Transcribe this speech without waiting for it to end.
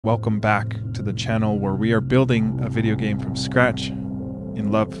Welcome back to the channel where we are building a video game from scratch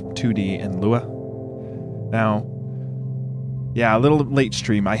in Love2d and Lua. Now, yeah, a little late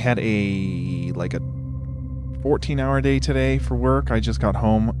stream. I had a 14-hour day today for work. I just got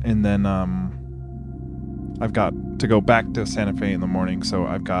home and then I've got to go back to Santa Fe in the morning, so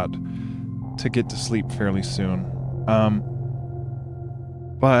I've got to get to sleep fairly soon.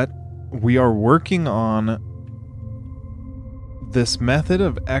 But we are working on this method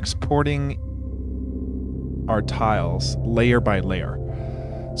of exporting our tiles layer by layer.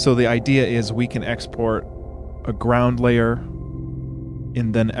 So the idea is we can export a ground layer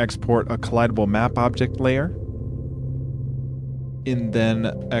and then export a collidable map object layer and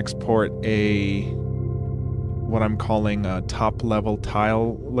then export a what I'm calling a top level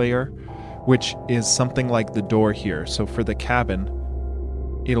tile layer, which is something like the door here. So for the cabin,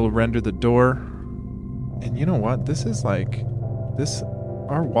 it'll render the door. And you know what?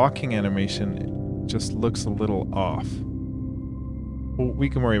 Our walking animation just looks a little off. Well, we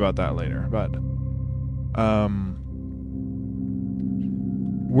can worry about that later, but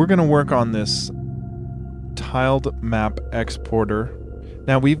we're gonna work on this tiled map exporter.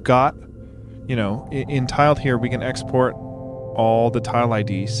 Now we've got, in tiled here we can export all the tile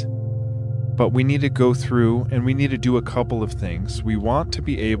IDs, but we need to go through and we need to do a couple of things. We want to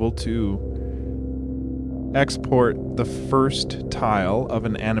be able to export the first tile of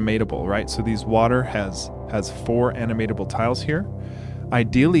an animatable, right? So these water has 4 animatable tiles here.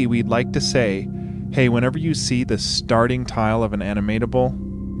 Ideally, we'd like to say, hey, whenever you see the starting tile of an animatable,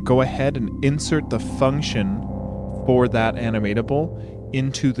 go ahead and insert the function for that animatable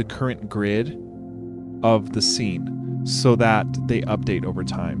into the current grid of the scene so that they update over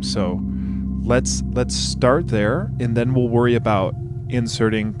time. So let's start there, and then we'll worry about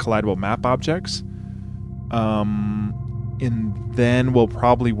inserting collidable map objects. And then we'll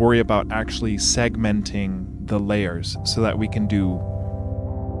probably worry about actually segmenting the layers so that we can do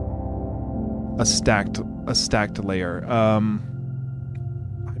a stacked layer. I'm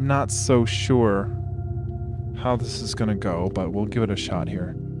not so sure how this is gonna go, but we'll give it a shot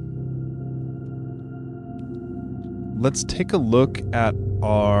here. Let's take a look at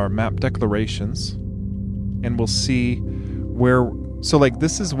our map declarations and we'll see where. So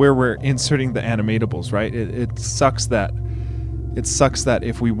this is where we're inserting the animatables, right? It sucks that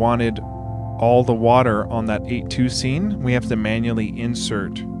if we wanted all the water on that 8.2 scene, we have to manually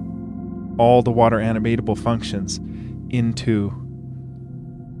insert all the water animatable functions into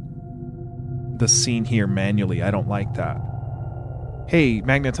the scene here manually. I don't like that. Hey,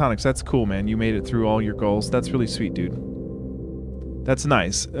 Magnetonics, that's cool, man. You made it through all your goals. That's really sweet, dude. That's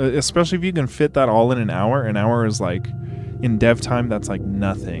nice. Especially if you can fit that all in an hour. An hour is in dev time, that's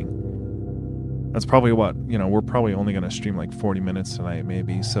nothing. That's probably what, we're probably only going to stream 40 minutes tonight,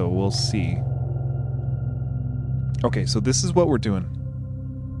 maybe, so we'll see. Okay, so this is what we're doing.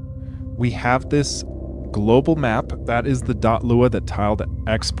 We have this global map, that is the .lua that tiled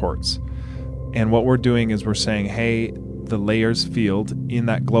exports. And what we're doing is we're saying, hey, the layers field in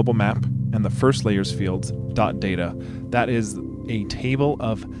that global map and the first layers field .data, that is a table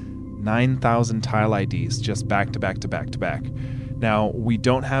of 9,000 tile IDs just back to back to back to back. Now, we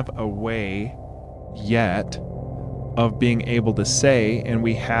don't have a way yet of being able to say, and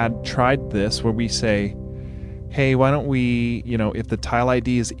we had tried this where we say, hey, why don't we, if the tile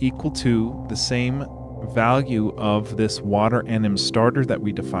ID is equal to the same value of this water anim starter that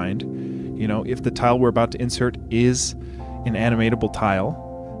we defined, if the tile we're about to insert is an animatable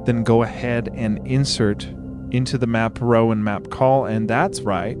tile, then go ahead and insert into the map row and map call, and that's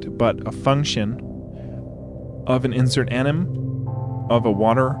right, but a function of an insert anim of a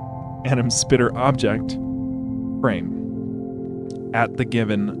water anim spitter object frame at the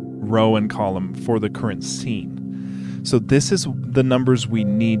given row and column for the current scene. So this is the numbers we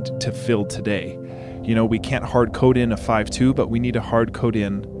need to fill today. We can't hard code in a 5.2, but we need to hard code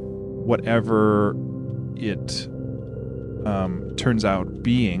in whatever it turns out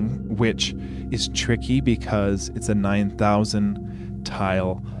being, which is tricky because it's a 9,000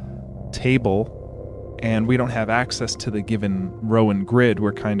 tile table and we don't have access to the given row and grid.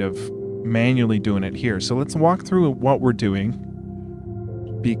 We're kind of manually doing it here. So let's walk through what we're doing,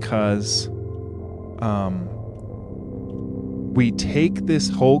 because we take this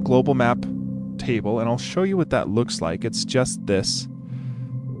whole global map table, and I'll show you what that looks like. It's just this.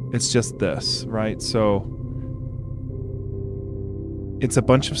 It's just this, right? So it's a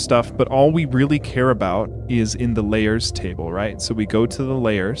bunch of stuff, but all we really care about is in the layers table, right? So we go to the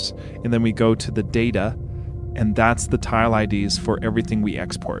layers, and then we go to the data, and that's the tile IDs for everything we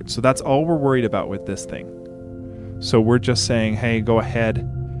export. So that's all we're worried about with this thing. So we're just saying, hey, go ahead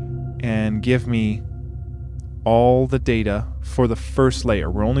and give me all the data for the first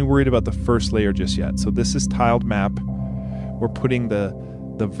layer. We're only worried about the first layer just yet. So this is tiled map. We're putting the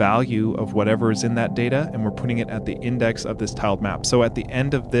value of whatever is in that data, and we're putting it at the index of this tiled map. So at the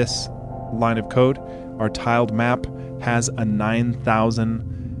end of this line of code, our tiled map has a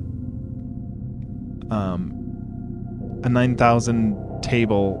 9,000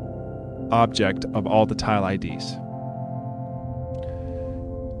 table object of all the tile IDs.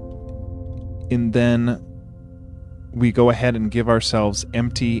 And then we go ahead and give ourselves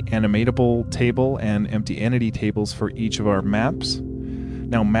empty animatable table and empty entity tables for each of our maps.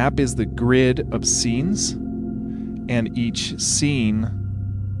 Now, map is the grid of scenes, and each scene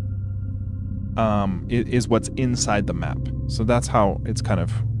is what's inside the map. So that's how it's kind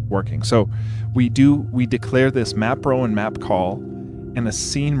of working. So we declare this map row and map call, and a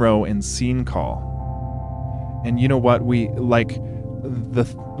scene row and scene call. And you know what?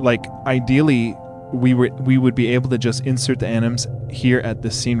 Ideally, we would be able to just insert the anims here at the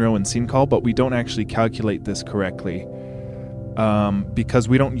scene row and scene call, but we don't actually calculate this correctly because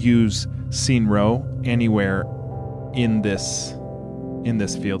we don't use scene row anywhere in this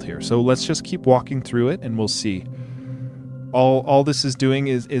field here. So let's just keep walking through it and we'll see. All this is doing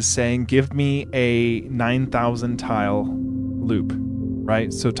is saying, give me a 9,000 tile loop,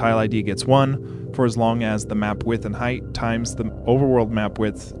 right? So tile ID gets 1 for as long as the map width and height times the overworld map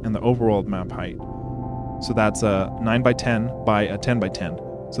width and the overworld map height. So that's a 9 by 10 by a 10 by 10.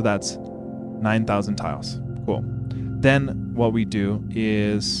 So that's 9,000 tiles. Cool. Then what we do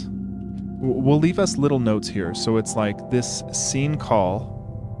is we'll leave us little notes here. So it's like this scene call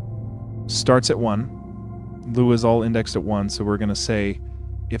starts at 1. Lua is all indexed at 1. So we're going to say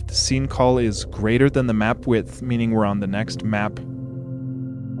if the scene call is greater than the map width, meaning we're on the next map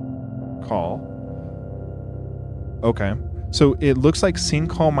call. Okay. So it looks like scene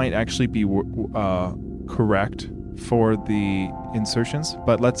call might actually be correct for the insertions,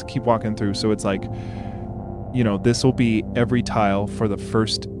 but let's keep walking through. So it's like, this will be every tile for the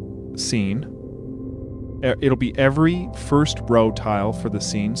first scene. It'll be every first row tile for the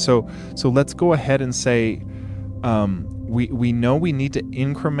scene. So let's go ahead and say we know we need to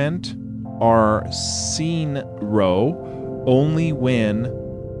increment our scene row only when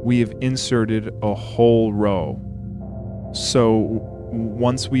we have inserted a whole row. So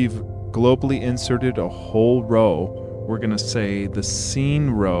once we've globally inserted a whole row, we're going to say the scene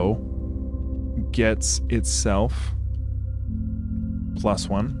row gets itself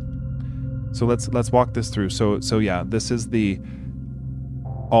 +1. So let's walk this through. So yeah, this is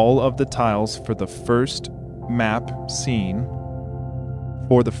all of the tiles for the first map scene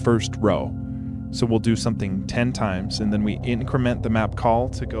for the first row. So we'll do something 10 times, and then we increment the map call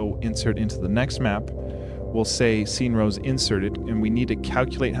to go insert into the next map. We'll say scene rows inserted, and we need to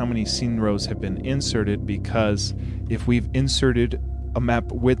calculate how many scene rows have been inserted, because if we've inserted a map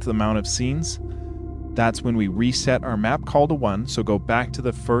width amount of scenes, that's when we reset our map call to 1. So go back to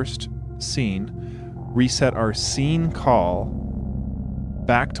the first scene, reset our scene call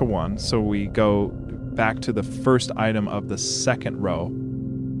back to 1. So we go back to the first item of the second row.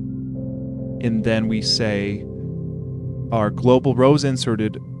 And then we say our global rows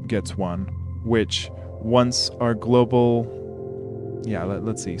inserted gets 1, which once our global,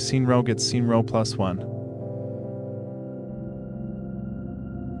 let's see, scene row gets scene row +1.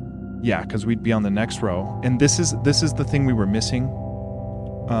 Yeah, because we'd be on the next row. And this is the thing we were missing.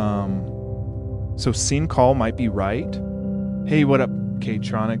 So scene call might be right. Hey, what up,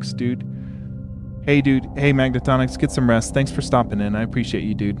 K-Tronics, dude? Hey, dude. Hey, Magnetonics, get some rest. Thanks for stopping in. I appreciate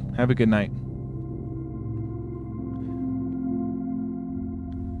you, dude. Have a good night.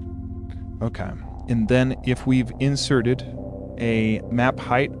 Okay. And then if we've inserted a map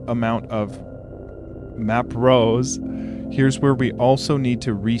height amount of map rows, here's where we also need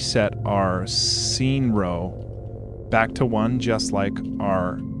to reset our scene row back to 1, just like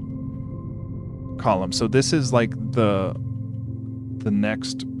our column. So this is like the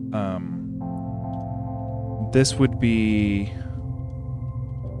next, this would be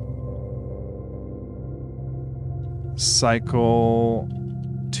cycle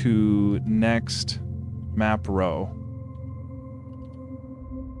to next map row.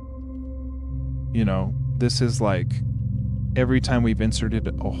 This is like every time we've inserted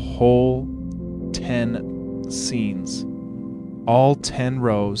a whole 10 scenes, all 10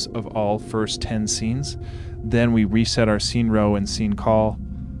 rows of all first 10 scenes, then we reset our scene row and scene call.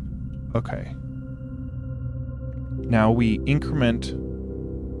 Okay. Now we increment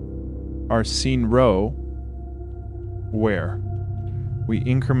our scene row where? We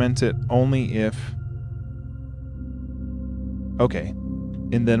increment it only if... Okay.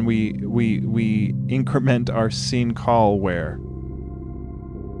 And then we increment our scene call where?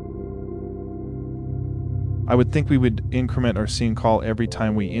 I would think we would increment our scene call every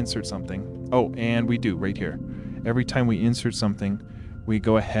time we insert something. Oh, and we do right here. Every time we insert something, we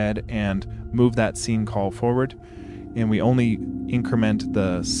go ahead and move that scene call forward, and we only increment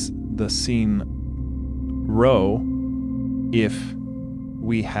the scene row if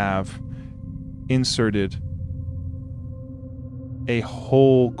we have inserted a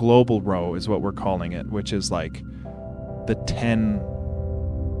whole global row, is what we're calling it, which is like the 10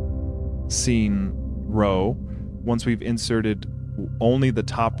 scene row. Once we've inserted only the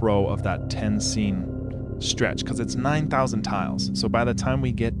top row of that 10 scene stretch, because it's 9,000 tiles. So by the time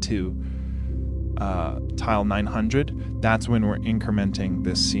we get to tile 900, that's when we're incrementing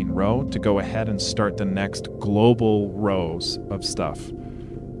this scene row to go ahead and start the next global rows of stuff.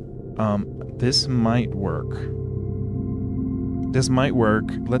 This might work. This might work.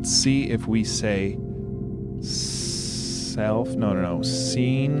 Let's see if we say scene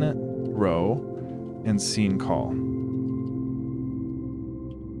row and scene call.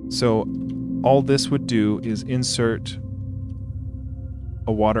 So all this would do is insert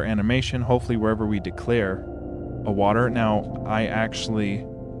a water animation, hopefully wherever we declare a water. Now, I actually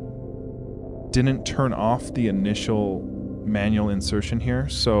didn't turn off the initial manual insertion here,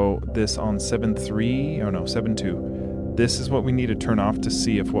 so this on 7.2, this is what we need to turn off to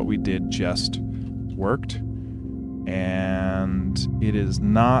see if what we did just worked, and it is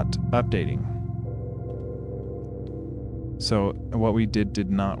not updating. So what we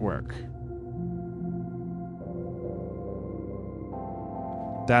did not work.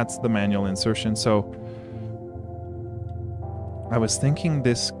 That's the manual insertion. So I was thinking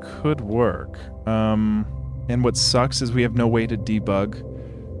this could work. And what sucks is we have no way to debug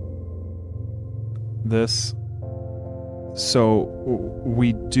this. So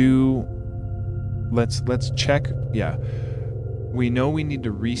we do, let's check. Yeah. We know we need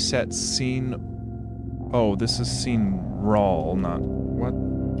to reset scene. Oh, this is scene raw, not what?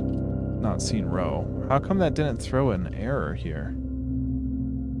 Not scene row. How come that didn't throw an error here?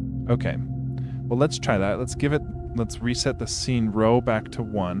 Okay, well, let's try that. Let's reset the scene row back to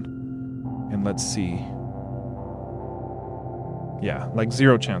 1, and let's see. Yeah, like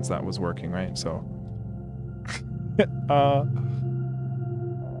 0 chance that was working, right? So,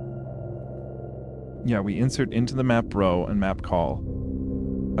 yeah, we insert into the map row and map call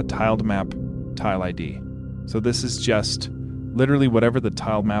a tiled map tile ID. So this is just literally whatever the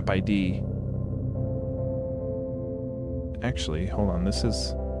tiled map ID. Actually, hold on, this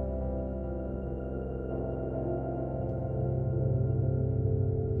is...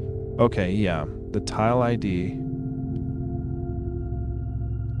 Okay, yeah, the tile ID.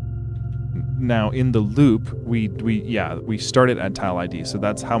 Now in the loop, we started at tile ID, so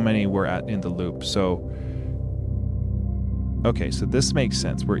that's how many we're at in the loop. So, okay, so this makes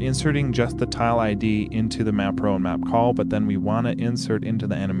sense. We're inserting just the tile ID into the map row and map call, but then we want to insert into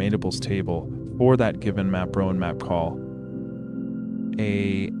the animatables table for that given map row and map call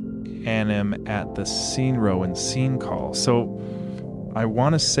a anim at the scene row and scene call. So I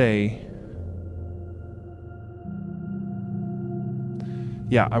want to say,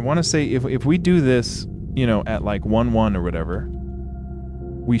 yeah, I want to say if we do this, you know, at like 1-1 or whatever,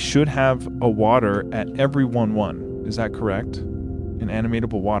 we should have a water at every 1-1. Is that correct? An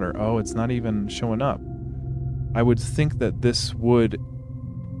animatable water. Oh, it's not even showing up. I would think that this would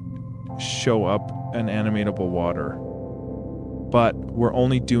show up an animatable water, but we're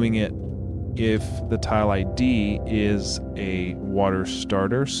only doing it if the tile ID is a water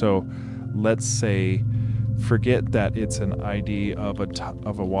starter. So let's say, forget that it's an ID of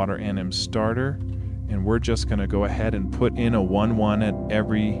a water anim starter, and we're just going to go ahead and put in a 1-1 at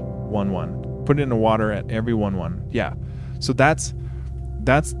every 1-1. Put in a water at every 1-1. Yeah. So that's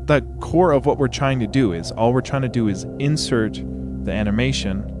the core of what we're trying to do. Is all we're trying to do is insert the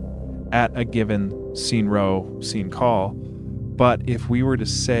animation at a given scene row, scene call. But if we were to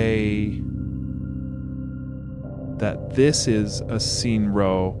say that this is a scene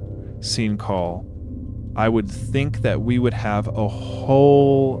row, scene call, I would think that we would have a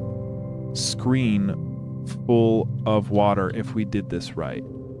whole screen full of water if we did this right.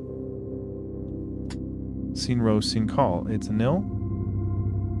 Scene row, scene call. It's nil?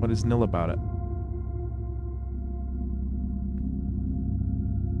 What is nil about it?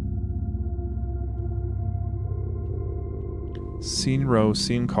 Scene row,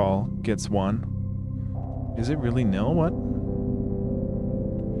 scene call gets 1. Is it really nil? What?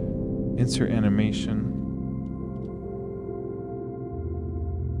 Insert animation.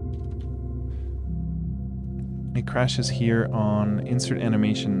 It crashes here on insert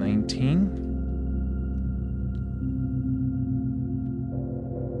animation 19.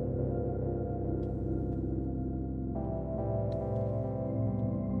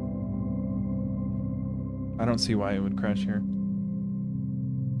 I don't see why it would crash here.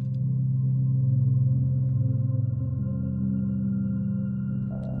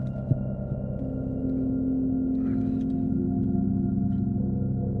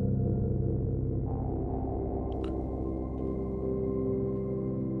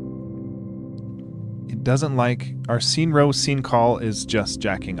 It doesn't like our scene row scene call is just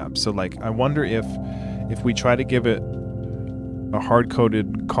jacking up. So like I wonder if we try to give it a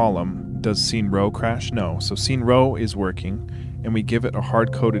hard-coded column, does scene row crash? No. So scene row is working, and we give it a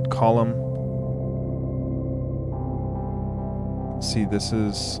hard-coded column. See, this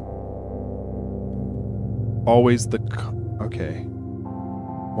is always the... Okay.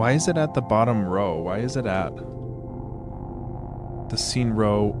 Why is it at the bottom row? Why is it at the scene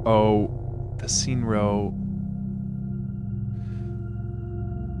row? Oh, the scene row...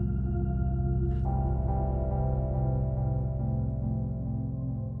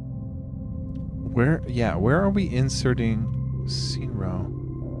 Where are we inserting scene row?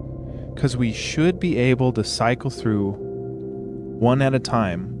 Because we should be able to cycle through one at a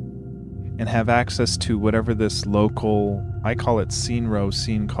time and have access to whatever this local, I call it scene row,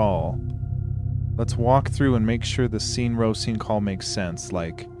 scene call. Let's walk through and make sure the scene row, scene call makes sense.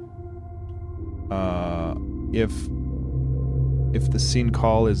 Like, if the scene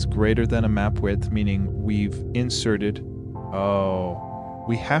call is greater than a map width, meaning we've inserted,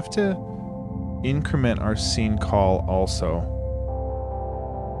 we have to increment our scene call also,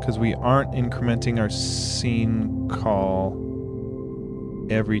 because we aren't incrementing our scene call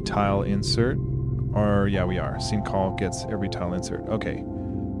every tile insert. Or yeah, we are. Scene call gets every tile insert. Okay,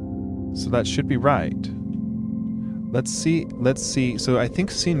 so that should be right. Let's see. So I think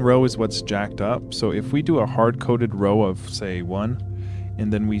scene row is what's jacked up. So if we do a hard-coded row of say 1,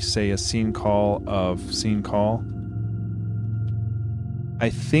 and then we say a scene call of scene call, I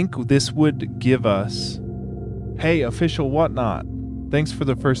think this would give us, hey, official whatnot, thanks for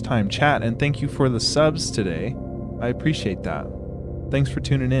the first time chat, and thank you for the subs today. I appreciate that. Thanks for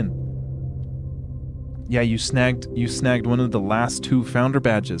tuning in. Yeah, you snagged one of the last 2 founder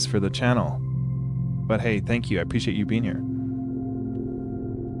badges for the channel. But hey, thank you. I appreciate you being here.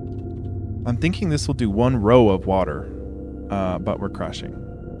 I'm thinking this will do 1 row of water, but we're crashing.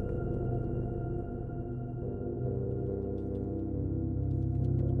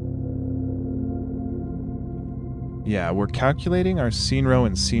 Yeah, we're calculating our scene row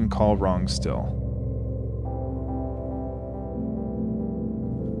and scene call wrong still.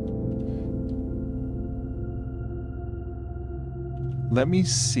 Let me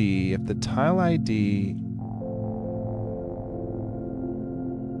see if the tile ID...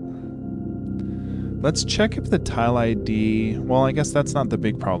 Let's check if the tile ID... Well, I guess that's not the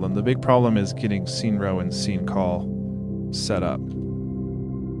big problem. The big problem is getting scene row and scene call set up.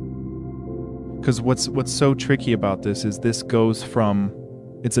 Because what's so tricky about this is this goes from...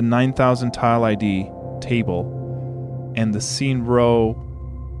 It's a 9,000 tile ID table, and the scene row...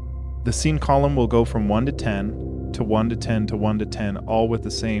 The scene column will go from 1 to 10... to 1 to 10 to 1 to 10, all with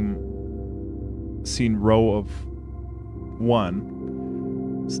the same scene row of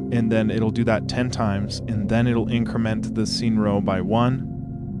 1, and then it'll do that 10 times, and then it'll increment the scene row by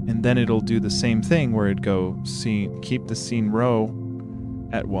 1, and then it'll do the same thing where it'd go keep the scene row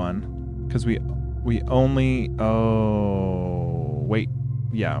at 1, because we only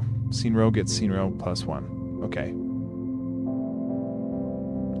scene row gets scene row plus 1. Okay.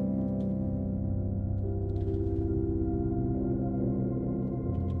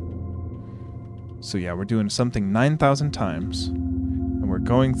 So yeah, we're doing something 9,000 times, and we're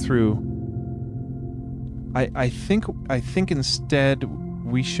going through. I think instead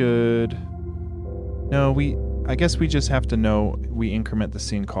we should. No, I guess we just have to know we increment the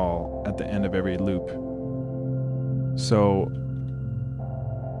scene call at the end of every loop. So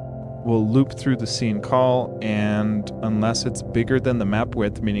we'll loop through the scene call, and unless it's bigger than the map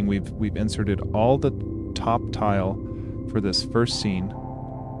width, meaning we've inserted all the top tile for this first scene.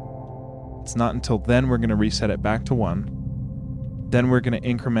 It's not until then we're going to reset it back to 1. Then we're going to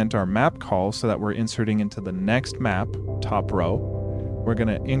increment our map call so that we're inserting into the next map, top row. We're going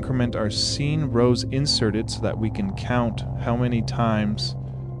to increment our scene rows inserted so that we can count how many times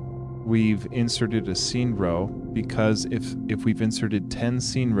we've inserted a scene row, because if we've inserted 10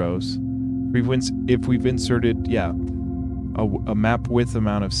 scene rows, if we've inserted, a map width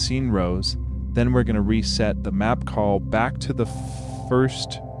amount of scene rows, then we're going to reset the map call back to the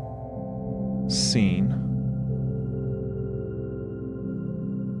first scene,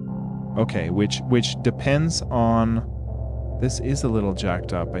 Okay, which depends on... This is a little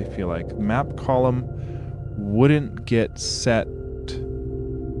jacked up, I feel like. Map column wouldn't get set...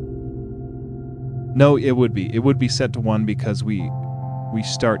 No, it would be. It would be set to 1 because we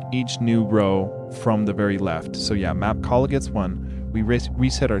start each new row from the very left. So yeah, map call gets 1. We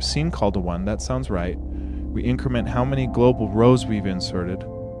reset our scene call to 1. That sounds right. We increment how many global rows we've inserted.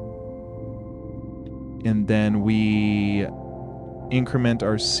 And then we increment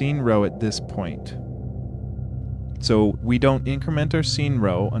our scene row at this point. So we don't increment our scene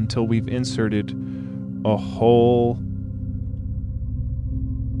row until we've inserted a whole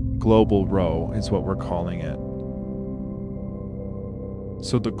global row, is what we're calling it.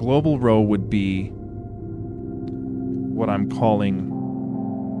 So the global row would be what I'm calling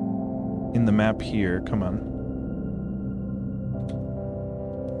in the map here. Come on.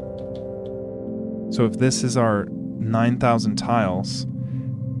 So if this is our 9,000 tiles,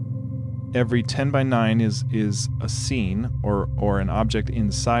 every 10 by 9 is a scene or an object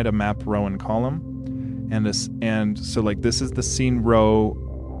inside a map row and column. And so like this is the scene row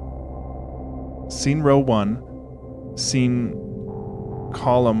 1, scene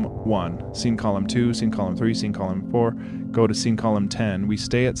column 1, scene column 2, scene column 3, scene column 4, go to scene column 10. We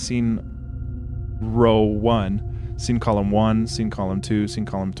stay at scene row 1, scene column 1, scene column 2, scene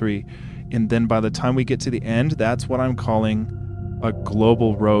column 3. And then by the time we get to the end, that's what I'm calling a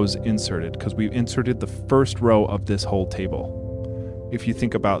global rows inserted, because we've inserted the first row of this whole table. If you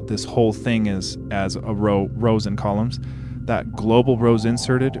think about this whole thing as a rows and columns, that global rows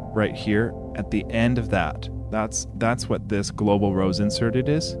inserted right here at the end of that's what this global rows inserted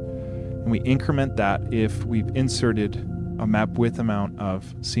is. And we increment that if we've inserted a map width amount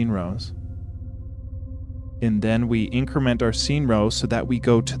of scene rows. And then we increment our scene row so that we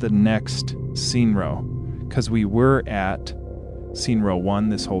go to the next scene row, because we were at scene row 1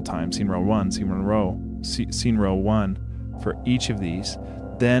 this whole time. Scene row 1, scene row 1 for each of these.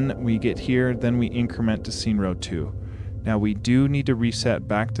 Then we get here, then we increment to scene row 2. Now we do need to reset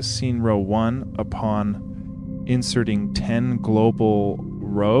back to scene row 1 upon inserting 10 global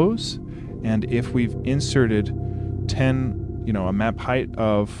rows. And if we've inserted 10, a map height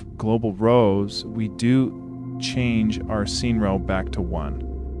of global rows, we do change our scene row back to 1.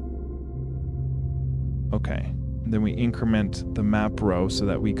 Okay. And then we increment the map row so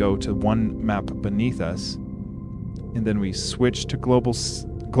that we go to one map beneath us. And then we switch to global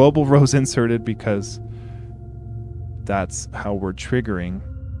rows inserted, because that's how we're triggering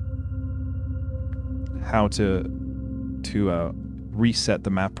how to reset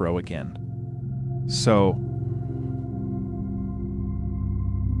the map row again. So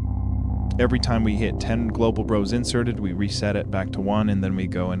every time we hit 10 global rows inserted, we reset it back to 1, and then we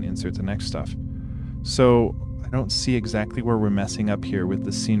go and insert the next stuff. So I don't see exactly where we're messing up here with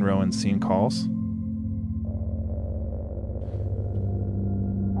the scene row and scene calls.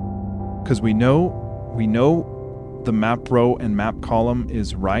 Because we know the map row and map column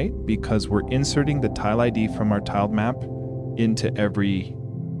is right, because we're inserting the tile ID from our tiled map into every...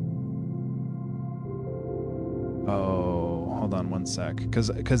 Oh, hold on one sec. Because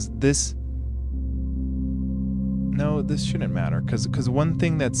this... No, this shouldn't matter. Because one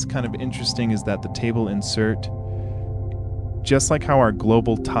thing that's kind of interesting is that the table insert, just like how our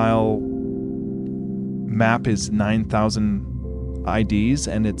global tile map is 9,000 IDs,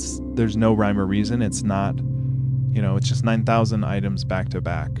 and there's no rhyme or reason. It's not, it's just 9,000 items back to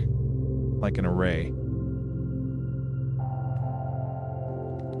back, like an array.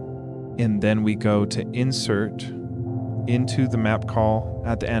 And then we go to insert into the map call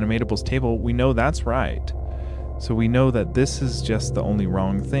at the animatables table. We know that's right. So we know that this is just the only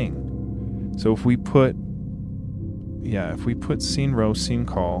wrong thing. So if we put scene row, scene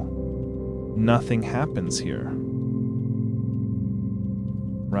call, nothing happens here.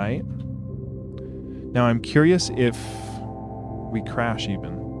 Right? Now I'm curious if we crash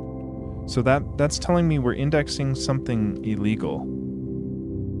even. So that's telling me we're indexing something illegal.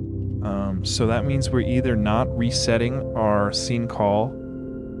 So that means we're either not resetting our scene call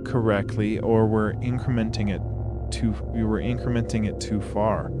correctly, or we're incrementing it too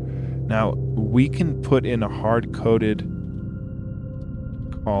far. Now we can put in a hard-coded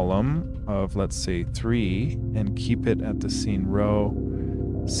column of, let's say, 3 and keep it at the scene row.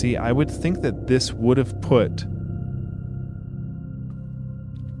 See, I would think that this would have put...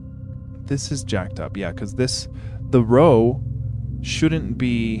 This is jacked up, yeah, because the row shouldn't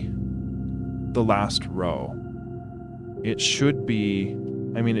be the last row. It should be...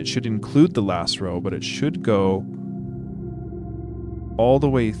 it should include the last row, but it should go all the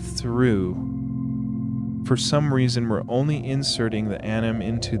way through for some reason, we're only inserting the anim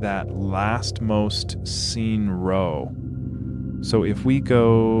into that last most scene row. So if we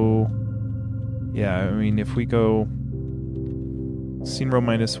go, if we go scene row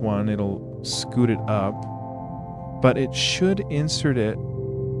 -1, it'll scoot it up, but it should insert it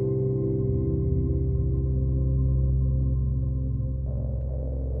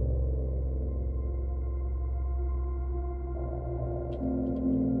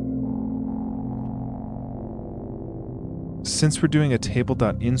since we're doing a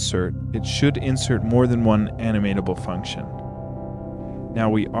table.insert, it should insert more than one animatable function. Now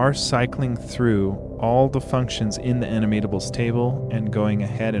we are cycling through all the functions in the animatables table and going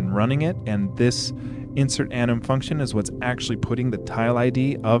ahead and running it, and this insert anim function is what's actually putting the tile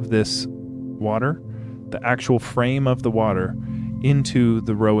ID of this water, the actual frame of the water, into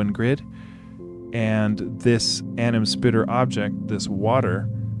the row and grid, and this anim spitter object, this water,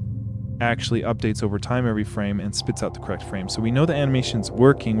 actually updates over time every frame and spits out the correct frame. So we know the animation's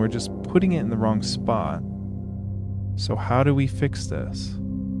working, we're just putting it in the wrong spot. So how do we fix this?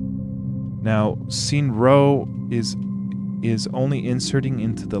 Now, scene row is only inserting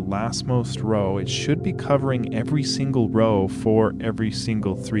into the lastmost row. It should be covering every single row for every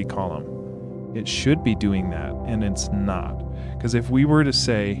single 3 column. It should be doing that, and it's not. Because if we were to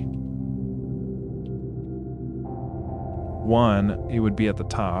say 1, it would be at the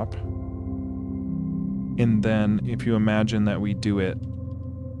top. And then if you imagine that we do it,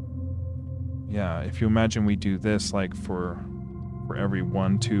 if you imagine we do this like for every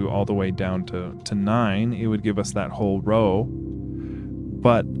 1, 2, all the way down to 9, it would give us that whole row.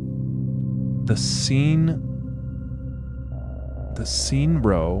 But the scene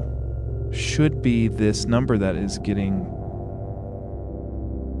row should be this number that is getting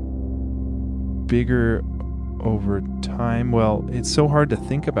bigger over time. Well, it's so hard to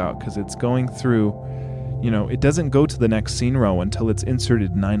think about because it's going through, it doesn't go to the next scene row until it's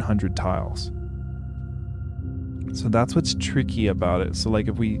inserted 900 tiles. So that's what's tricky about it. So like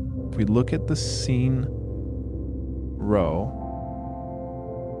if we look at the scene row,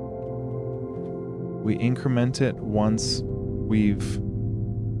 we increment it once we've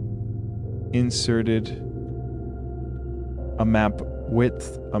inserted a map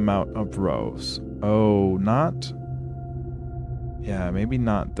width amount of rows. Oh, maybe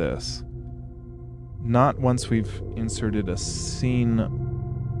not this. Not once we've inserted a scene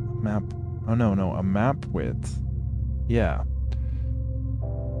map. Oh, no, a map width. Yeah,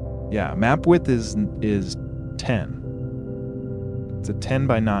 map width is 10. It's a 10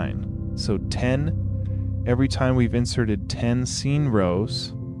 by 9. So 10, every time we've inserted 10 scene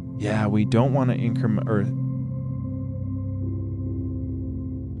rows, we don't want to increment, or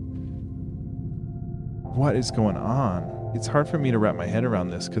what is going on? It's hard for me to wrap my head around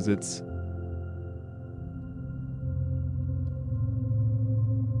this because it's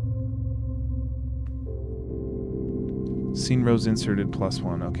scene rows inserted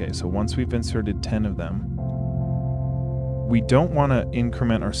 +1. Okay, so once we've inserted 10 of them, we don't want to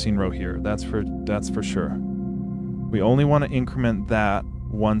increment our scene row here. That's for sure. We only want to increment that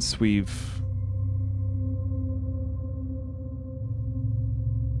once we've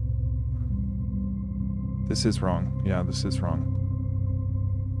This is wrong. Yeah, this is wrong.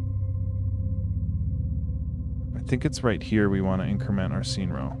 I think it's right here we want to increment our scene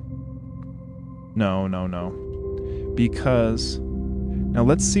row. No. Because, now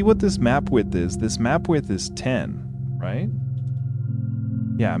let's see what this map width is. This map width is 10, right?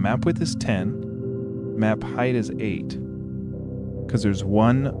 Yeah, map width is 10. Map height is 8. Because there's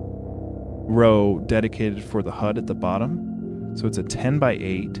one row dedicated for the HUD at the bottom. So it's a 10 by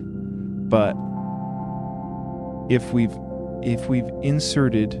 8. But if we've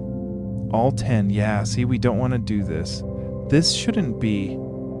inserted all 10, yeah, see, we don't want to do this. This shouldn't be...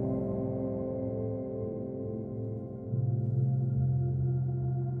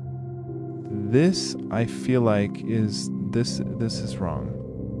 This, I feel like, is... This is wrong.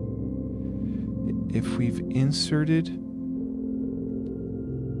 If we've inserted...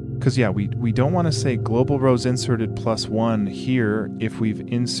 Because, yeah, we don't want to say global rows inserted +1 here if we've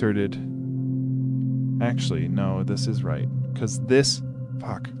inserted... Actually, no, this is right. Because this...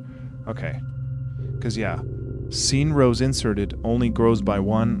 Fuck. Okay. Because, yeah, scene rows inserted only grows by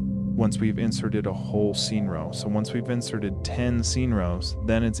 1 once we've inserted a whole scene row. So once we've inserted 10 scene rows,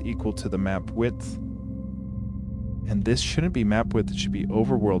 then it's equal to the map width. And this shouldn't be map width, it should be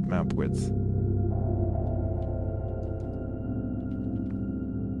overworld map width.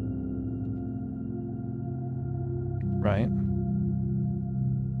 Right?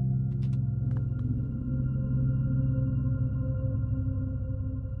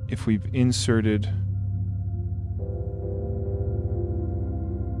 If we've inserted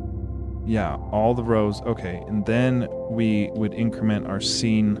Yeah, all the rows. Okay, and then we would increment our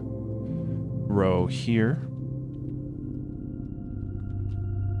scene row here.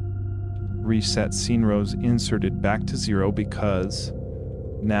 Reset scene rows inserted back to 0 because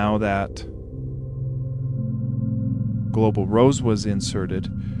now that global rows was inserted,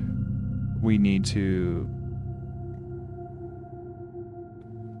 we need to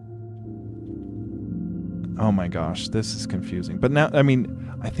oh my gosh, this is confusing. But now, I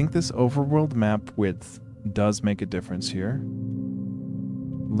mean, I think this overworld map width does make a difference here.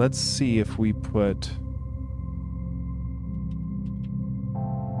 Let's see if we put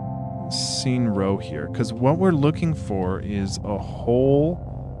scene row here, because what we're looking for is a whole,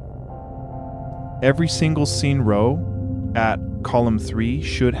 every single scene row at column 3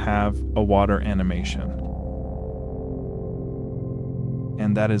 should have a water animation.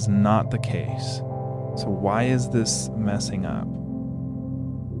 And that is not the case. So why is this messing up?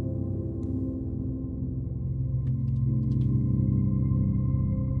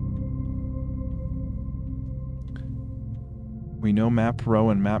 We know map row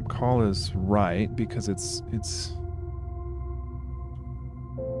and map call is right because it's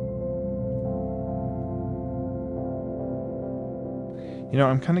you know,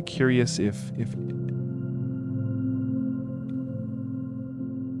 I'm kind of curious if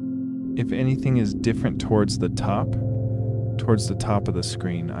anything is different towards the top of the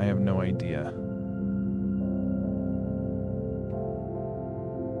screen. I have no idea.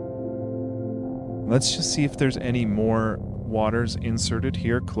 Let's just see if there's any more waters inserted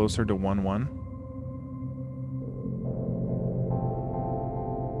here closer to 1-1.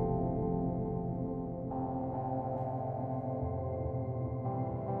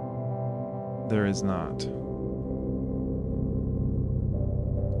 There is not.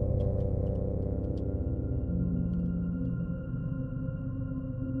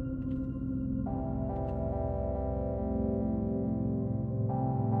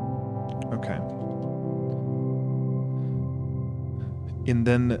 Okay. And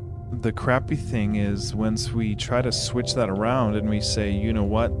then the crappy thing is once we try to switch that around and we say, you know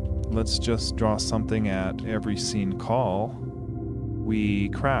what, let's just draw something at every scene call, we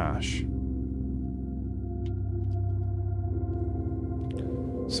crash.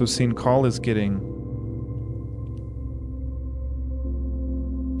 So scene call is getting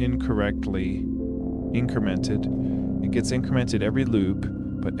incorrectly incremented. It gets incremented every loop,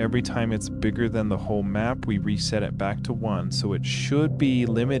 but every time it's bigger than the whole map, we reset it back to 1. So it should be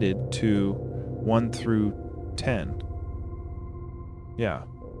limited to 1 through 10. Yeah.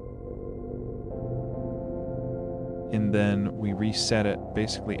 And then we reset it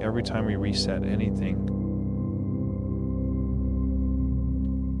basically every time we reset anything.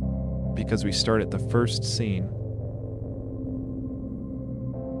 Because we start at the first scene.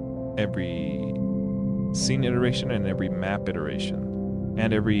 Every scene iteration and every map iteration.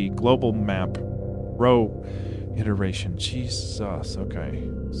 And every global map row iteration. Jesus, okay.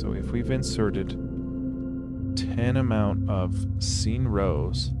 So if we've inserted 10 amount of scene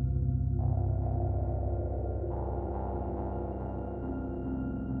rows,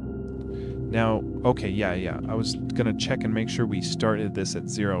 now, okay, yeah. I was gonna check and make sure we started this at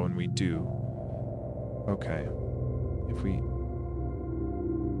 0, and we do. Okay. If we...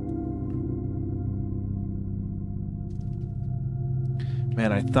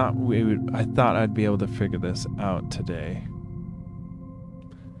 Man, I thought I'd be able to figure this out today.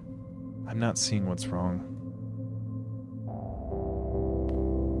 I'm not seeing what's wrong.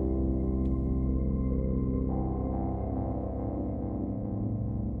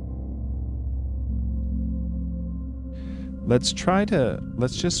 Let's just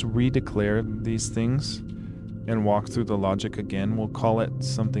redeclare these things and walk through the logic again. We'll call it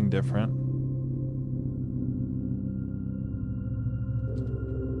something different.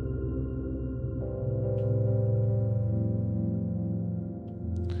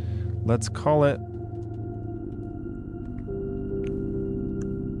 Let's call it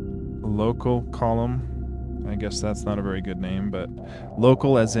local column. I guess that's not a very good name, but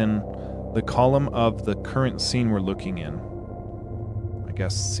local as in the column of the current scene we're looking in. I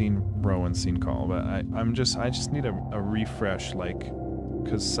guess scene row and scene call, but I just need a refresh, like,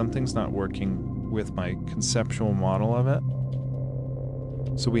 because something's not working with my conceptual model of it.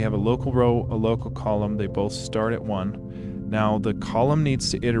 So we have a local row, a local column. They both start at 1. Now the column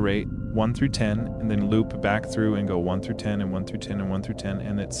needs to iterate 1 through 10 and then loop back through and go 1 through 10 and 1 through 10 and 1 through 10,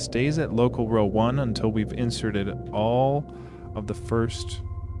 and it stays at local row 1 until we've inserted all of the first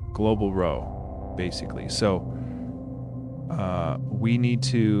global row, basically. So we need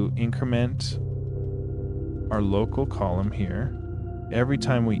to increment our local column here every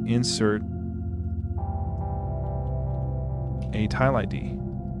time we insert a tile ID.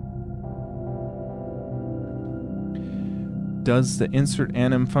 Does the insert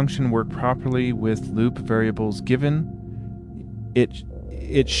anim function work properly with loop variables given?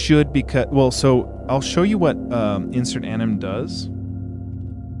 It should, because, well, so I'll show you what insert anim does.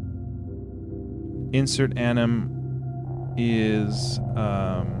 Insert anim is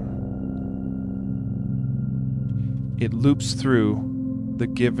it loops through the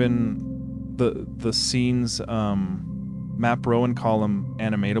given the scene's map row and column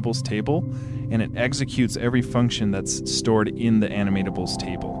animatables table, and it executes every function that's stored in the animatables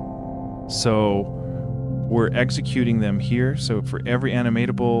table. So we're executing them here. So for every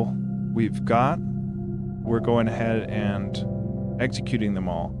animatable we've got, we're going ahead and executing them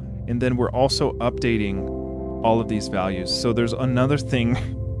all. And then we're also updating all of these values. So there's another thing,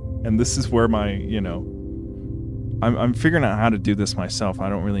 and this is where my, I'm figuring out how to do this myself. I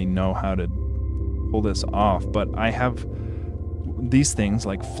don't really know how to pull this off, but I have these things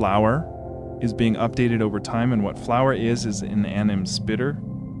like flower is being updated over time, and what flower is an anim spitter,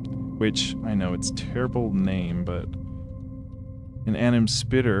 which I know it's a terrible name, but an anim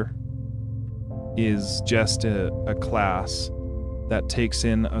spitter is just a class that takes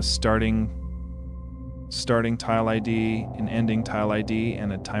in a starting tile ID, an ending tile ID,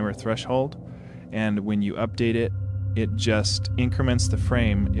 and a timer threshold. And when you update it, it just increments the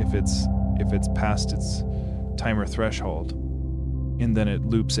frame if it's past its timer threshold, and then it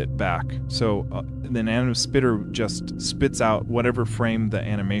loops it back. So the anim spitter just spits out whatever frame the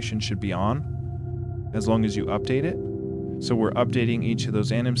animation should be on, as long as you update it. So we're updating each of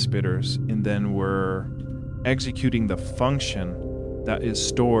those anim spitters, and then we're executing the function that is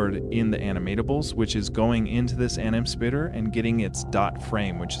stored in the animatables, which is going into this anim spitter and getting its dot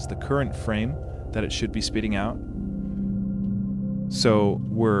frame, which is the current frame that it should be spitting out. So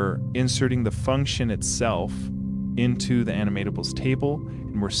we're inserting the function itself into the animatables table,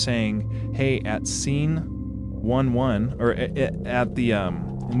 and we're saying, hey, at scene 1-1, or at the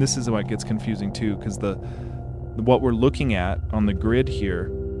and this is what gets confusing too, because what we're looking at on the grid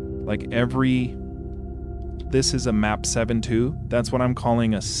here, like this is a map 7-2. That's what I'm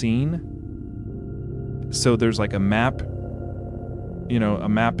calling a scene. So there's like a map, a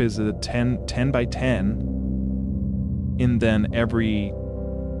map is a 10 by 10, and then every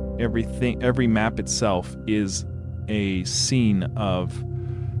map itself is a scene of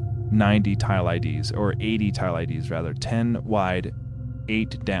 90 tile IDs, or 80 tile IDs rather, 10 wide,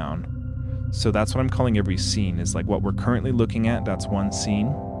 8 down. So that's what I'm calling every scene, is like what we're currently looking at, that's one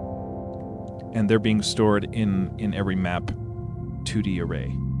scene. And they're being stored in every map 2D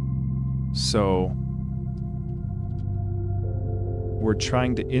array. So we're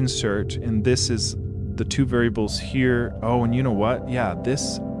trying to insert, and this is the two variables here. Oh, and you know what? Yeah,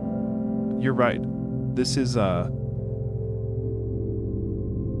 you're right. This is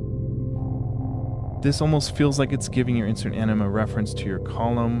this almost feels like it's giving your insert anim a reference to your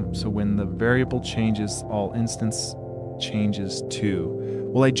column. So when the variable changes, all instance changes too.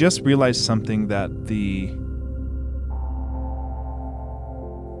 Well, I just realized something that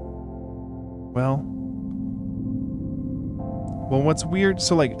well, what's weird,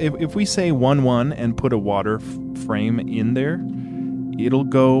 so like if we say 1-1 and put a water frame in there, it'll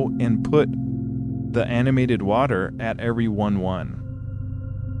go and put the animated water at every 1-1.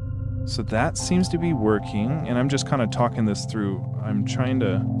 So that seems to be working, and I'm just kind of talking this through. I'm trying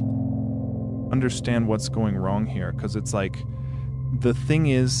to understand what's going wrong here, because it's like, the thing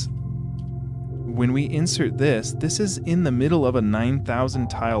is, when we insert this is in the middle of a 9,000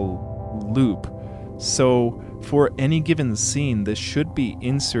 tile loop. So for any given scene, this should be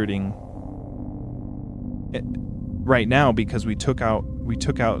inserting right now, because we took out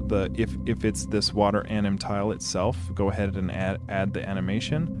the if it's this water anim tile itself, go ahead and add the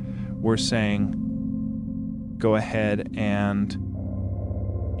animation. We're saying go ahead and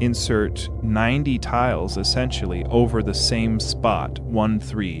insert 90 tiles essentially over the same spot,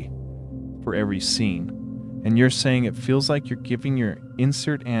 1-3, for every scene. And you're saying it feels like you're giving your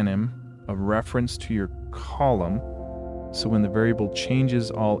insert anim a reference to your column, so when the variable changes,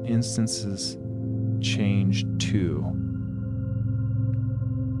 all instances change too.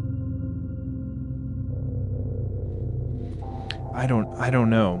 I don't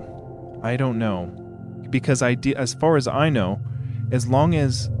know. Because as far as I know, as long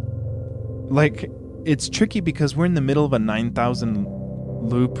as, like, it's tricky because we're in the middle of a 9,000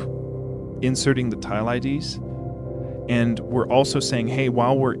 loop inserting the tile IDs, and we're also saying, hey,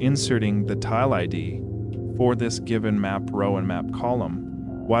 while we're inserting the tile ID for this given map row and map column,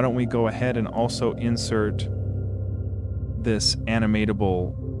 why don't we go ahead and also insert this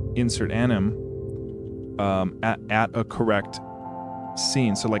animatable insert anim at a correct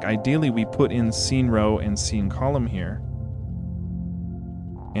scene. So like ideally we put in scene row and scene column here,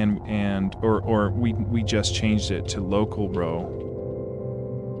 or we just changed it to local row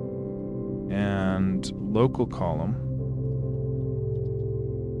and local column.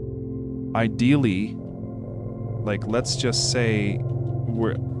 Ideally, like let's just say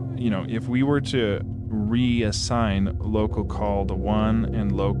if we were to reassign local call to 1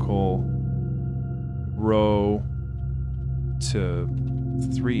 and local row to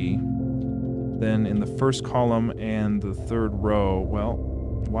 3, then in the first column and the third row, well,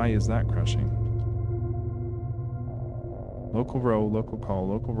 why is that crashing? Local row, local call,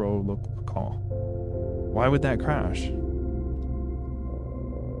 local row, local call. Why would that crash?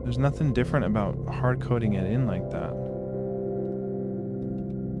 There's nothing different about hard coding it in like that.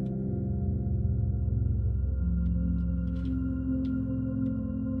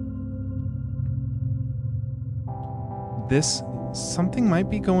 Something might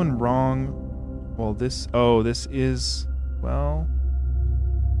be going wrong. Well, this is, well,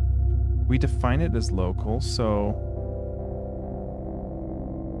 we define it as local, so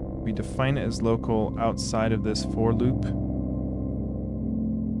we define it as local outside of this for loop.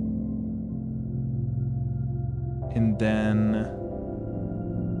 And then,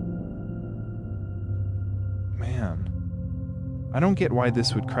 man, I don't get why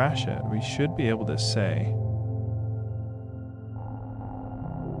this would crash it. We should be able to say,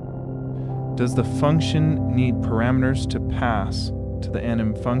 does the function need parameters to pass to the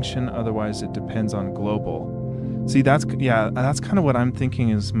anim function? Otherwise, it depends on global. See, that's kind of what I'm thinking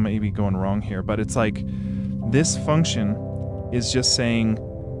is maybe going wrong here. But it's like this function is just saying,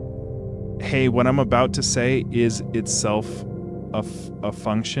 hey, what I'm about to say is itself a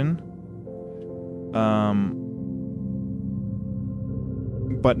function,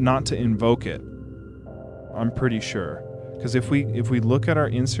 but not to invoke it. I'm pretty sure, because if we look at our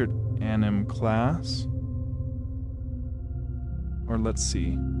insert anim class, or let's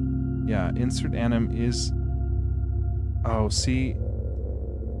see, yeah, insert anim is, oh, see,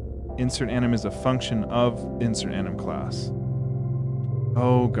 insert anim is a function of insert anim class.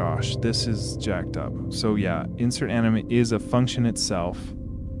 Oh gosh, this is jacked up. So yeah, insert anim is a function itself,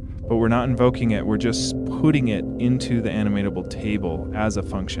 but we're not invoking it, we're just putting it into the animatable table as a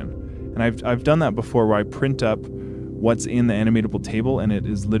function. And I've done that before, where I print up what's in the animatable table and it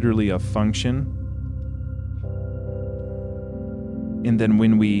is literally a function. And then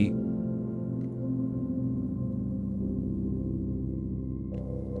when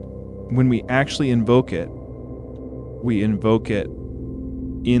we actually invoke it, we invoke it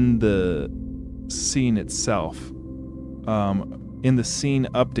in the scene itself. In the scene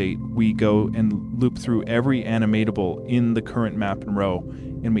update, we go and loop through every animatable in the current map and row,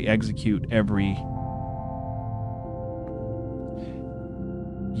 and we execute every...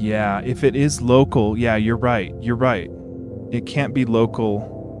 Yeah, if it is local, yeah, you're right. It can't be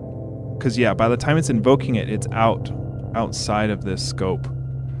local, because yeah, by the time it's invoking it, it's outside of this scope.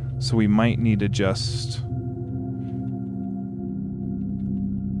 So we might need to just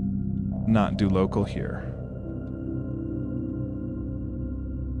not do local here.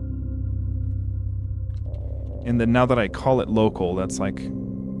 And then now that I call it local, that's like,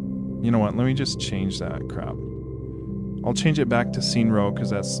 you know what, let me just change that crap. I'll change it back to scene row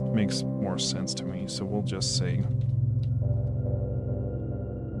because that makes more sense to me. So we'll just say,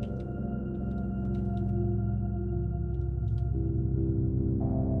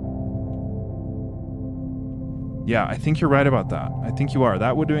 yeah, I think you're right about that. I think you are.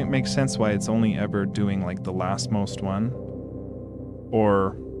 That would make sense why it's only ever doing like the lastmost one.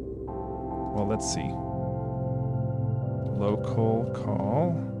 Or, well, let's see. Local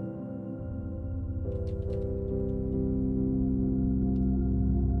call.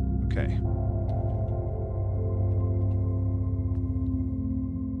 Okay.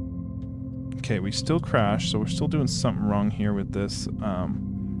 Okay, we still crashed, so we're still doing something wrong here with this.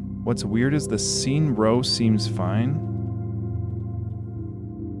 What's weird is the scene row seems fine.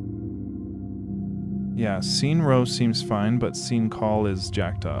 Yeah, scene row seems fine, but scene call is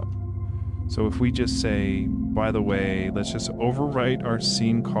jacked up. So if we just say, by the way, let's just overwrite our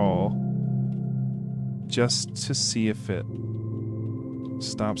scene call just to see if it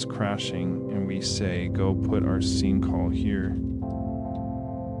stops crashing, and we say, go put our scene call here.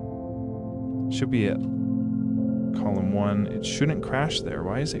 Should be it. Column 1, it shouldn't crash there.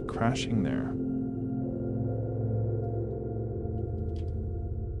 Why is it crashing there?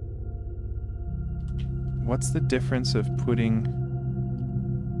 What's the difference of putting,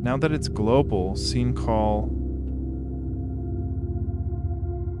 now that it's global, scene call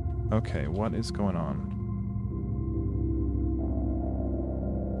Okay, what is going on?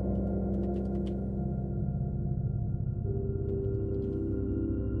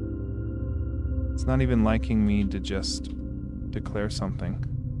 It's not even liking me to just declare something.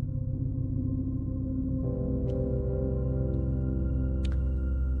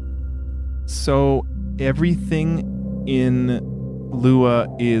 So everything in Lua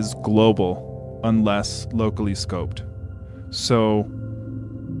is global unless locally scoped. So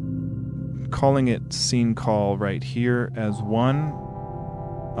calling it scene call right here as one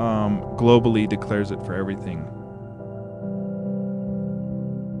globally declares it for everything.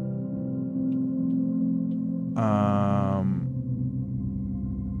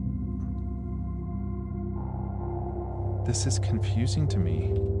 This is confusing to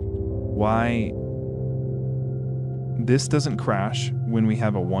me. Why this doesn't crash when we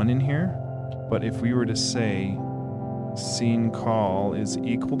have a 1 in here, but if we were to say scene call is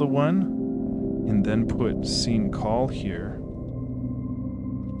equal to 1 and then put scene call here,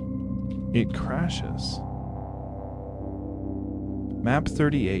 it crashes. Map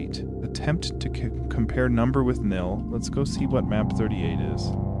 38. Attempt to compare number with nil. Let's go see what map 38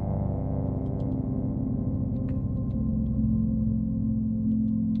 is.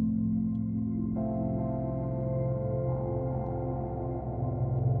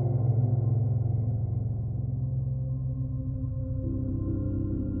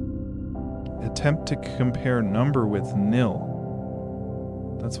 Attempt to compare number with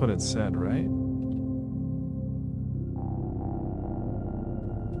nil. That's what it said, right?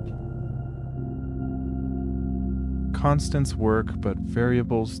 Constants work, but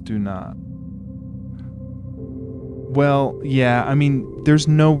variables do not. Well, yeah, I mean, there's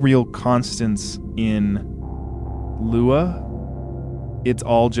no real constants in Lua. It's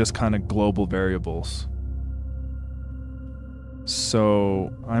all just kind of global variables.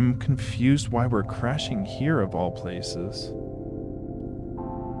 So I'm confused why we're crashing here of all places.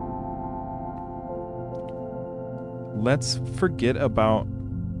 Let's forget about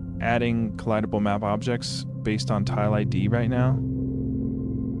adding collidable map objects based on tile ID right now.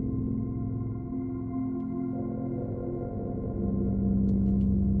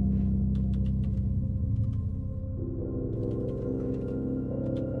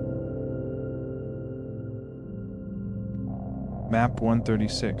 Map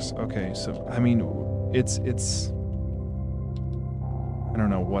 136. Okay, so I mean, it's I don't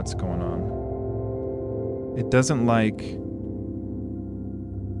know what's going on. It doesn't like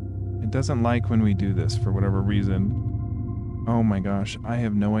when we do this for whatever reason. Oh my gosh, I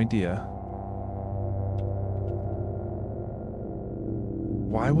have no idea.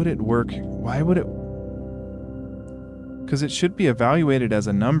 Why would it work? Why would it? Because it should be evaluated as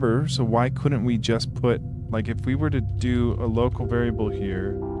a number, so why couldn't we just put, like if we were to do a local variable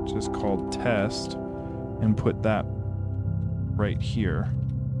here, just called test, and put that right here.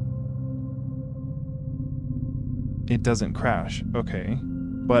 It doesn't crash, okay.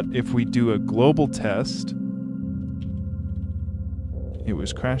 But if we do a global test, it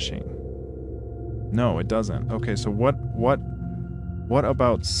was crashing. No, it doesn't. Okay, so what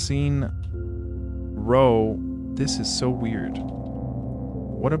about scene row? This is so weird.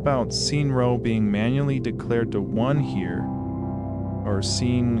 What about scene row being manually declared to 1 here? Or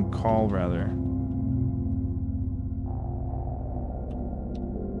scene call, rather.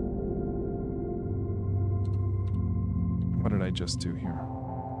 What did I just do here?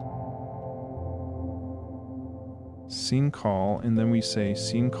 Scene call, and then we say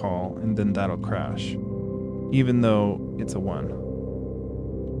scene call, and then that'll crash. Even though it's a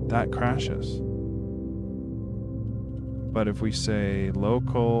 1. That crashes. But if we say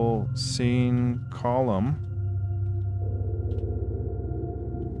local scene column,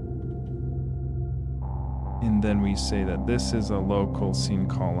 and then we say that this is a local scene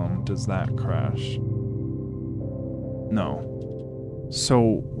column, does that crash? No.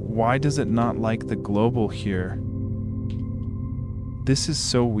 So why does it not like the global here? This is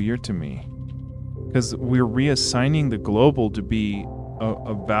so weird to me. Because we're reassigning the global to be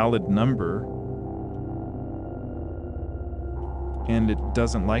a valid number, and it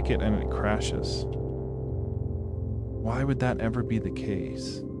doesn't like it and it crashes. Why would that ever be the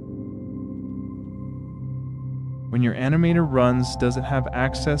case? When your animator runs, does it have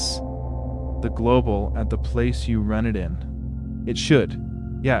access the global at the place you run it in? It should.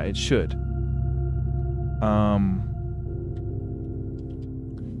 Yeah, it should.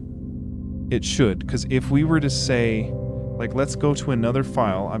 It should, because if we were to say, like, let's go to another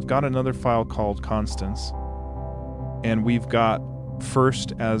file. I've got another file called constants, and we've got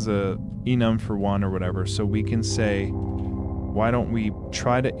first as a enum for 1 or whatever, so we can say why don't we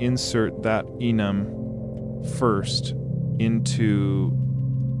try to insert that enum first into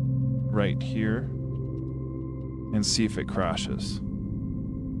right here and see if it crashes.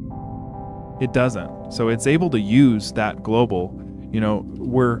 It doesn't. So it's able to use that global. You know,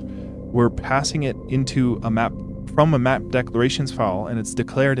 we're passing it into a map from a map declarations file, and it's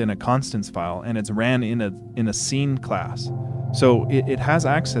declared in a constants file, and it's ran in a scene class. So it has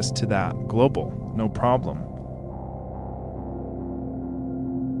access to that global, no problem.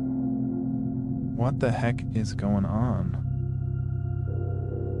 What the heck is going on?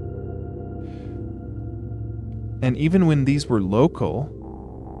 And even when these were local,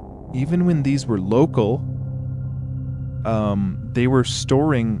 they were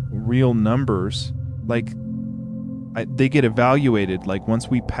storing real numbers. Like, they get evaluated. Like, once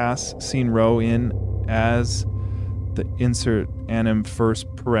we pass scene row in as the insert anim first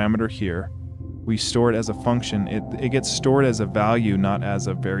parameter here, we store it as a function. It gets stored as a value, not as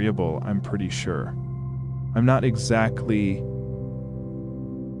a variable, I'm pretty sure. I'm not exactly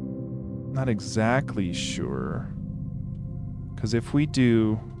sure. Because if we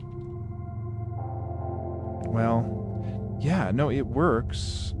do, well, yeah, no, it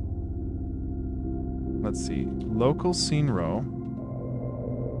works. Let's see, local scene row.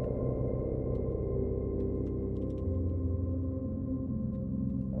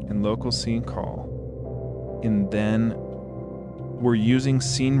 And local scene call. And then we're using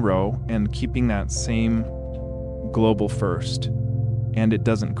scene row and keeping that same global first, and it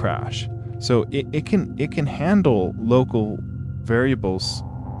doesn't crash. So it can handle local variables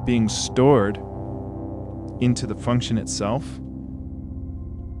being stored into the function itself,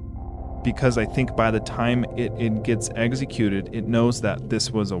 because I think by the time it gets executed, it knows that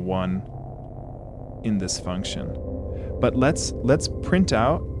this was a 1 in this function. But let's print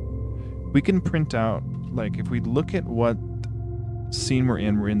out. We can print out, like, if we look at what scene we're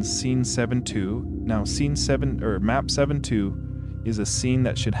in scene 7.2. Now scene 7 or map 7.2 is a scene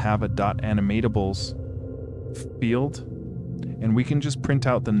that should have a .animatables field, and we can just print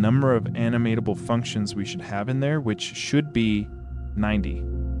out the number of animatable functions we should have in there, which should be 80.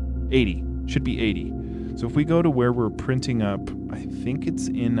 Should be 80. So if we go to where we're printing up, I think it's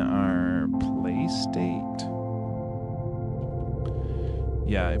in our play state.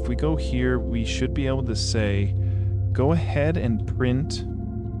 Yeah, if we go here, we should be able to say, go ahead and print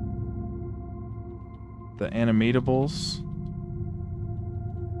the animatables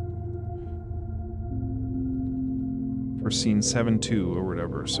for scene 7.2 or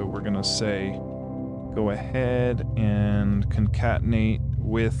whatever. So we're gonna say, go ahead and concatenate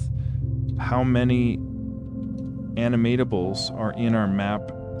with how many animatables are in our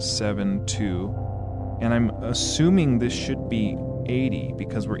map 7.2. And I'm assuming this should be 80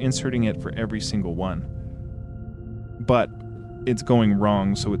 because we're inserting it for every single one. But it's going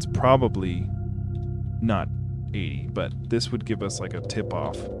wrong, so it's probably not 80. But this would give us like a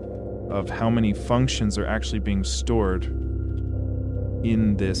tip-off of how many functions are actually being stored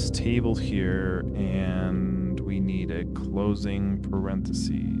in this table here, and we need a closing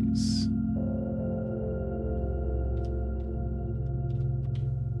parentheses.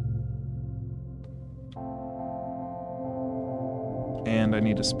 And I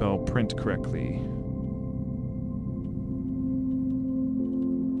need to spell print correctly.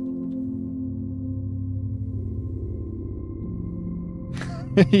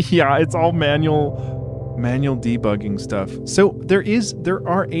 Yeah, it's all manual debugging stuff. So there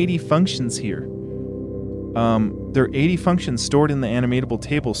are 80 functions here. There are 80 functions stored in the animatable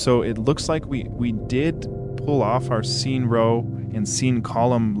table. So it looks like we did pull off our scene row and scene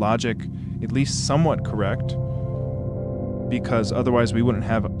column logic at least somewhat correct, because otherwise we wouldn't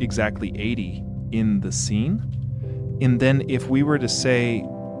have exactly 80 in the scene. And then if we were to say,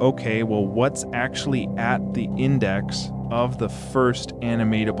 okay, well, what's actually at the index of the first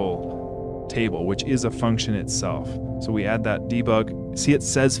animatable table, which is a function itself. So we add that debug. See, it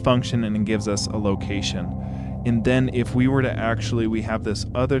says function and it gives us a location. And then if we were to actually, we have this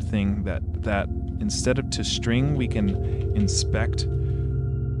other thing that instead of to string, we can inspect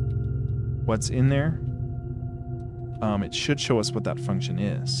what's in there. It should show us what that function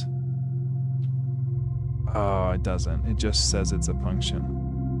is. Oh, it doesn't. It just says it's a function.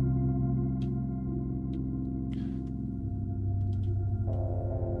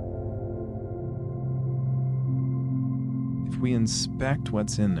 If we inspect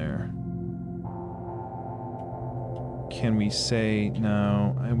what's in there, can we say,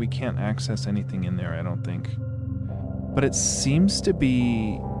 no, we can't access anything in there, I don't think. But it seems to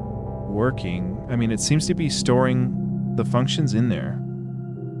be working. I mean, it seems to be storing the functions in there.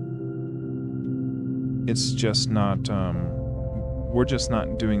 It's just not we're just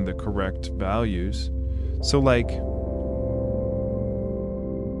not doing the correct values. So like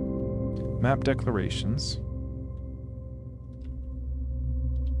map declarations.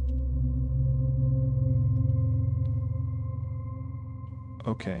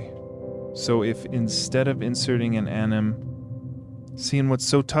 Okay. So if instead of inserting an anim, seeing what's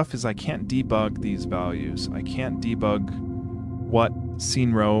so tough is I can't debug these values. I can't debug what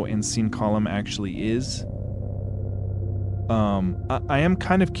scene row and scene column actually is. I am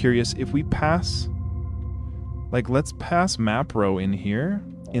kind of curious if we pass, like let's pass map row in here,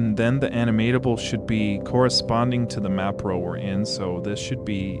 and then the animatable should be corresponding to the map row we're in. So this should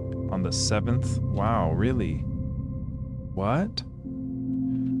be on the 7th. Wow, really? What?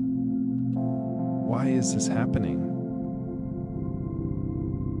 Why is this happening?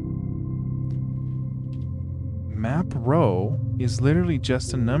 Map row is literally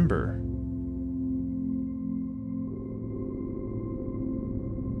just a number.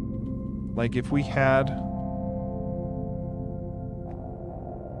 Like if we had...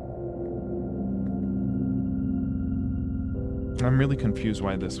 I'm really confused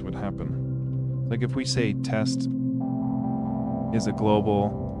why this would happen. Like if we say test is a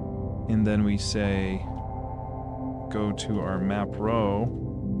global, and then we say go to our map row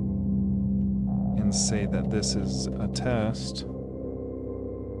and say that this is a test,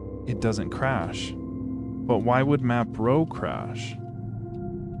 it doesn't crash. But why would map row crash?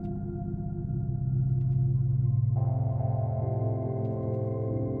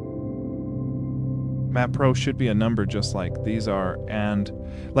 Map row should be a number just like these are, and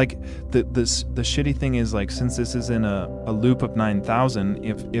like the shitty thing is, like, since this is in a loop of 9,000,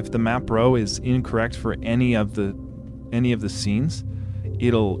 if the map row is incorrect for any of the scenes,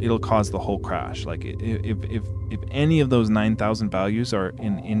 it'll cause the whole crash. Like if any of those 9,000 values are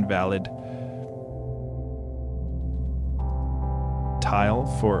an invalid tile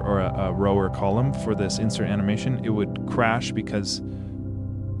for, or a row or column for this insert animation, it would crash because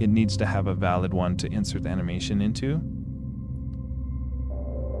it needs to have a valid one to insert the animation into.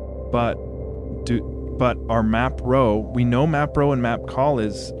 But our map row, we know map row and map call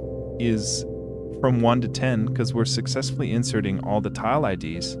is from 1 to 10 because we're successfully inserting all the tile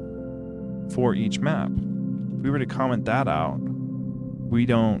IDs for each map. If we were to comment that out, we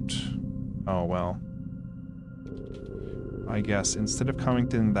don't... Oh, well. I guess instead of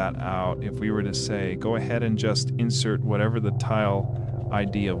commenting that out, if we were to say, go ahead and just insert whatever the tile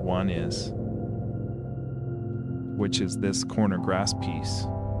ID of 1 is, which is this corner grass piece,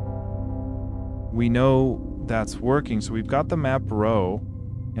 we know that's working. So we've got the map row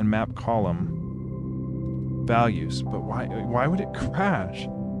and map column values, but why would it crash?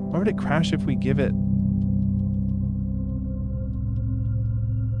 Why would it crash if we give it...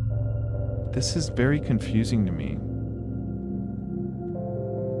 This is very confusing to me.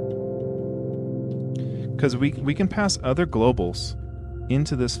 Because we can pass other globals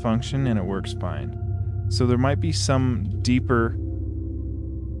into this function and it works fine. So there might be some deeper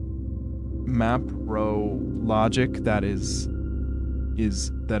map row logic that is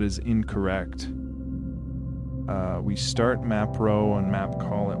incorrect. We start map row and map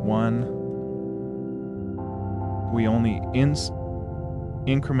call at 1. We only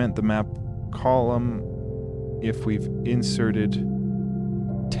increment the map column if we've inserted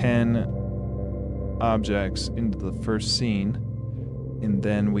 10 objects into the first scene, and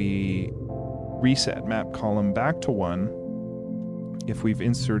then we reset map column back to 1 if we've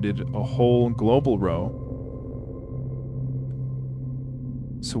inserted a whole global row.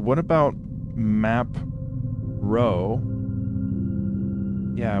 So what about map row?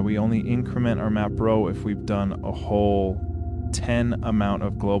 Yeah, we only increment our map row if we've done a whole 10 amount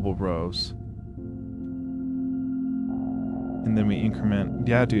of global rows. And then we increment...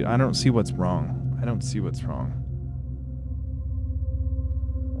 Yeah, dude, I don't see what's wrong. I don't see what's wrong.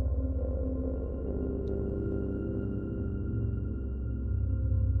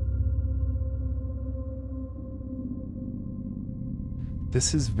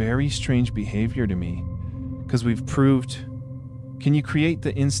 This is very strange behavior to me, because we've proved... Can you create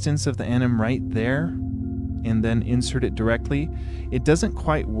the instance of the anim right there and then insert it directly? It doesn't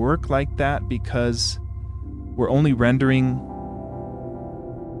quite work like that because we're only rendering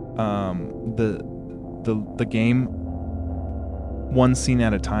the game one scene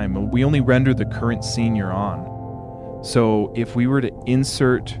at a time. We only render the current scene you're on. So if we were to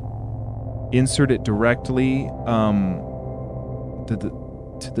insert it directly to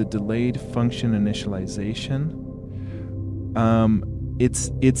the delayed function initialization,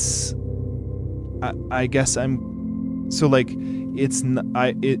 I guess I'm... So like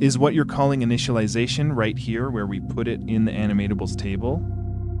Is what you're calling initialization right here, where we put it in the animatables table?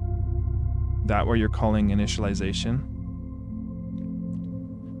 That what you're calling initialization?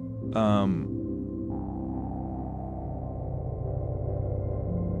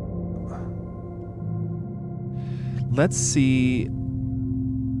 Let's see.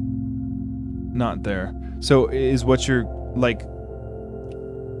 Not there. So is what you're like,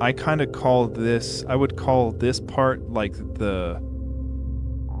 I kind of call this, I would call this part like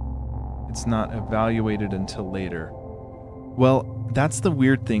it's not evaluated until later. Well, that's the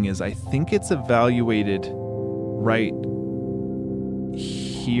weird thing, is I think it's evaluated right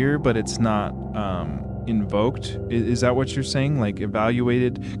here, but it's not invoked. Is that what you're saying? Like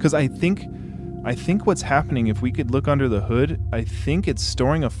evaluated? Because I think what's happening, if we could look under the hood, I think it's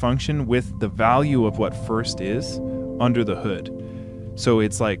storing a function with the value of what first is under the hood. So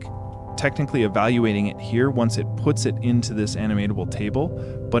it's like technically evaluating it here once it puts it into this animatable table,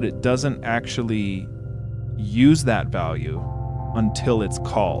 but it doesn't actually use that value until it's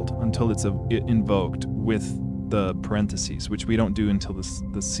called, until it's invoked with the parentheses, which we don't do until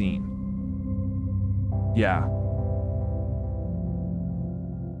the scene. Yeah.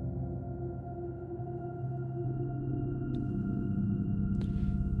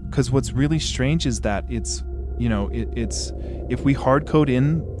 Because what's really strange is that it's, you know, it's if we hard code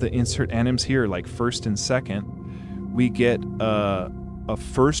in the insert anims here, like first and second, we get a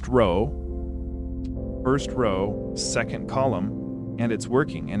first row, second column, and it's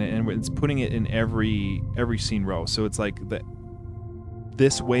working, and it's putting it in every scene row. So it's like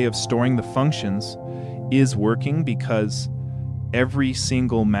this way of storing the functions is working because every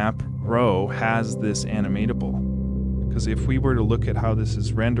single map row has this animatable. Because if we were to look at how this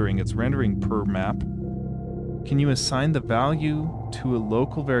is rendering, it's rendering per map. Can you assign the value to a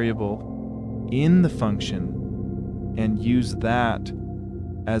local variable in the function and use that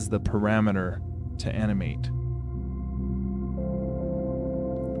as the parameter to animate?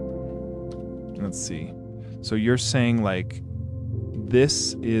 Let's see. So you're saying like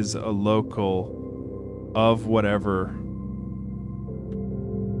this is a local of whatever.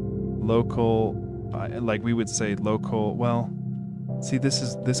 Local, like we would say local, well, see,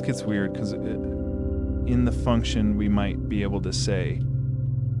 this gets weird because in the function we might be able to say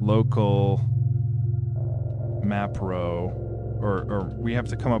local map row, or we have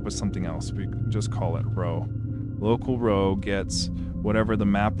to come up with something else. We just call it row. Local row gets whatever the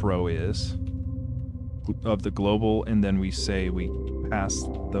map row is of the global, and then we say we pass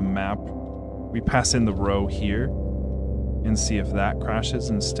the map, we pass in the row here and see if that crashes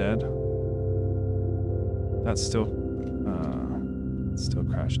instead. That's still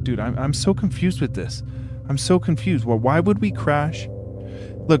crashed. Dude, I'm so confused with this. I'm so confused. Well, why would we crash?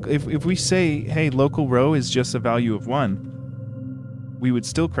 Look, if we say, hey, local row is just a value of 1, we would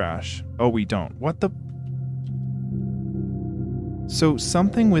still crash. Oh, we don't. What the? So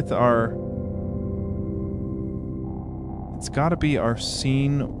something with our, it's got to be our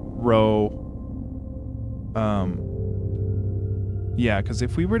scene row. Yeah, because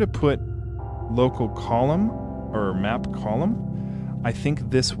if we were to put local column or map column, I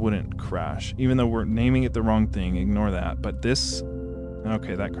think this wouldn't crash, even though we're naming it the wrong thing. Ignore that. But this,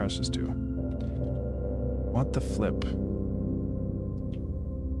 okay, that crashes too. What the flip?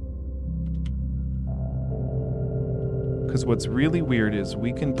 Because what's really weird is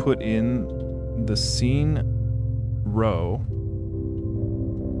we can put in the scene row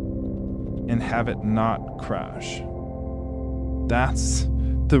and have it not crash. That's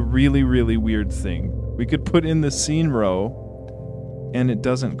the really, really weird thing. We could put in the scene row and it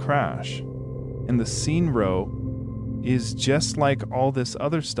doesn't crash. And the scene row is just like all this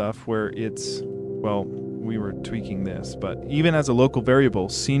other stuff where it's, well, we were tweaking this, but even as a local variable,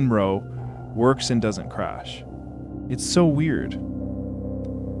 scene row works and doesn't crash. It's so weird.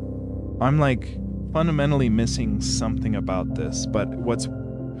 I'm like fundamentally missing something about this, but what's...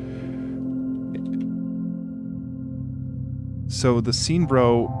 So the scene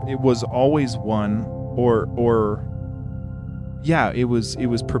row, it was always 1, or yeah, it was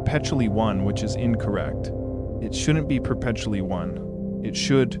perpetually 1, which is incorrect. It shouldn't be perpetually 1. It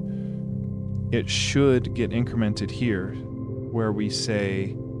should get incremented here, where we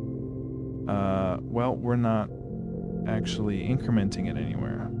say, well, we're not actually incrementing it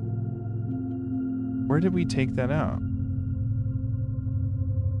anywhere. Where did we take that out?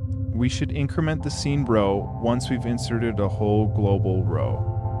 We should increment the scene row once we've inserted a whole global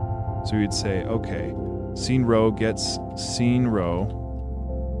row. So you'd say, okay, scene row gets scene row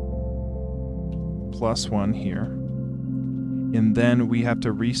plus 1 here. And then we have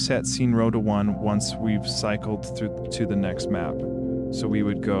to reset scene row to 1 once we've cycled through to the next map. So we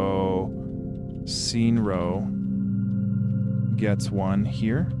would go scene row gets 1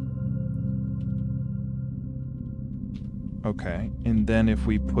 here. Okay, and then if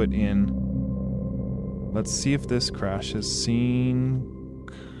we put in, let's see if this crashes, scene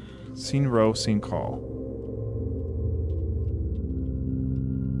row, scene call.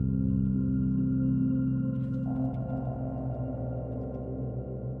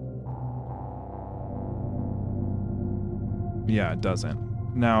 Yeah, it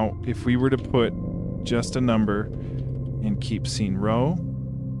doesn't. Now, if we were to put just a number and keep scene row,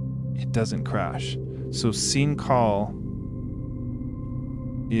 it doesn't crash. So scene call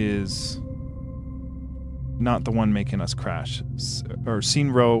is not the one making us crash. Or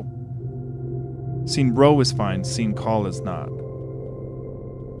scene row is fine, scene call is not.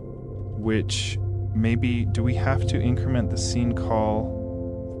 Which, maybe, do we have to increment the scene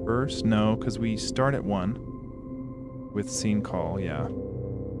call first? No, because we start at 1. With scene call, yeah.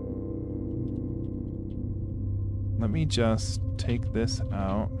 Let me just take this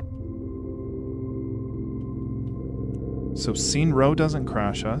out. So scene row doesn't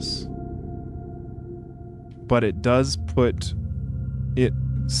crash us, but it does put it.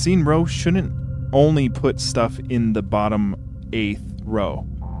 Scene row shouldn't only put stuff in the bottom 8th row.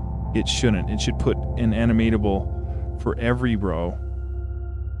 It shouldn't. It should put an animatable for every row.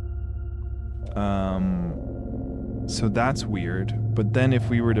 So that's weird. But then if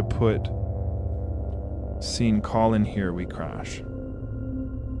we were to put scene call in here, we crash.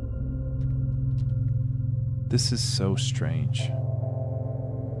 This is so strange.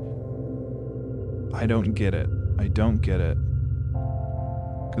 I don't get it. I don't get it.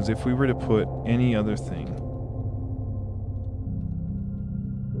 Because if we were to put any other thing...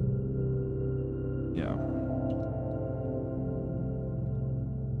 Yeah.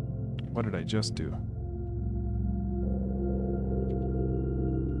 What did I just do?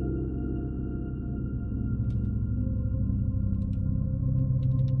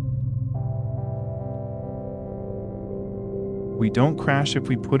 We don't crash if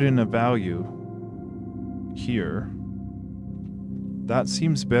we put in a value here. That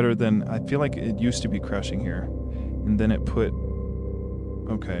seems better than, I feel like it used to be crashing here. And then it put,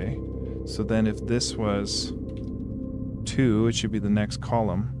 okay. So then if this was 2, it should be the next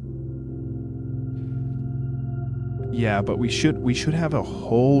column. Yeah, but we should have a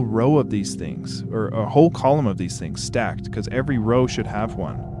whole row of these things, or a whole column of these things stacked, because every row should have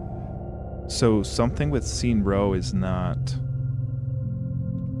one. So something with scene row is not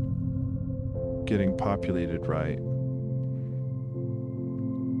getting populated right.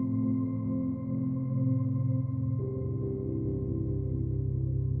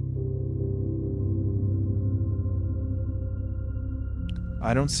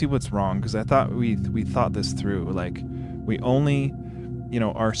 I don't see what's wrong, because I thought we thought this through. Like, we only,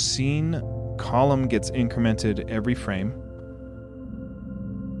 our scene column gets incremented every frame,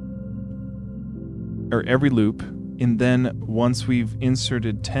 or every loop, and then once we've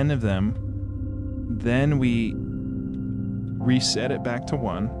inserted 10 of them, then we reset it back to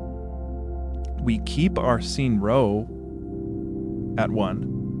 1. We keep our scene row at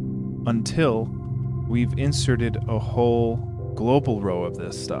 1 until we've inserted a whole global row of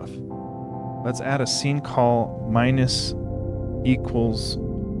this stuff. Let's add a scene call minus equals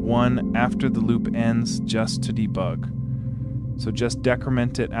 1 after the loop ends, just to debug. So just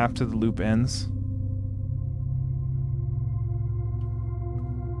decrement it after the loop ends.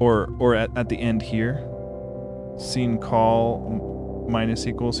 Or at the end here. Scene call minus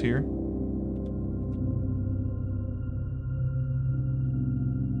equals here.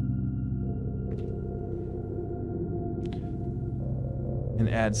 And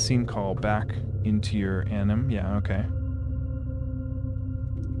add scene call back into your anim. Yeah, okay.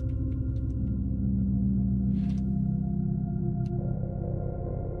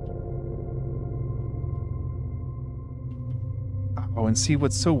 Oh, and see,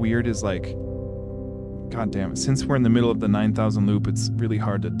 what's so weird is, like, god damn it, since we're in the middle of the 9000 loop, it's really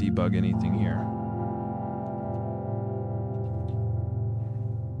hard to debug anything here.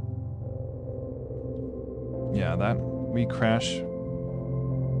 Yeah, that we crash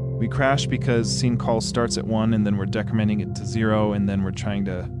because scene call starts at 1 and then we're decrementing it to 0, and then we're trying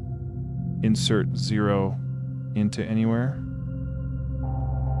to insert 0 into anywhere.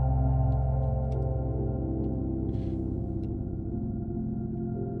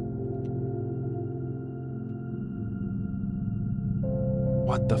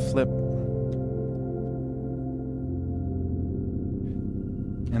 What the flip?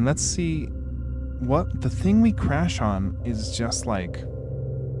 And let's see what the thing we crash on is just like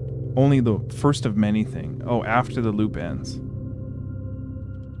only the first of many thing. Oh, after the loop ends.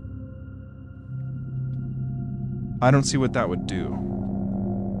 I don't see what that would do.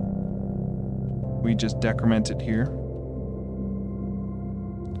 We just decrement it here.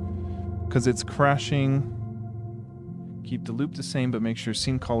 Because it's crashing. Keep the loop the same, but make sure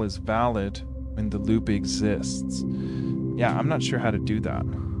scene call is valid when the loop exists. Yeah, I'm not sure how to do that.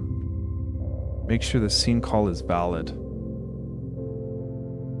 Make sure the scene call is valid.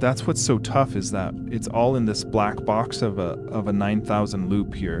 That's what's so tough, is that it's all in this black box of a 9,000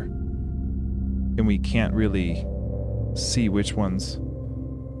 loop here. And we can't really see which one's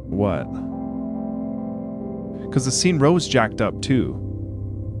what. Because the scene row is jacked up too.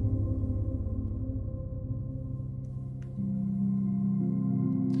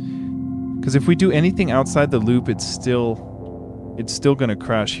 Because if we do anything outside the loop, it's still going to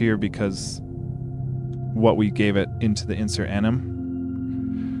crash here because what we gave it into the insert anim.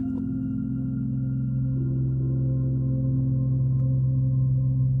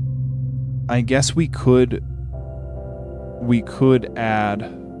 I guess we could add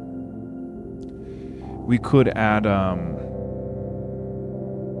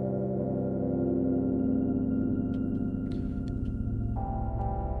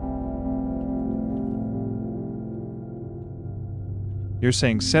you're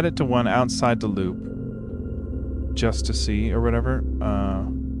saying set it to 1 outside the loop just to see or whatever.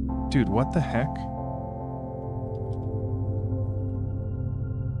 Dude, what the heck?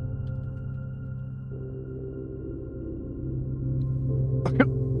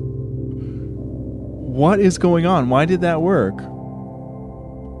 What is going on? Why did that work?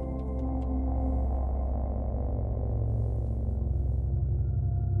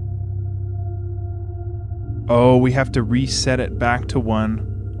 Oh, we have to reset it back to 1.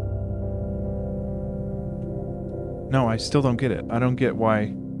 No, I still don't get it. I don't get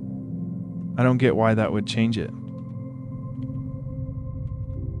why that would change it.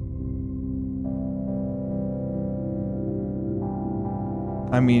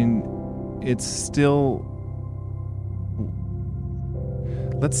 I mean, it's still...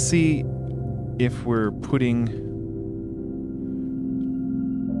 Let's see if we're putting...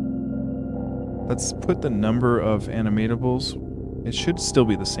 Let's put the number of animatables. It should still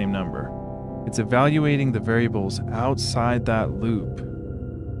be the same number. It's evaluating the variables outside that loop.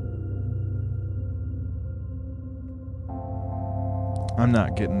 I'm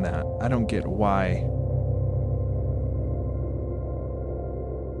not getting that. I don't get why.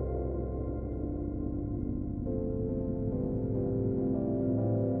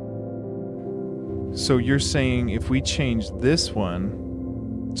 So you're saying if we change this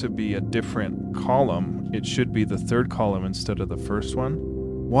one to be a different column, it should be the third column instead of the first one?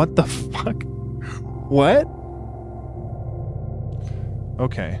 What the fuck? What?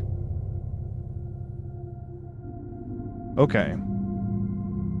 Okay. Okay.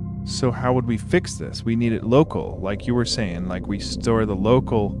 So how would we fix this? We need it local, like you were saying, like we store the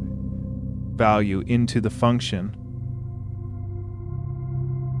local value into the function.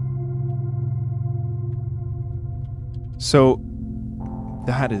 So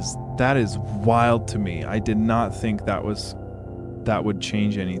that is wild to me. I did not think that would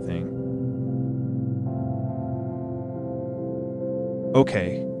change anything.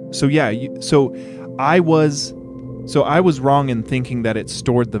 Okay. So yeah, so I was wrong in thinking that it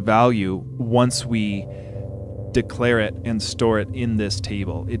stored the value once we declare it and store it in this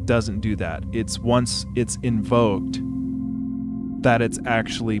table. It doesn't do that. It's once it's invoked that it's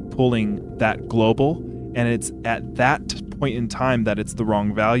actually pulling that global, and it's at that point in time that it's the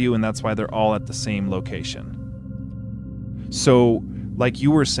wrong value, and that's why they're all at the same location. So like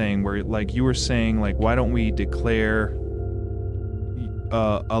you were saying, why don't we declare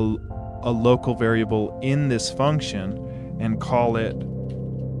a local variable in this function and call it,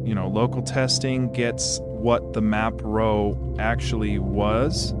 local testing gets what the map row actually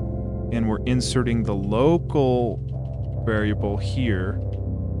was, and we're inserting the local variable here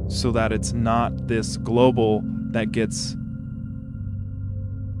so that it's not this global that gets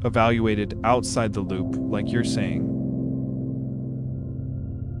evaluated outside the loop, like you're saying.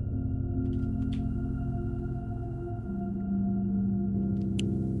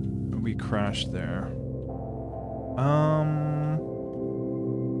 We crashed there.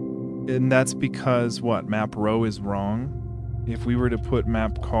 And that's because what? Map row is wrong. If we were to put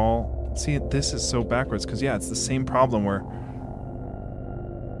map call, see, this is so backwards because yeah, it's the same problem where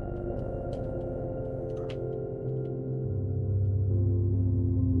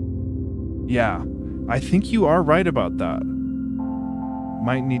yeah, I think you are right about that.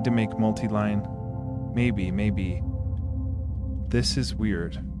 Might need to make multi-line. Maybe. This is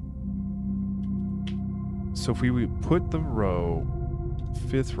weird. So if we put the row,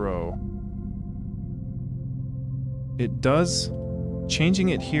 5th row, it does, changing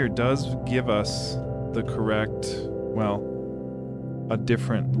it here does give us the correct, well, a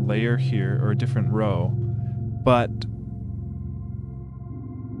different layer here, or a different row, but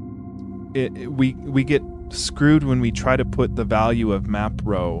we get screwed when we try to put the value of map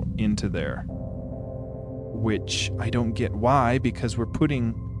row into there, which I don't get why, because we're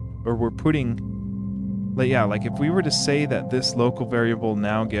putting, like if we were to say that this local variable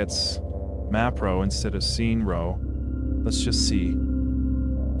now gets map row instead of scene row, let's just see.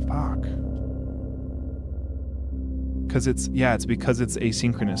 Fuck. Because it's because it's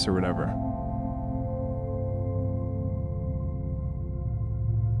asynchronous or whatever.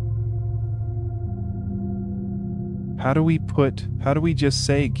 How do we just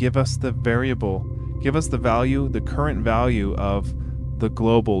say, give us the variable, give us the value, the current value of the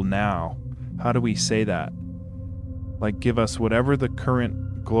global now? How do we say that? Like, give us whatever the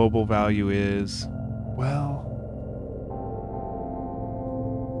current global value is. Well,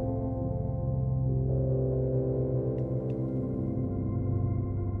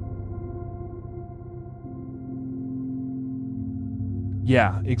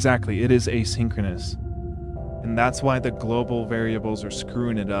 yeah, exactly. It is asynchronous. And that's why the global variables are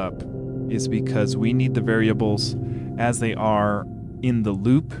screwing it up, is because we need the variables as they are in the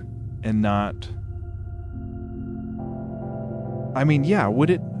loop and not... I mean, yeah,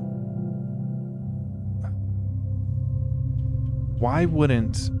 would it... Why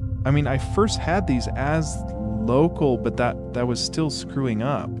wouldn't... I mean, I first had these as local, but that was still screwing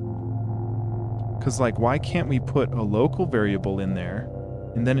up. Because, like, why can't we put a local variable in there,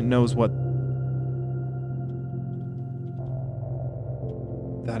 and then it knows what...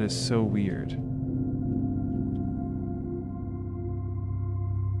 That is so weird.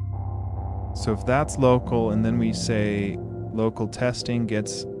 So if that's local, and then we say local testing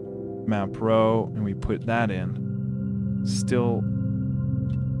gets map row, and we put that in, still...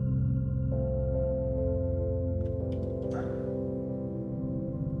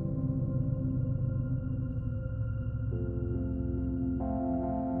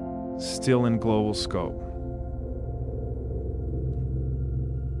 Still in global scope.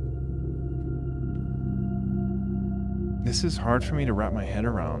 This is hard for me to wrap my head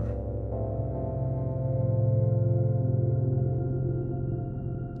around.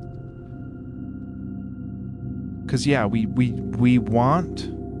 Because, yeah, we want...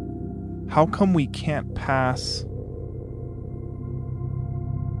 How come we can't pass...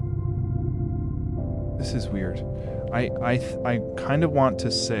 This is weird. I kind of want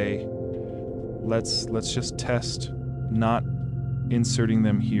to say, let's just test not inserting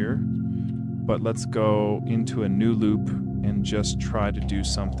them here, but let's go into a new loop and just try to do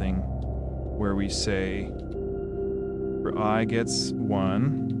something where we say for I gets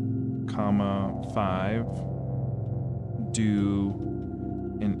 1, comma 5, do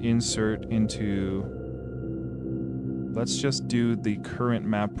an insert into, let's just do the current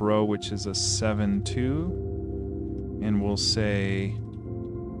map row, which is a 7-2, and we'll say,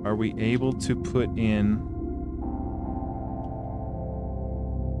 are we able to put in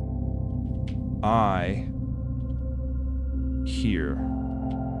I here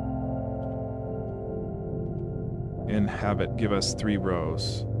and have it give us 3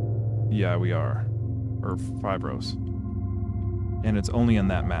 rows? Yeah, we are. Or 5 rows. And it's only on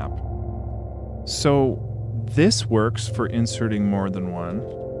that map. So this works for inserting more than one.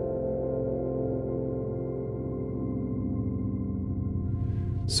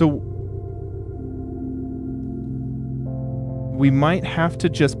 So we might have to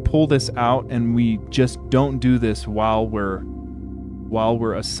just pull this out, and we just don't do this while we're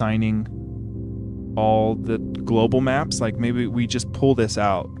assigning all the global maps. Like, maybe we just pull this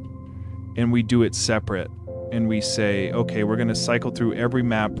out and we do it separate, and we say, okay, we're going to cycle through every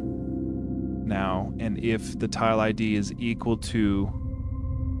map now, and if the tile ID is equal to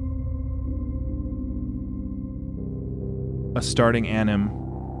a starting anim,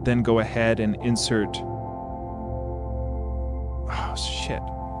 then go ahead and insert. Oh, shit.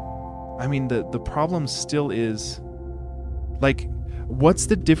 I mean, the problem still is, like, what's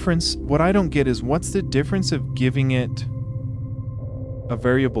the difference? What I don't get is, what's the difference of giving it a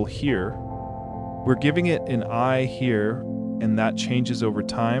variable here? We're giving it an I here, and that changes over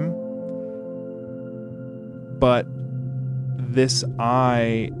time. But this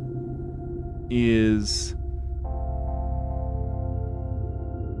I is...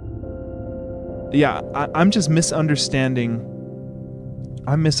 Yeah, I'm just misunderstanding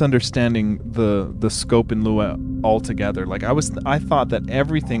I'm misunderstanding the scope in Lua altogether. Like I thought that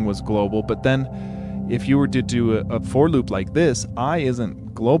everything was global, but then if you were to do a for loop like this, I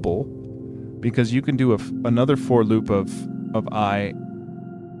isn't global because you can do another for loop of I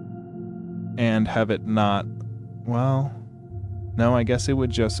and have it not. Well, no, I guess it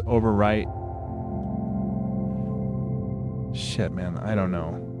would just overwrite. Shit, man, I don't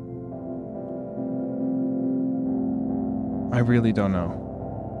know. I really don't know.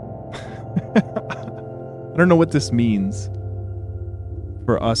 I don't know what this means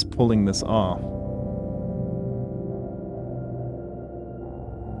for us pulling this off.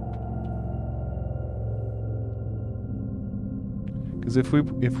 Because if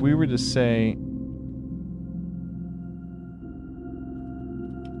we were to say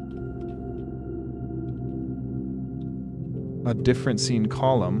a different scene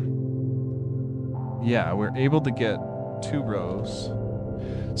column, yeah, we're able to get 2 rows.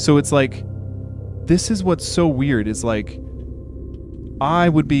 So it's like, this is what's so weird, is like I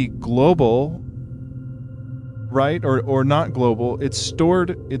would be global, right? Or not global. It's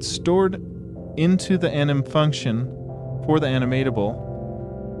stored into the anim function for the animatable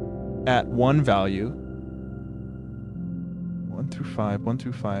at 1 value. 1 through 5, 1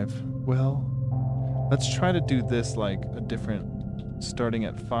 through 5. Well, let's try to do this like a different, starting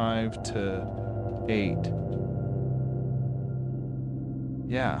at 5 to 8.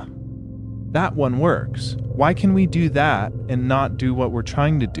 Yeah, that one works. Why can we do that and not do what we're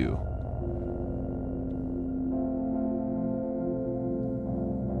trying to do?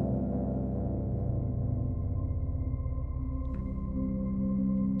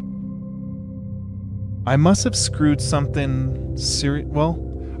 I must have screwed something serious. Well,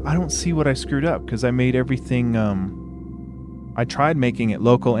 I don't see what I screwed up because I made everything. I tried making it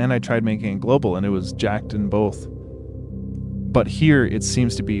local and I tried making it global, and it was jacked in both. But here it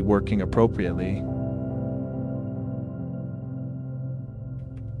seems to be working appropriately.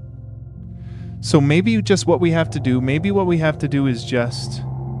 So maybe just what we have to do, is just,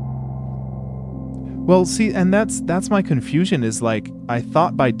 well, see, and that's my confusion, is like, I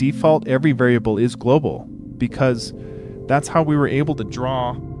thought by default every variable is global because that's how we were able to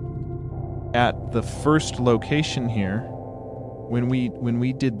draw at the first location here when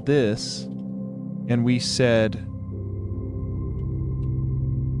we did this and we said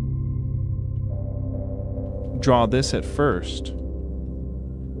draw this at first.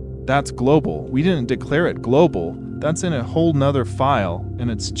 That's global. We didn't declare it global. That's in a whole nother file, and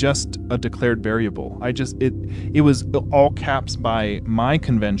it's just a declared variable. It was all caps by my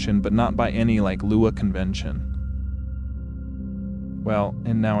convention, but not by any like Lua convention. Well,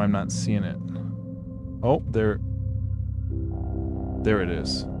 and now I'm not seeing it. Oh, there it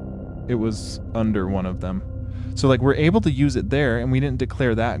is. It was under one of them. So like we're able to use it there, and we didn't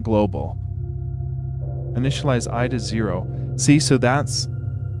declare that global. Initialize I to 0. See, so that's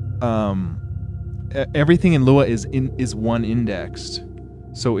everything in Lua is 1 indexed.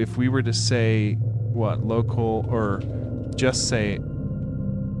 So if we were to say what local, or just say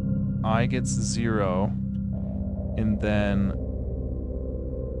I gets 0, and then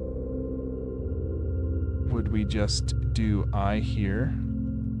would we just do I here?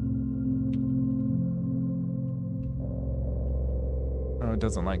 Oh, it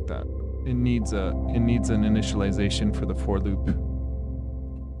doesn't like that. It needs an initialization for the for loop.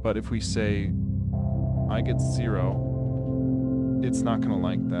 But if we say I get 0, it's not gonna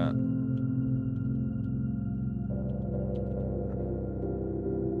like that.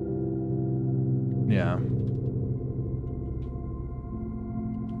 Yeah.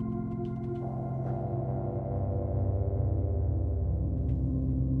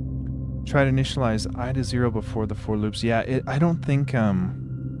 Try to initialize I to 0 before the for loops. Yeah, I don't think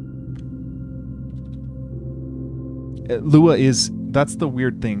Lua is, that's the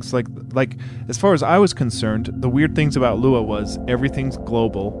weird thing. So like as far as I was concerned, the weird things about Lua was everything's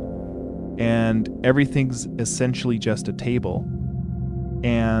global and everything's essentially just a table.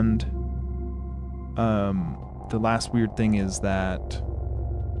 And the last weird thing is that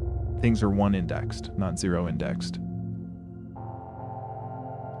things are 1 indexed, not 0 indexed.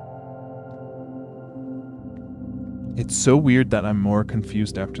 It's so weird that I'm more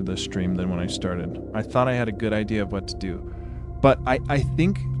confused after this stream than when I started. I thought I had a good idea of what to do. But I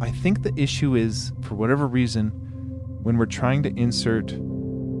think the issue is, for whatever reason, when we're trying to insert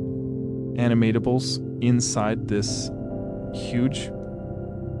animatables inside this huge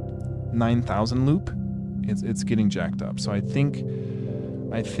 9,000 loop, it's getting jacked up. So I think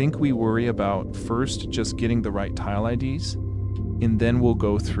we worry about first just getting the right tile IDs, and then we'll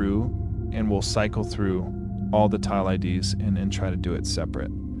go through and we'll cycle through all the tile IDs and try to do it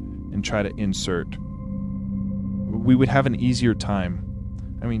separate and try to insert. We would have an easier time.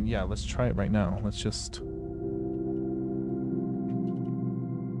 I mean, yeah, let's try it right now. Let's just...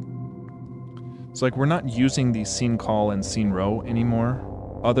 So like we're not using the scene call and scene row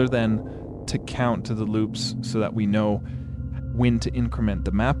anymore, other than to count to the loops so that we know when to increment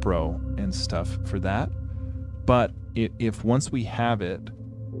the map row and stuff for that. But if once we have it,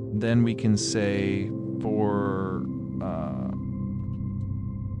 then we can say for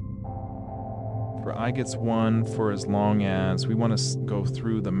I gets 1 for as long as we want to go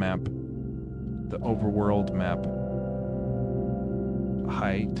through the map, the overworld map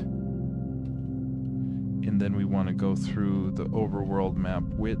height, and then we want to go through the overworld map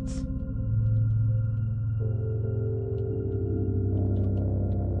width.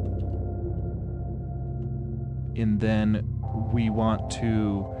 And then we want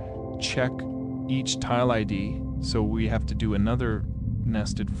to check each tile ID. So we have to do another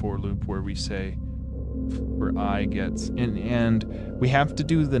nested for loop where we say for I gets, and we have to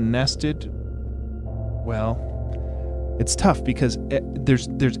do the nested. Well, it's tough because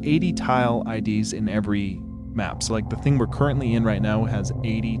there's 80 tile IDs in every map. So like the thing we're currently in right now has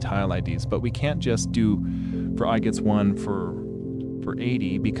 80 tile IDs, but we can't just do for I gets 1 for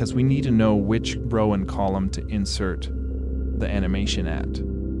 80 because we need to know which row and column to insert the animation at.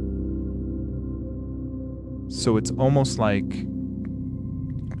 So it's almost like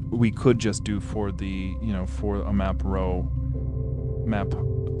we could just do for the, for a map row,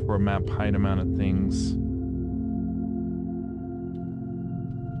 for a map height amount of things,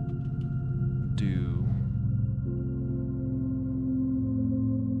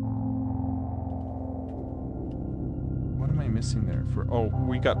 what am I missing there?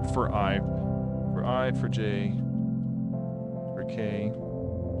 We got for I, for J, for K.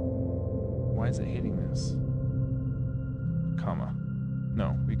 Why is it hating this? Comma.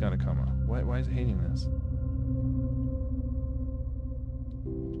 No, we got a comma. Why is it hating this?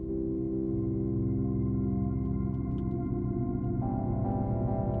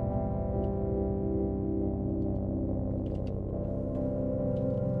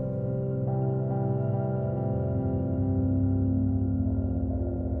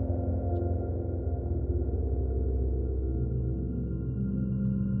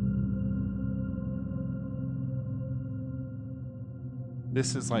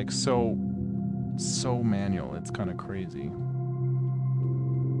 This is like so manual. It's kind of crazy.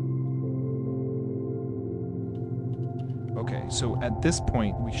 Okay, so at this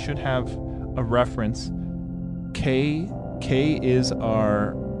point we should have a reference. K is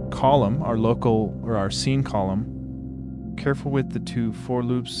our column, our local or our scene column. Careful with the 2 for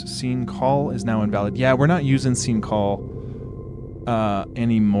loops. Scene call is now invalid. Yeah, we're not using scene call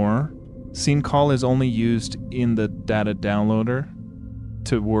anymore. Scene call is only used in the data downloader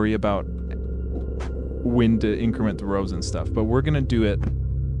to worry about when to increment the rows and stuff. But we're gonna do it,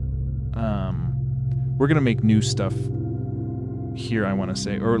 we're gonna make new stuff here, I wanna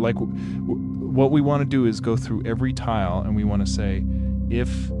say. Or like, what we wanna do is go through every tile and we wanna say,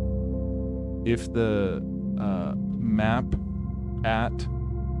 if the map at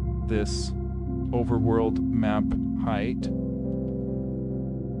this overworld map height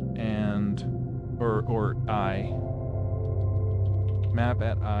and, or I, map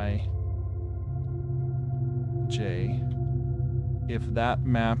at I, J, if that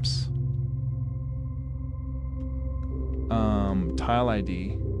maps tile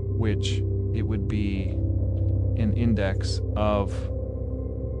ID, which it would be an index of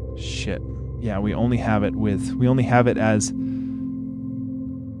shit. Yeah, we only have it as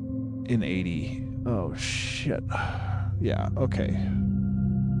in 80. Oh shit. Yeah, okay.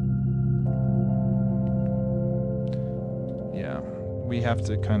 Yeah. We have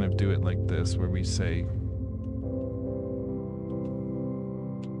to kind of do it like this, where we say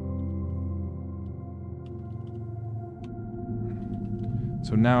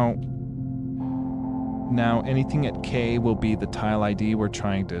so now anything at K will be the tile ID we're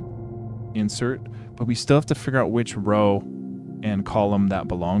trying to insert, but we still have to figure out which row and column that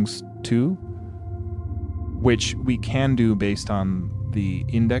belongs to, which we can do based on the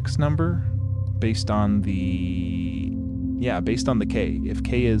index number, based on the K. If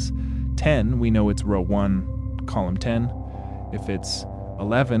K is 10, we know it's row 1, column 10. If it's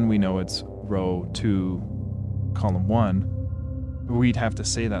 11, we know it's row 2, column 1. We'd have to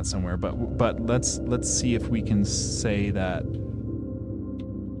say that somewhere, but let's see if we can say that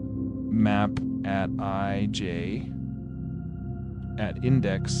map at IJ at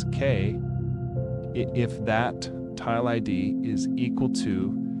index K, if that tile ID is equal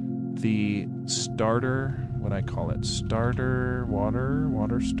to the starter what I call it, starter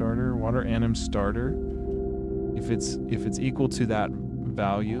water starter, water anim starter. If it's equal to that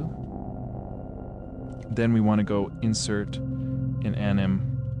value, then we want to go insert an anim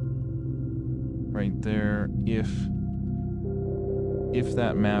right there. If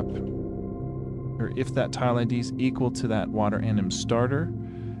that map, or if that tile ID is equal to that water anim starter,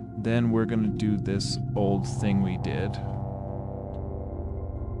 then we're going to do this old thing we did,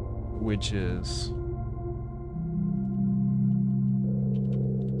 which is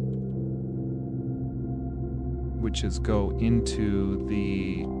go into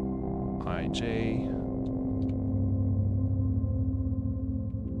the IJ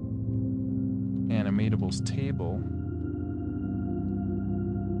animatables table,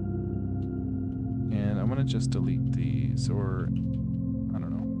 and I'm gonna just delete these, or I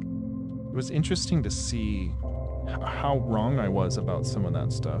don't know. It was interesting to see how wrong I was about some of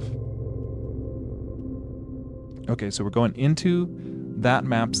that stuff. Okay, so we're going into that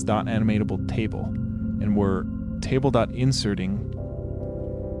maps.animatable table, and we're table.inserting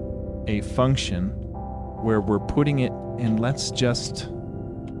a function where we're putting it, and let's just,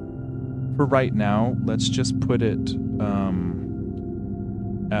 for right now, let's just put it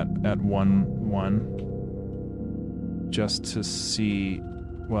at 1, just to see,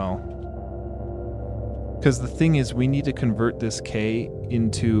 well, because the thing is, we need to convert this K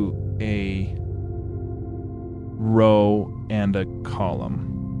into a row and a column.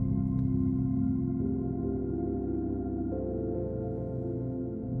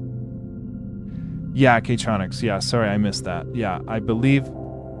 Yeah, K-Tronics. Yeah, sorry, I missed that. Yeah, I believe...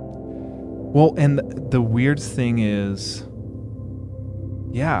 Well, and the weird thing is...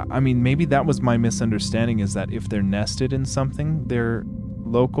 Yeah, I mean, maybe that was my misunderstanding, is that if they're nested in something, they're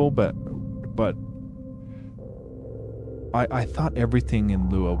local, but I thought everything in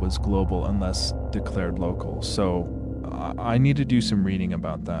Lua was global unless declared local, so I need to do some reading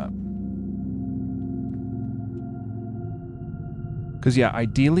about that. Because, yeah,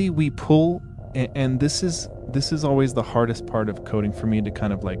 ideally we pull... And this is always the hardest part of coding for me, to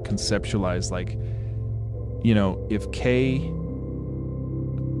kind of like conceptualize, like, you know, if K,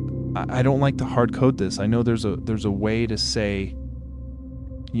 I don't like to hard code this. I know there's a way to say,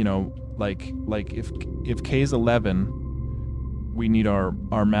 you know, like if K is 11, we need our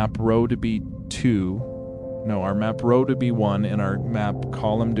map row to be 2. No, our map row to be 1 and our map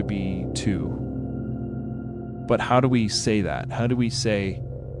column to be 2. But how do we say that? How do we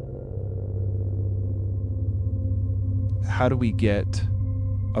get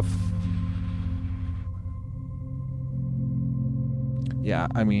a... Yeah,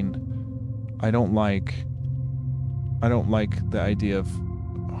 I mean, I don't like the idea of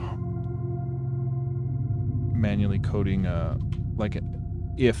manually coding like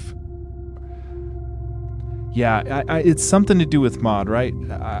an if. Yeah, it's something to do with mod, right?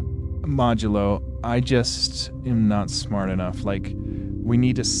 Modulo. I just am not smart enough. Like, we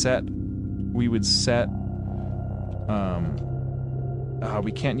need to set... We would set...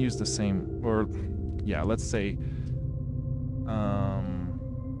 we can't use the same, or yeah, let's say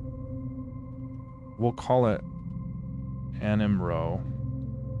we'll call it anim row,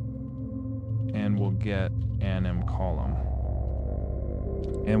 and we'll get anim column,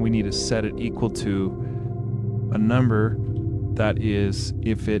 and we need to set it equal to a number that is,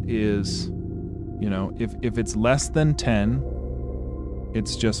 if it is, you know, if it's less than 10,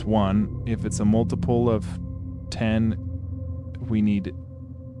 it's just 1. If it's a multiple of 10, we need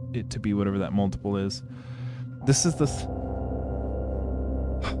it to be whatever that multiple is. This is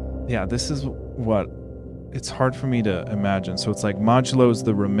yeah, this is what it's hard for me to imagine. So it's like modulo is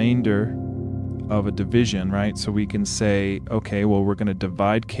the remainder of a division, right? So we can say, okay, well, we're going to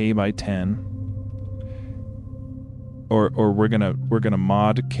divide K by 10, or we're going to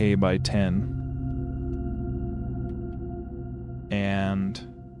mod K by 10, and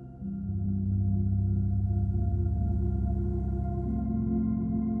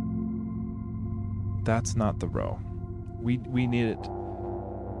that's not the row. We need it.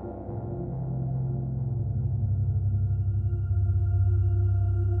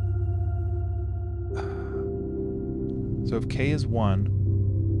 So if K is 1,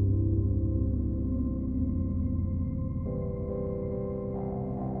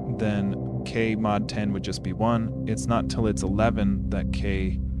 then K mod 10 would just be 1. It's not till it's 11 that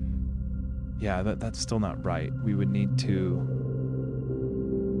K... Yeah, that's still not right. We would need to...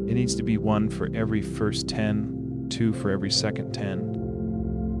 It needs to be 1 for every first 10, 2 for every second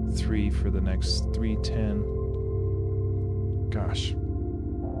 10, 3 for the next 3 10. Gosh.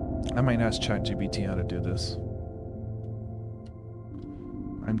 I might ask ChatGPT how to do this.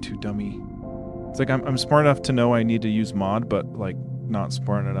 I'm too dummy. It's like I'm smart enough to know I need to use mod, but like not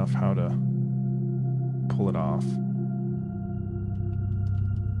smart enough how to pull it off.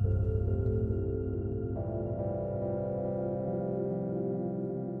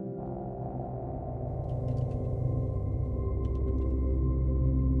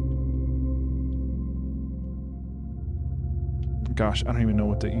 Gosh, I don't even know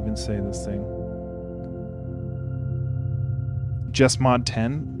what to even say this thing. Just mod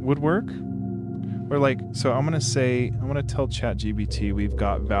 10 would work? Or like, so I'm gonna tell ChatGPT we've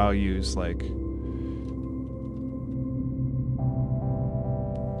got values like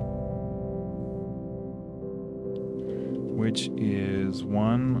which is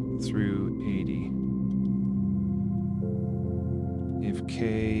 1 through 80. If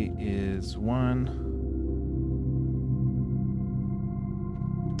k is 1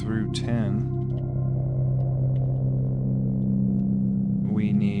 through 10,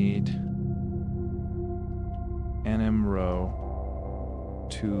 we need nm row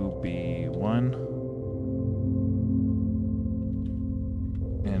to be 1,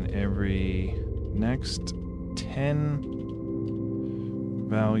 and every next 10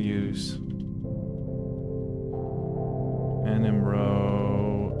 values nm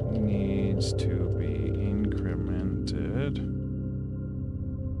row needs to be incremented.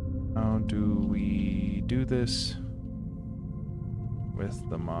 How do we do this with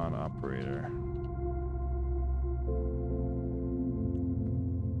the mod operator?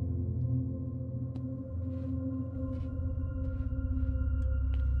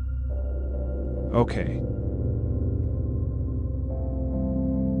 Okay.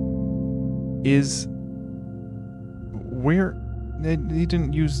 Is where he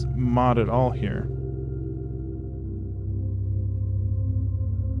didn't use mod at all here.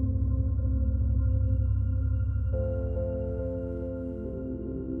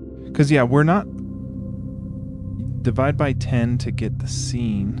 Because yeah, we're not divide by 10 to get the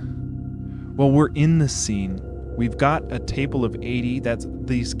scene. Well, we're in the scene. We've got a table of 80. That's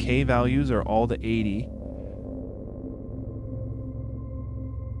these k values are all the 80.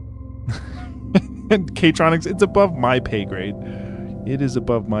 And K-Tronics, it's above my pay grade. It is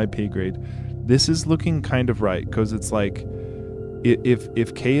above my pay grade. This is looking kind of right because it's like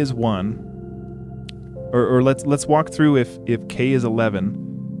if k is 1, or let's walk through if k is 11,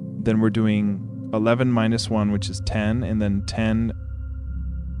 then we're doing 11 minus 1, which is 10, and then 10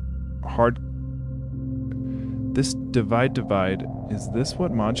 hard. This divide, is this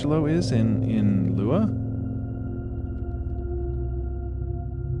what modulo is in Lua?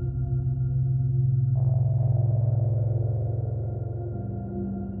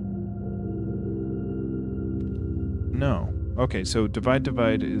 No. Okay, so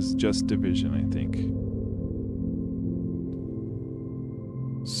divide is just division, I think.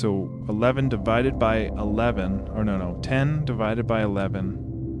 So 11 divided by 11, or no, 10 divided by 11.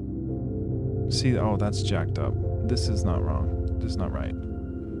 See, oh, that's jacked up. This is not wrong. This is not right.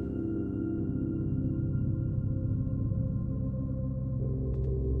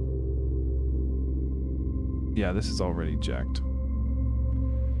 Yeah, this is already jacked.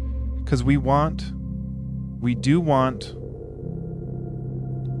 Because we do want...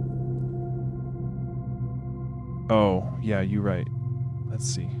 Oh, yeah, you're right. Let's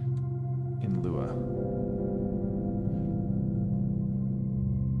see. In Lua.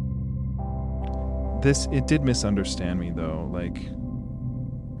 It did misunderstand me, though. Like...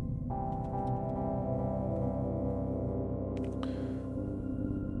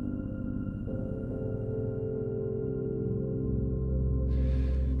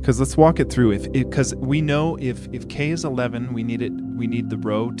 Because let's walk it through. Because we know if k is 11, we need the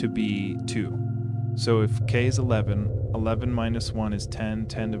row to be 2. So if k is 11, 11 minus 1 is 10,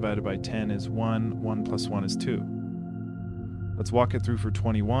 10 divided by 10 is 1, 1 plus 1 is 2. Let's walk it through for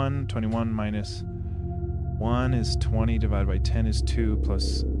 21. 21 minus 1 is 20 divided by 10 is 2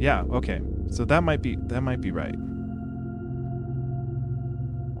 plus... Yeah, okay. So that might be right.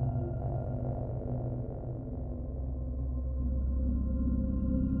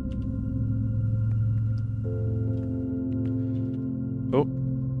 Oh.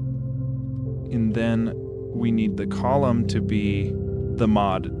 And then we need the column to be the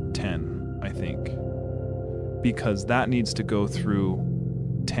mod 10, I think. Because that needs to go through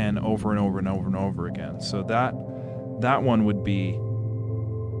 10 over and over and over and over again. So that one would be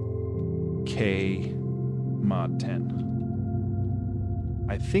k mod 10.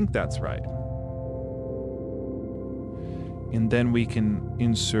 I think that's right. And then we can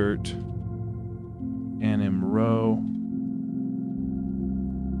insert anim row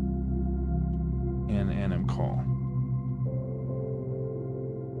and anim call.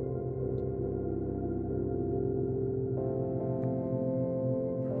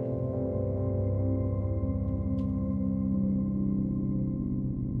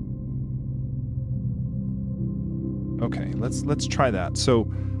 Okay, let's try that. So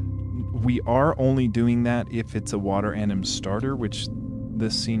we are only doing that if it's a water anim starter, which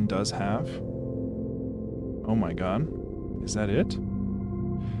this scene does have. Oh my god. Is that it?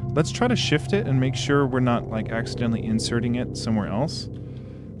 Let's try to shift it and make sure we're not like accidentally inserting it somewhere else.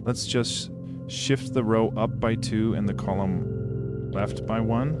 Let's just shift the row up by 2 and the column left by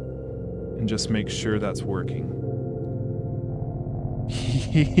 1 and just make sure that's working.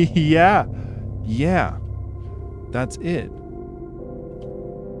 Yeah. Yeah. That's it.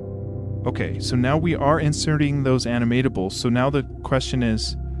 Okay, so now we are inserting those animatables. So now the question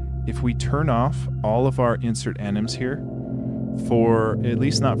is, if we turn off all of our insert anims here, for at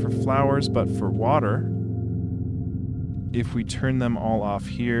least not for flowers, but for water, if we turn them all off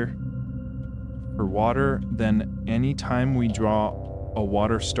here for water, then anytime we draw a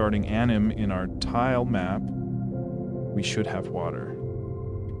water starting anim in our tile map, we should have water.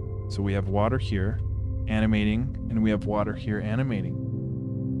 So we have water here animating, and we have water here animating.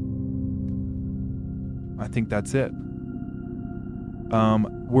 I think that's it.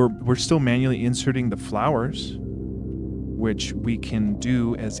 We're still manually inserting the flowers, which we can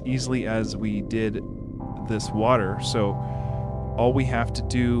do as easily as we did this water. So all we have to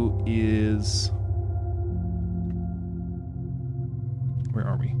do is... Where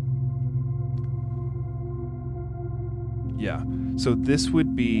are we? Yeah. So this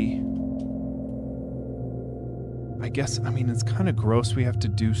would be... I guess, I mean, it's kind of gross we have to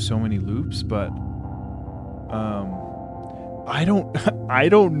do so many loops, but... I don't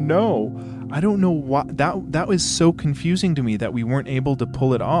know. I don't know why that was so confusing to me that we weren't able to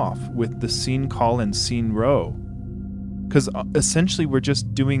pull it off with the scene call and scene row. Because essentially we're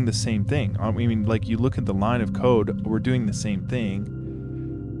just doing the same thing. I mean, like, you look at the line of code, we're doing the same thing.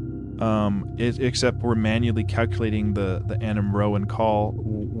 Except we're manually calculating the anim row and call,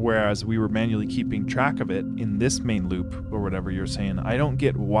 whereas we were manually keeping track of it in this main loop, or whatever you're saying. I don't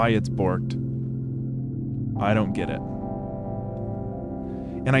get why it's borked. I don't get it.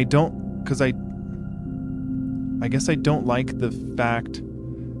 And I don't, because I guess I don't like the fact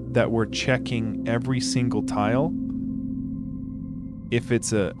that we're checking every single tile if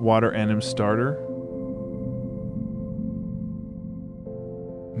it's a water anim starter.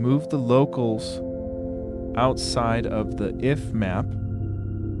 Move the locals outside of the if map.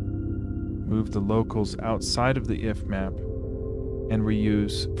 Move the locals outside of the if map and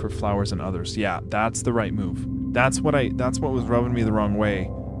reuse for flowers and others. Yeah, that's the right move. That's what was rubbing me the wrong way.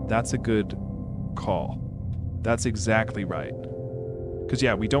 That's a good call. That's exactly right. Because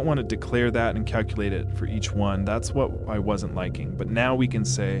yeah, we don't want to declare that and calculate it for each one. That's what I wasn't liking. But now we can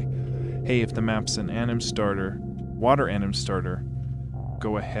say, hey, if the map's an anim starter, water anim starter,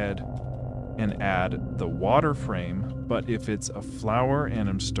 go ahead and add the water frame. But if it's a flower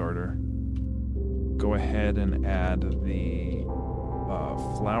anim starter, go ahead and add the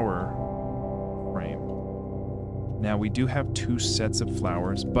flower frame. Now we do have 2 sets of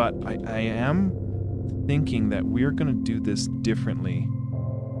flowers, but I am thinking that we're going to do this differently.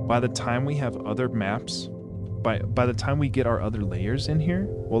 By the time we have other maps, by the time we get our other layers in here,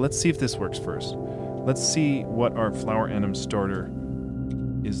 well, let's see if this works first. Let's see what our flower anim starter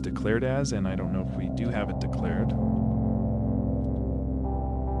is declared as, and I don't know if we do have it declared.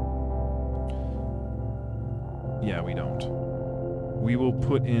 Yeah, we don't. We will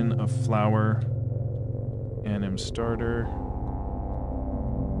put in a flower anim starter,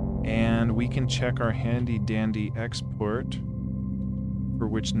 and we can check our handy dandy export for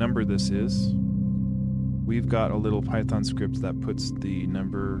which number this is. We've got a little Python script that puts the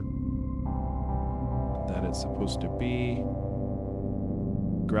number that it's supposed to be.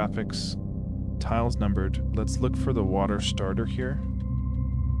 Graphics, tiles numbered. Let's look for the water starter here.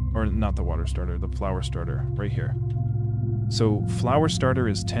 Or not the water starter, the flower starter, right here. So flower starter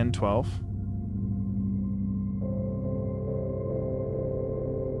is 1012.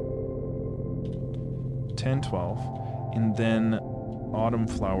 And then autumn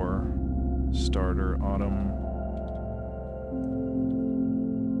flower starter, autumn.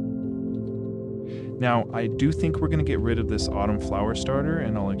 Now, I do think we're going to get rid of this autumn flower starter,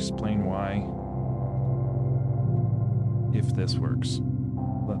 and I'll explain why if this works.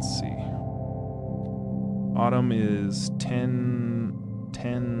 Let's see. Autumn is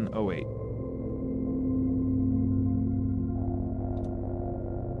 1008.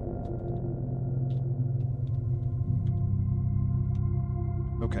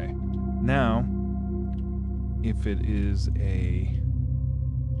 Okay, now, if it is a...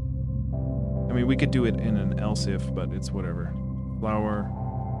 I mean, we could do it in an else if, but it's whatever. Flower.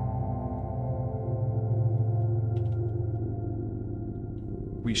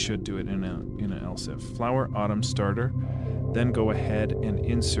 we should do it in an else if. Flower autumn starter. Then go ahead and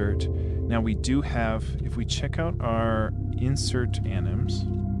insert. Now we do have, if we check out our insert anims,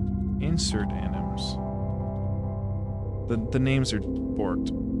 the names are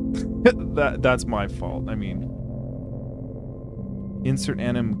borked. That's my fault. I mean, insert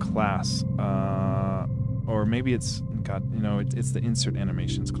anim class, or maybe it's, God, you know, it's the insert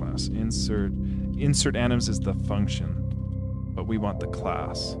animations class. Insert anims is the function, but we want the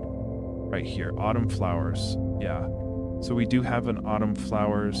class right here. Autumn flowers, yeah. So we do have an autumn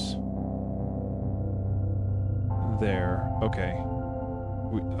flowers there. Okay.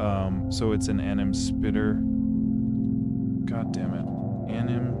 So it's an anim spitter. God damn it.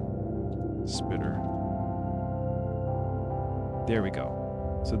 Anim spitter. There we go.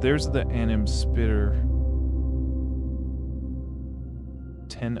 So there's the anim spitter.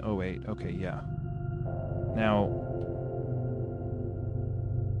 1008. Okay, yeah. Now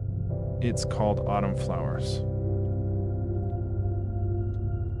it's called autumn flowers.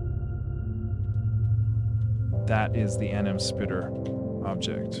 That is the anim spitter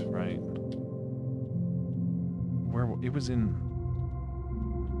object, right? Where it was in.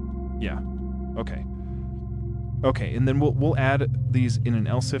 Yeah. Okay. Okay, and then we'll add these in an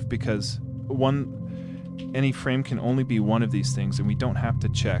else if, because any frame can only be one of these things, and we don't have to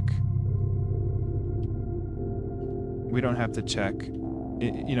check. We don't have to check.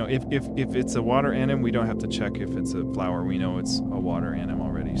 You know, if it's a water anim, we don't have to check if it's a flower. We know it's a water anim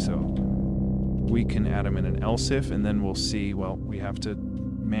already, so we can add them in an else if, and then we'll see. Well, we have to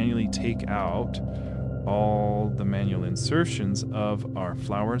manually take out all the manual insertions of our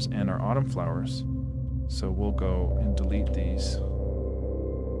flowers and our autumn flowers. So we'll go and delete these,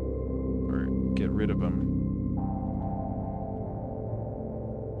 or get rid of them.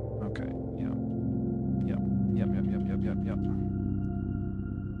 Okay, yep.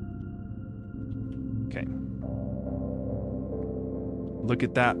 Okay. Look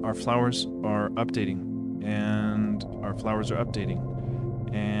at that, our flowers are updating, and our flowers are updating,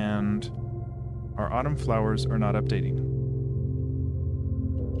 and our autumn flowers are not updating.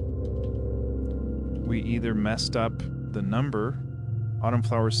 We either messed up the number, autumn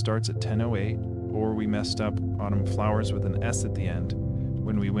flowers starts at 10:08, or we messed up autumn flowers with an S at the end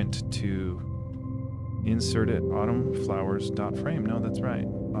when we went to insert it autumn flowers dot frame. No, that's right.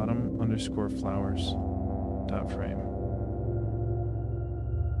 Autumn underscore flowers dot frame.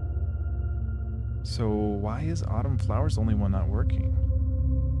 So why is autumn flowers the only one not working?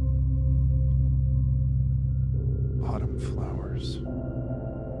 Autumn flowers.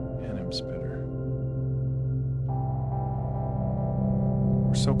 Anim spitter.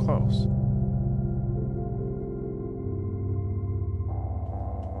 We're so close.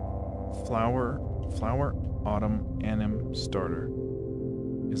 Flower autumn anim starter.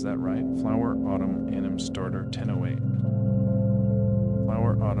 Is that right? Flower autumn anim starter 1008.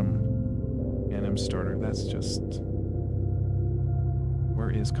 Flower autumn anim starter. That's just. Where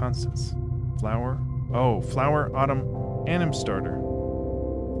is Constance? Flower. Oh, flower autumn anim starter.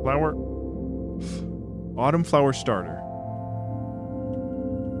 Flower. Autumn flower starter.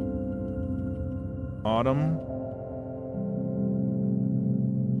 Autumn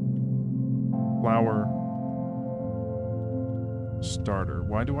flower starter.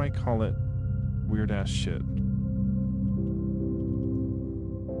 Why do I call it weird ass shit?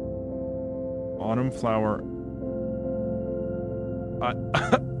 Autumn flower.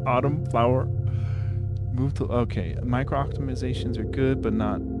 Autumn flower. Move to. Okay, micro optimizations are good, but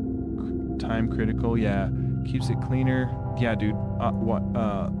not time critical. Yeah, keeps it cleaner. Yeah, dude. What?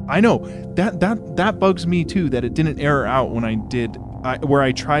 I know that bugs me too. That it didn't error out when I did. Where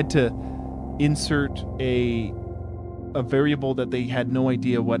I tried to insert a variable that they had no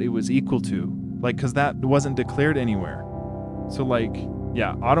idea what it was equal to, like, because that wasn't declared anywhere. So like,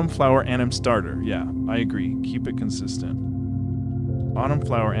 yeah, autumn flower anim starter. Yeah, I agree. Keep it consistent. Autumn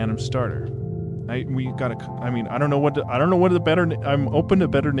flower anim starter. We gotta. I mean, I don't know what the better. I'm open to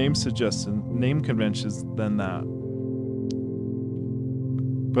better name suggestions, name conventions than that.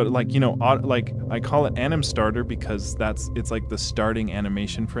 But like, you know, like I call it anim starter because it's like the starting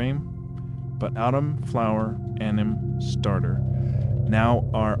animation frame. But autumn flower anim starter. Now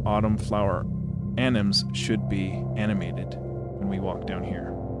our autumn flower anims should be animated when we walk down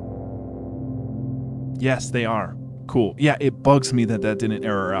here. Yes, they are. Cool. Yeah, it bugs me that didn't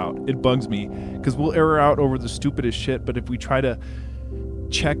error out. It bugs me because we'll error out over the stupidest shit, but if we try to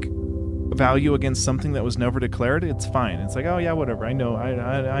check value against something that was never declared, it's fine. It's like, oh yeah, whatever. I know.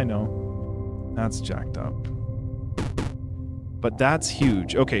 I know. That's jacked up. But that's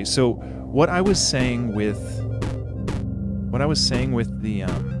huge. Okay, so what I was saying with what I was saying with the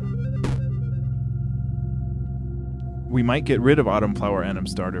we might get rid of Autumn Flower Anim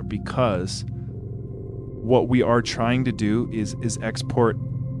Starter because what we are trying to do is export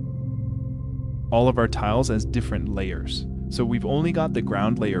all of our tiles as different layers. So we've only got the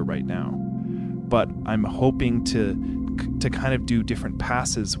ground layer right now, but I'm hoping to kind of do different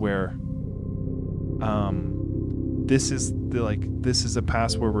passes where this is a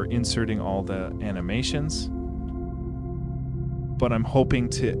pass where we're inserting all the animations, but I'm hoping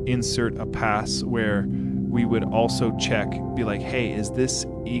to insert a pass where we would also check, be like, hey, is this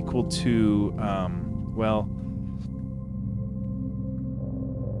equal to, well,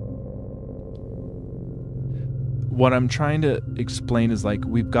 what I'm trying to explain is like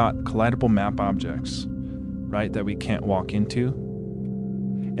we've got collidable map objects, right, that we can't walk into.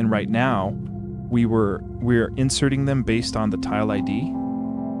 And right now, we're inserting them based on the tile ID.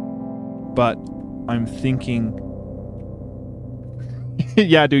 But I'm thinking,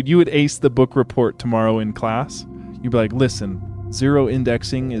 yeah, dude, you would ace the book report tomorrow in class. You'd be like, listen, zero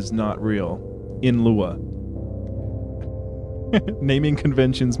indexing is not real in Lua. Naming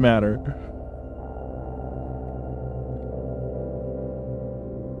conventions matter.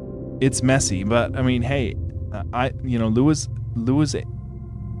 It's messy, but I mean, hey, Lua's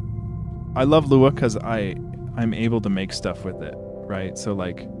I love Lua because I'm able to make stuff with it, right? So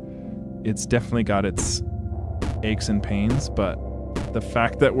like, it's definitely got its aches and pains, but the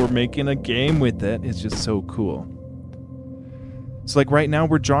fact that we're making a game with it is just so cool. So like right now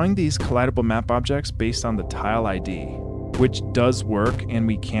we're drawing these collidable map objects based on the tile ID, which does work and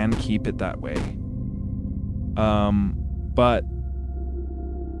we can keep it that way. But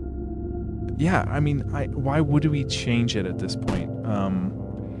yeah, I mean, why would we change it at this point?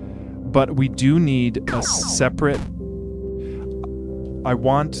 But we do need a separate. I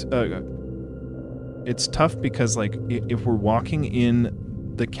want. It's tough because like if we're walking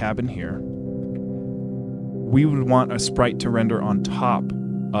in the cabin here, we would want a sprite to render on top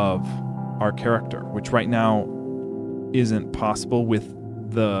of our character, which right now isn't possible with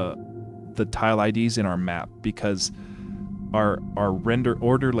the tile IDs in our map because our render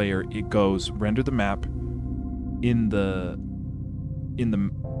order layer, it goes render the map in the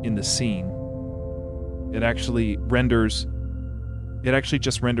scene. It actually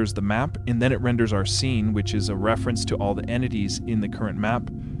just renders the map, and then it renders our scene, which is a reference to all the entities in the current map,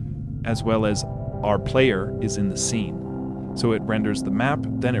 as well as our player is in the scene. So it renders the map,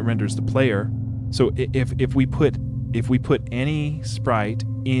 then it renders the player. So if we put any sprite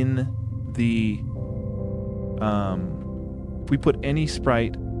in the if we put any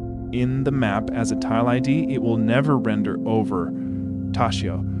sprite in the map as a tile ID, it will never render over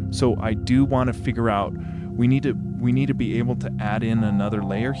Tashio. So I do want to figure out, we need to be able to add in another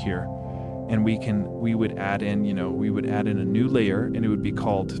layer here, and we would add in a new layer, and it would be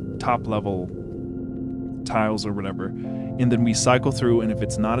called top level tiles or whatever, and then we cycle through, and if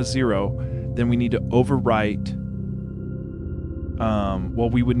it's not a 0, then we need to overwrite.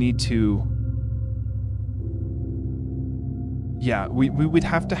 We would need to. Yeah, we would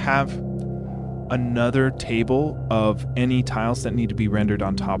have to have another table of any tiles that need to be rendered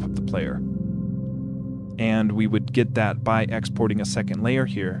on top of the player. And we would get that by exporting a second layer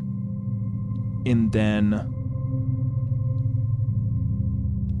here, and then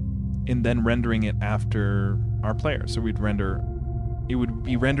rendering it after our player. So it would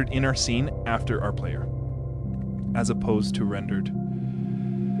be rendered in our scene after our player, as opposed to rendered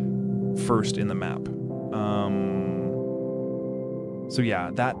first in the map. So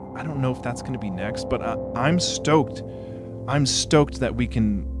yeah, that, I don't know if that's going to be next, but I'm stoked. I'm stoked that we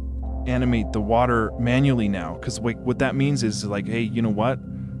can animate the water manually now, because what that means is like, hey, you know what?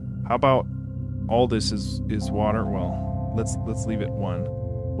 How about all this is water? Well, let's leave it 1.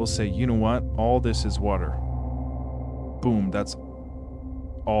 We'll say, you know what? All this is water. Boom, that's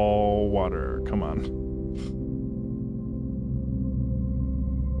all water. Come on.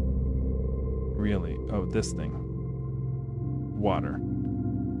 Really? Oh, this thing. Water.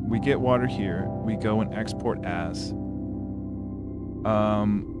 We get water here. We go and export as.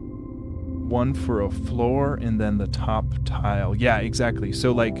 One for a floor and then the top tile. Yeah, exactly.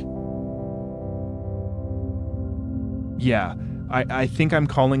 So like, yeah, I think I'm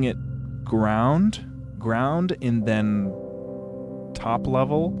calling it ground, and then top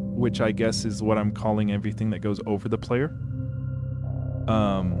level, which I guess is what I'm calling everything that goes over the player.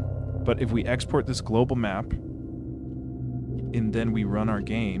 But if we export this global map, and then we run our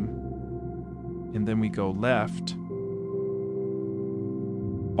game, and then we go left,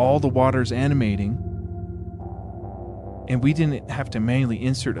 all the water's animating, and we didn't have to manually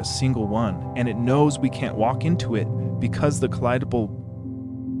insert a single one, and it knows we can't walk into it because the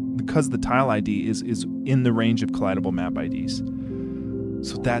tile ID is in the range of collidable map IDs.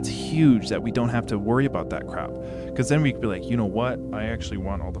 So that's huge that we don't have to worry about that crap. Because then we could be like, you know what? I actually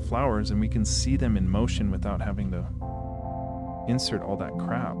want all the flowers, and we can see them in motion without having to insert all that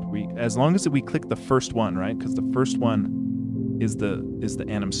crap. As long as we click the first one, right? Because the first one is the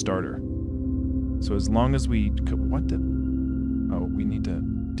anim starter. So as long as we we need to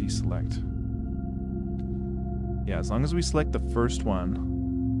deselect. Yeah, as long as we select the first one,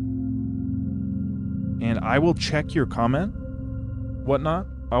 and I will check your comment, whatnot.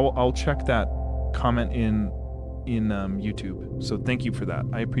 I'll check that comment in YouTube. So thank you for that.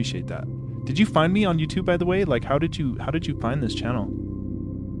 I appreciate that. Did you find me on YouTube, by the way? Like, how did you find this channel?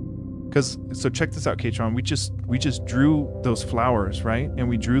 So check this out, Katron. We just drew those flowers, right? And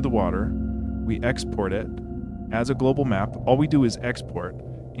we drew the water. We export it as a global map. All we do is export,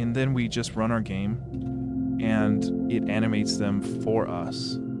 and then we just run our game, and it animates them for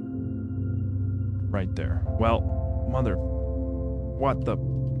us. Right there. Well, what the?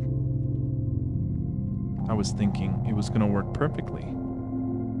 I was thinking it was gonna work perfectly.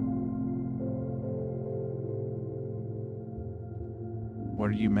 What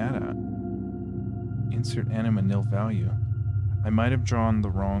are you mad at? Insert anima nil value. I might have drawn the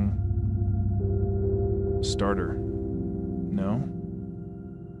wrong starter. No?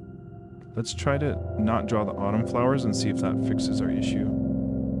 Let's try to not draw the autumn flowers and see if that fixes our issue.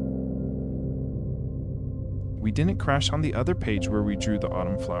 We didn't crash on the other page where we drew the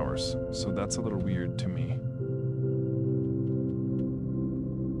autumn flowers, so that's a little weird to me.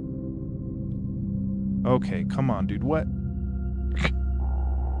 Okay, come on, dude. What?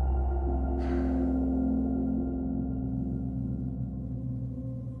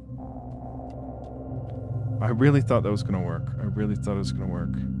 I really thought that was going to work. I really thought it was going to work.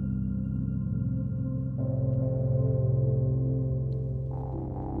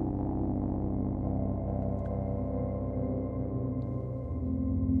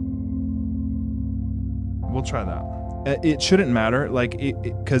 We'll try that. It shouldn't matter, like,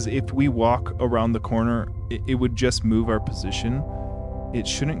 because if we walk around the corner, it would just move our position. It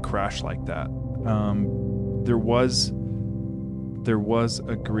shouldn't crash like that. There was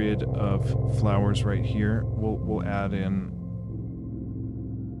a grid of flowers right here. We'll add in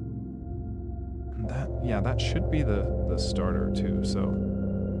that. Yeah, that should be the starter too. So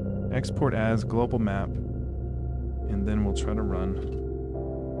export as global map, and then we'll try to run.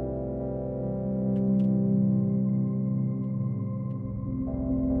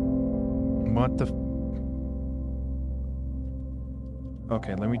 What the?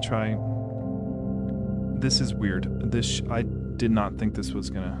 Okay, let me try. This is weird. I did not think this was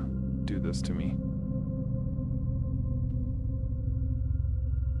gonna do this to me.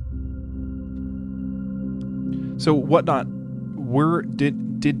 So whatnot? Did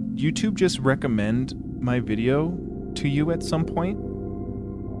YouTube just recommend my video to you at some point?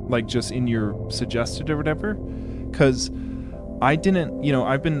 Like just in your suggested or whatever? Because I didn't,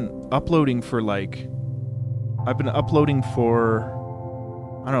 I've been uploading for I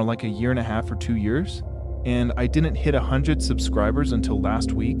don't know, like a year and a half or 2 years. And I didn't hit 100 subscribers until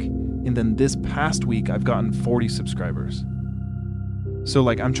last week. And then this past week, I've gotten 40 subscribers. So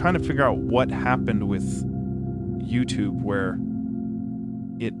I'm trying to figure out what happened with YouTube where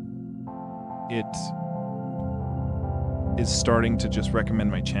it is starting to just recommend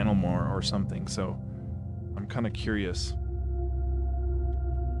my channel more or something. So I'm kind of curious.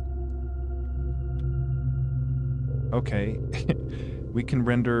 Okay. We can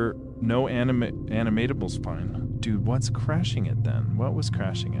render no animatable spine. Dude, what's crashing it then? What was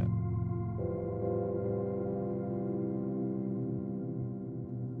crashing it?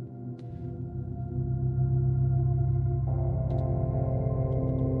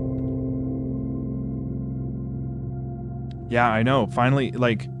 Yeah, I know. Finally,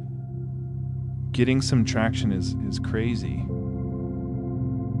 getting some traction is crazy.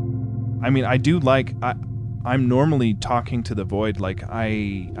 I mean, I do I'm normally talking to the void.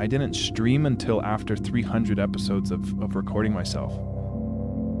 I didn't stream until after 300 episodes of recording myself.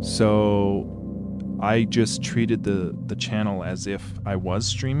 So I just treated the channel as if I was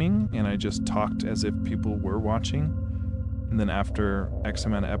streaming, and I just talked as if people were watching. And then after X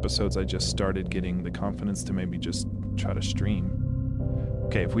amount of episodes, I just started getting the confidence to maybe just try to stream.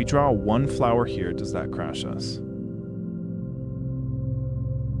 Okay, if we draw one flower here, does that crash us?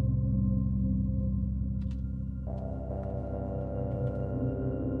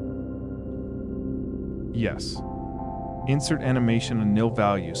 Yes. Insert animation and nil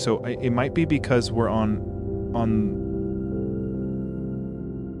value. So it might be because we're on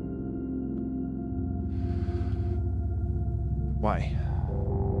Why?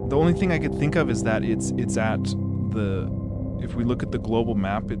 The only thing I could think of is that it's at the, if we look at the global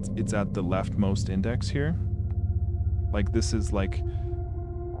map, it's at the leftmost index here. Like this is like,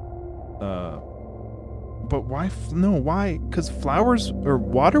 but why? No, why? Because flowers or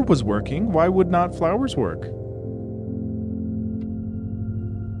water was working. Why would not flowers work?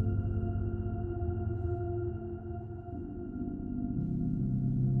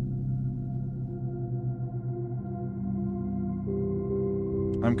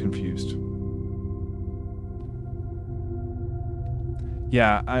 I'm confused.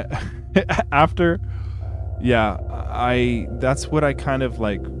 Yeah, that's what I kind of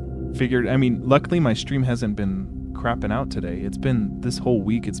like figured. I mean, luckily my stream hasn't been crapping out today. It's been, this whole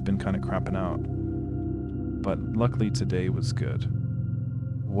week it's been kind of crapping out. But luckily today was good.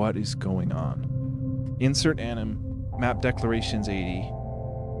 What is going on? Insert anim, map declarations 80.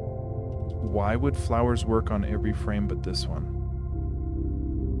 Why would flowers work on every frame but this one?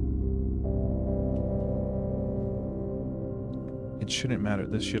 It shouldn't matter.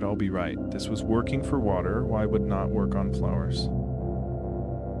 This should all be right. This was working for water. Why would not work on flowers?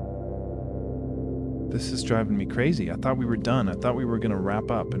 This is driving me crazy. I thought we were done. I thought we were going to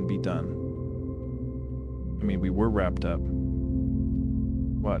wrap up and be done. I mean, we were wrapped up.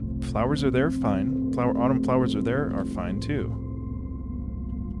 What? Flowers are there? Fine. Autumn flowers are there? Are fine too.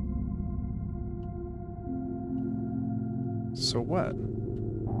 So what?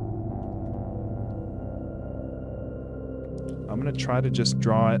 I'm going to try to just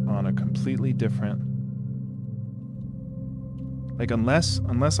draw it on a completely different... Like, unless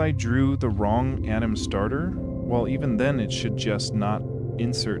I drew the wrong anim starter, well, even then it should just not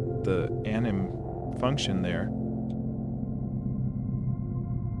insert the anim function there.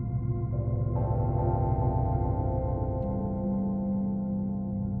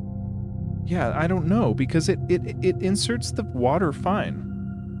 Yeah, I don't know, because it inserts the water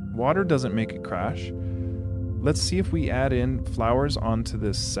fine. Water doesn't make it crash. Let's see if we add in flowers onto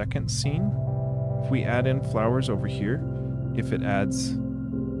this second scene. If we add in flowers over here, if it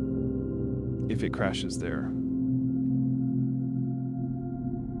crashes there.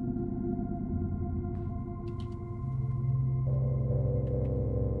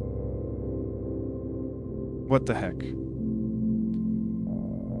 What the heck?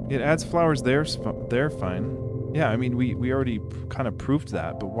 It adds flowers there, fine. Yeah, I mean, we already kind of proved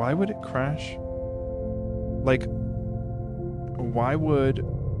that, but why would it crash? Like, why would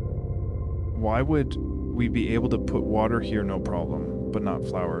we be able to put water here no problem, but not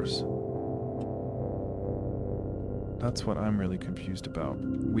flowers? That's what I'm really confused about.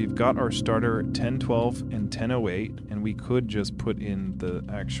 We've got our starter at 1012 and 1008, and we could just put in the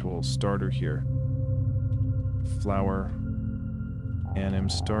actual starter here. Flower, anim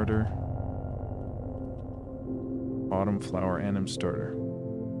starter, autumn flower, anim starter.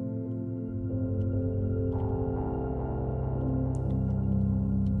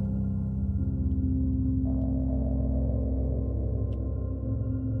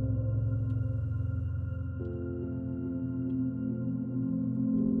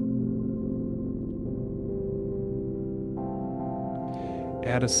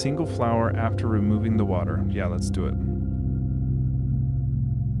 Add a single flower after removing the water. Yeah, let's do it.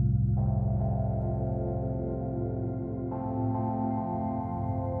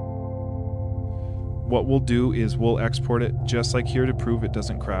 What we'll do is we'll export it just like here to prove it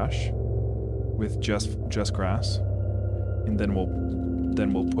doesn't crash with just grass, and then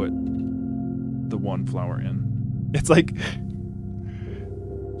we'll put the one flower in. It's like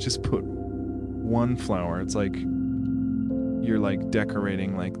just put one flower. It's like you're like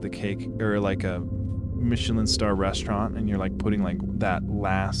decorating like the cake or like a Michelin star restaurant, and you're like putting like that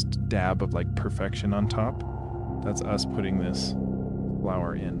last dab of like perfection on top. That's us putting this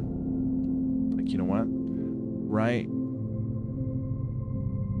flower in. Like, you know what? Right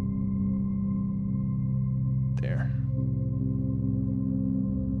there.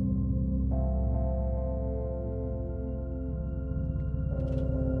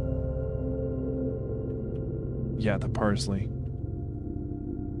 Yeah, the parsley.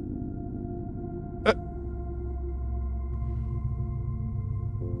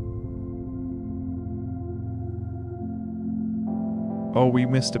 Oh, we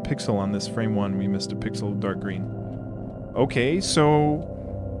missed a pixel on this frame one. We missed a pixel dark green. Okay,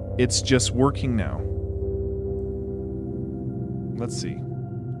 so it's just working now. Let's see.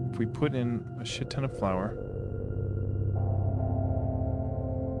 If we put in a shit ton of flour.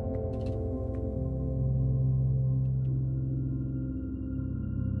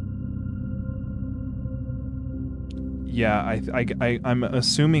 Yeah, I'm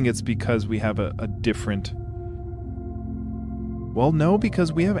assuming it's because we have a different... Well, no,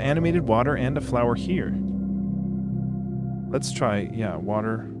 because we have animated water and a flower here. Let's try, yeah,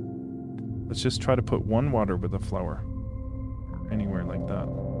 water. Let's just try to put one water with a flower. Anywhere like that.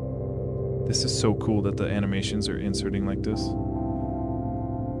 This is so cool that the animations are inserting like this.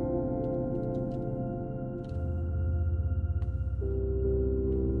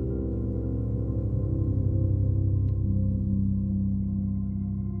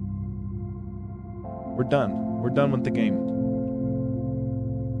 We're done. We're done with the game.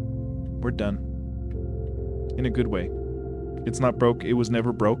 We're done. In a good way. It's not broke. It was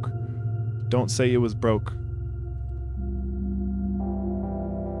never broke. Don't say it was broke.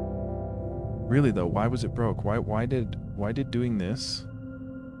 Really though, why was it broke? Why did doing this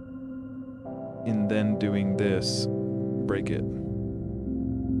and then doing this break it?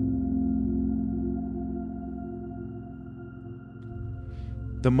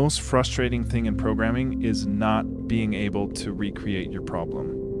 The most frustrating thing in programming is not being able to recreate your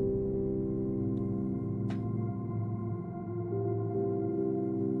problem.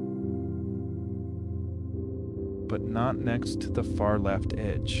 But not next to the far left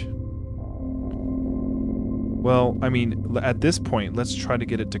edge. Well, I mean, at this point, let's try to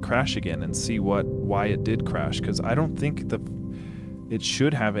get it to crash again and see why it did crash, because I don't think it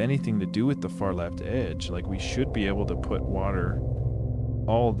should have anything to do with the far left edge. Like, we should be able to put water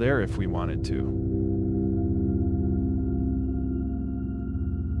all there if we wanted to.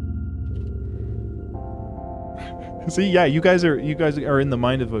 See, yeah, you guys are in the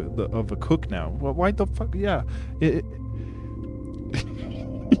mind of a cook now. Well, why the fuck? Yeah,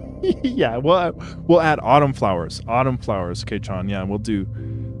 yeah. We'll add autumn flowers. Autumn flowers, okay, John. Yeah, we'll do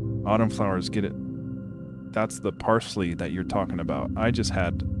autumn flowers. Get it? That's the parsley that you're talking about. I just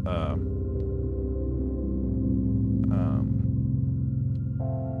had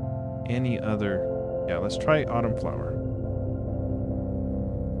any other. Yeah, let's try autumn flower.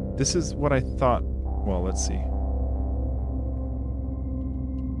 This is what I thought. Well, let's see.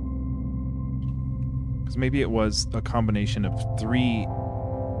 Because maybe it was a combination of 3.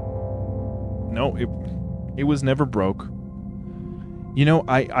 No, it was never broke. You know,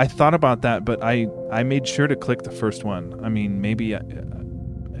 I thought about that, but I made sure to click the first one. I mean, maybe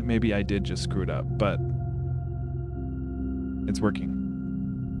I did just screw it up, but it's working.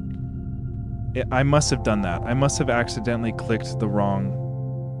 I must have done that. I must have accidentally clicked the wrong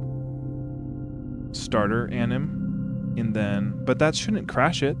starter anim, and then, but that shouldn't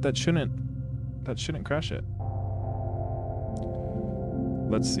crash it. That shouldn't crash it.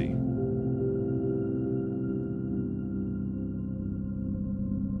 Let's see.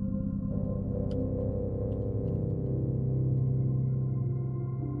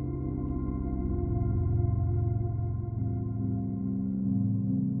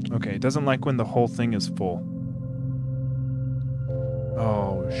 Okay, it doesn't like when the whole thing is full.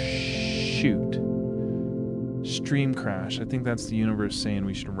 Oh, shoot. Stream crash. I think that's the universe saying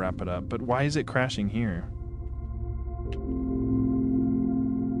we should wrap it up. But why is it crashing here?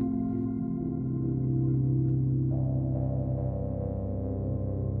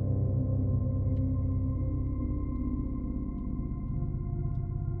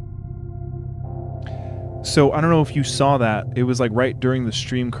 So I don't know if you saw that. It was like right during the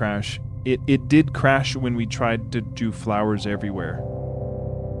stream crash. It did crash when we tried to do flowers everywhere.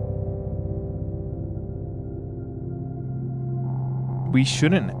 We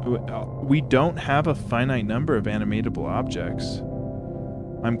shouldn't. We don't have a finite number of animatable objects.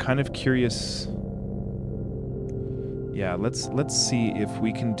 I'm kind of curious. Yeah, let's see if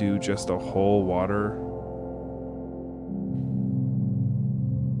we can do just a whole water.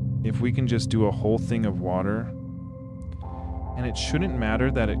 If we can just do a whole thing of water, and it shouldn't matter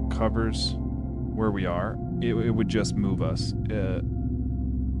that it covers where we are. It would just move us.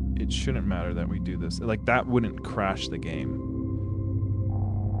 It shouldn't matter that we do this. Like, that wouldn't crash the game.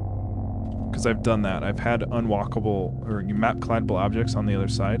 Because I've done that. I've had unwalkable or map collidable objects on the other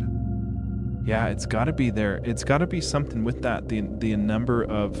side. Yeah, it's got to be there. It's got to be something with that. The number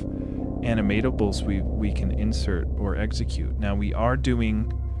of animatables we can insert or execute. Now we are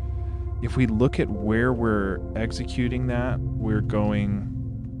doing. If we look at where we're executing that, we're going.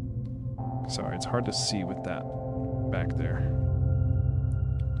 Sorry, it's hard to see with that back there.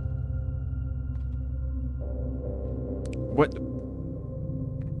 What?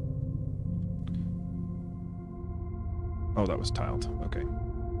 Oh, that was tiled. Okay.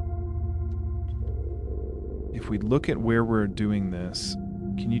 If we look at where we're doing this,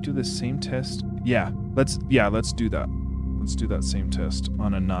 can you do the same test? Yeah, let's do that. Let's do that same test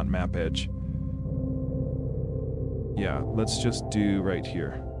on a not map edge. Yeah, let's just do right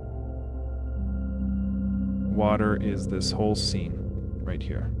here. water is this whole scene right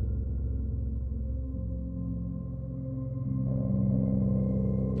here.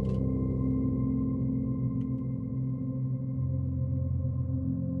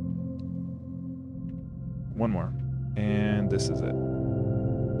 One more. And this is it.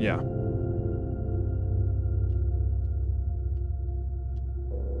 Yeah.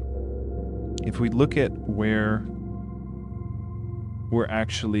 If we look at where we're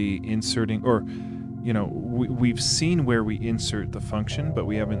actually inserting, or, you know, we've seen where we insert the function, but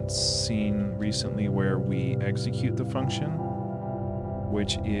we haven't seen recently where we execute the function,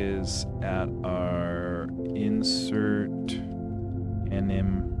 which is at our insert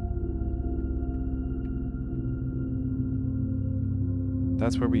anim.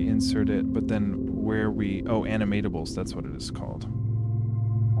 That's where we insert it, but then where we, oh, animatables, that's what it is called.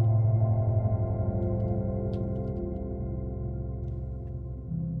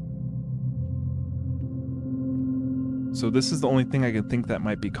 So this is the only thing I can think that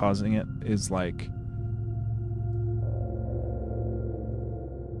might be causing it, is like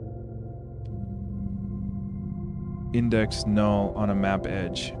index null on a map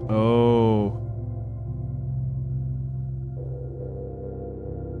edge. Oh.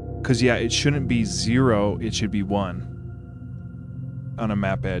 Because, yeah, it shouldn't be 0, it should be 1 on a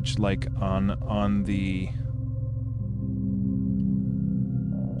map edge, like on the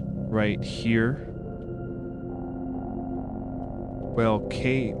right here. Well,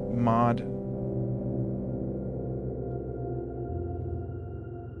 K mod.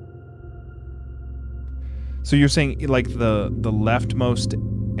 So you're saying like the leftmost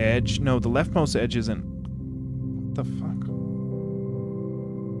edge? No, the leftmost edge isn't. What the fuck?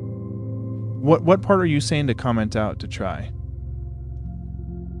 What part are you saying to comment out to try?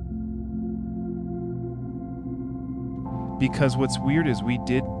 Because what's weird is we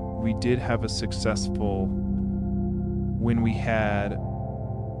did have a successful when we had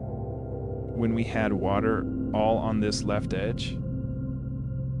water all on this left edge,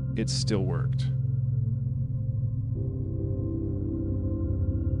 it still worked.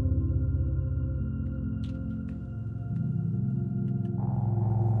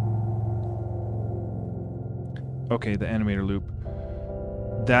 Okay, the animator loop.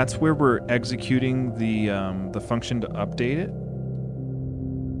 That's where we're executing the function to update it.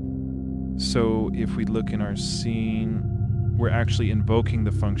 So if we look in our scene, we're actually invoking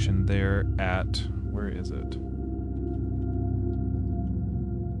the function there at, where is it?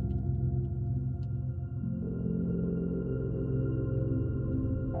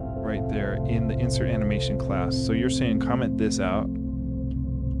 Right there in the insert animation class. So you're saying comment this out.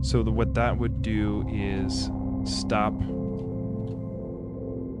 So what that would do is stop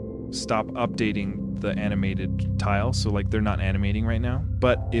updating the animated tile, so like they're not animating right now.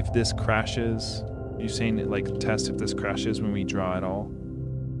 But if this crashes, you're saying it like test if this crashes when we draw at all.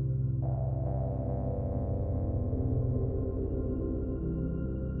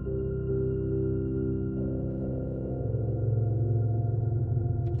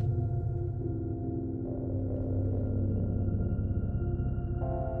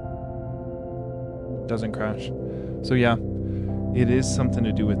 Doesn't crash. So yeah, it is something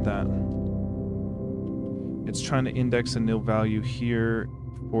to do with that. It's trying to index a nil value here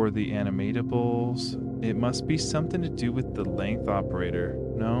for the animatables. It must be something to do with the length operator,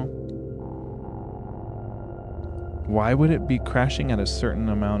 no? Why would it be crashing at a certain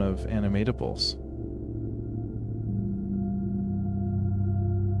amount of animatables?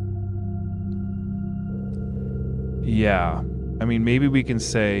 Yeah, I mean, maybe we can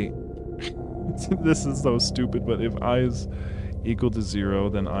say, this is so stupid, but if I is equal to 0,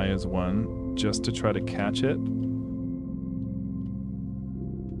 then I is 1, just to try to catch it.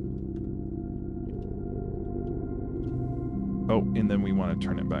 Oh, and then we want to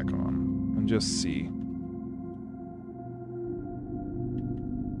turn it back on and just see.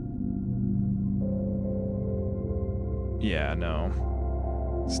 Yeah, no.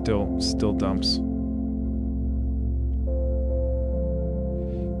 Still dumps.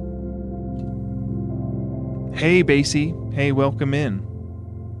 Hey, Basie. Hey, welcome in.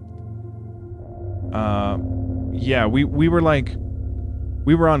 Yeah, we were like,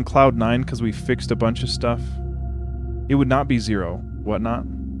 we were on cloud 9 because we fixed a bunch of stuff. It would not be 0, whatnot.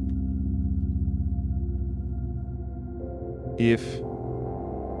 If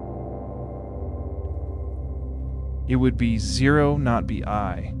it would be 0, not be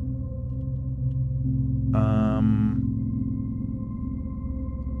I.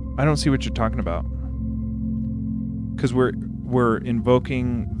 I don't see what you're talking about. Because we're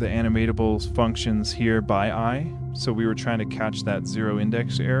invoking the animatables functions here by I, so we were trying to catch that 0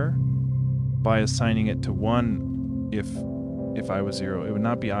 index error. by assigning it to 1 if I was 0. It would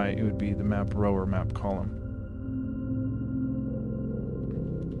not be I, it would be the map row or map column.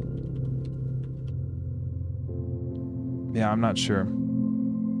 Yeah, I'm not sure.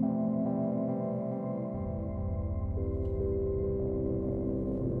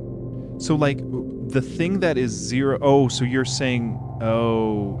 So like the thing that is 0, oh, so you're saying,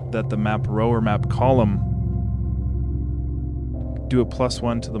 oh, that the map row or map column do a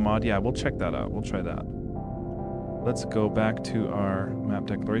 +1 to the mod? Yeah, we'll check that out. We'll try that. Let's go back to our map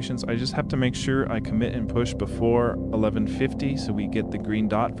declarations. I just have to make sure I commit and push before 11:50 so we get the green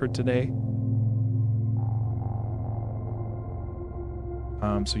dot for today.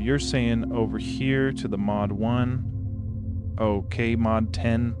 So you're saying over here to the mod 1, okay, mod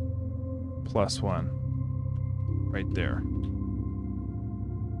 10 +1, right there.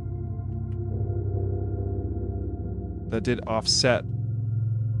 That did offset.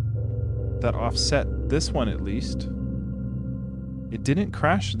 That offset this one at least. It didn't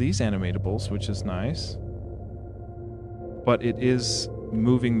crash these animatables, which is nice. But it is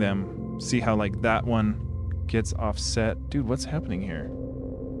moving them. See how like that one gets offset? Dude, what's happening here?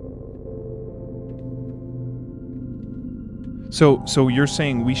 So you're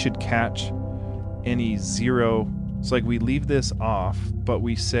saying we should catch any 0. It's like we leave this off, but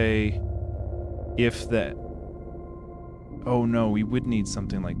we say if that. Oh no, we would need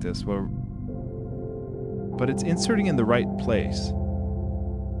something like this. Well, but it's inserting in the right place.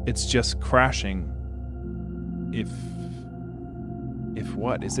 It's just crashing. If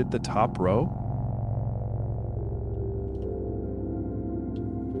what? Is it the top row?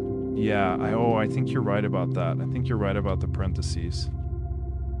 Yeah, I think you're right about that. I think you're right about the parentheses.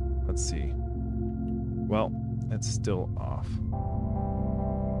 Let's see. Well, it's still off.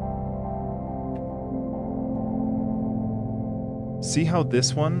 See how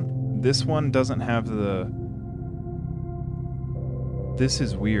this one doesn't have the... This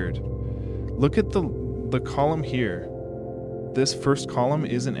is weird. Look at the column here. This first column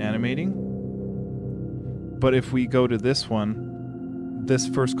isn't animating. But if we go to this one, this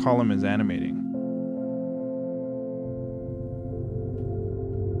first column is animating.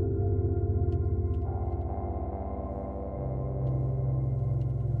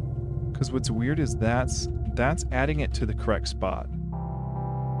 Because what's weird is that's adding it to the correct spot.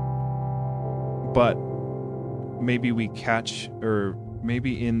 But maybe we catch, or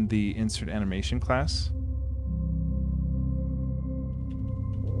maybe in the insert animation class.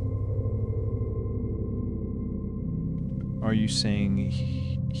 Are you saying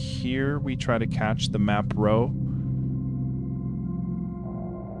here we try to catch the map row?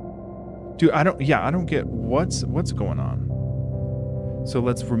 Dude, I don't get what's going on. So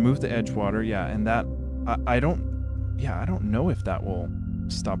let's remove the edge water. Yeah, and that I don't know if that will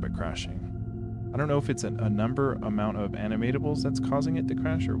stop it crashing. I don't know if it's a amount of animatables that's causing it to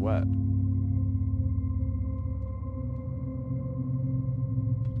crash or what.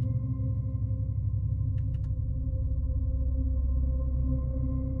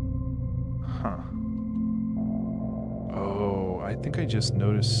 Huh. Oh, I think I just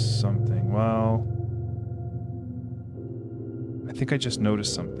noticed something. Well, I think I just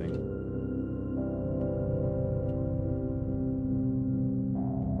noticed something.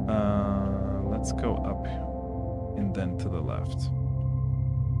 Let's go up and then to the left.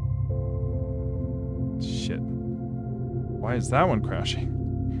 Shit. Why is that one crashing?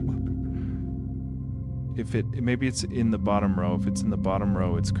 Maybe it's in the bottom row. If it's in the bottom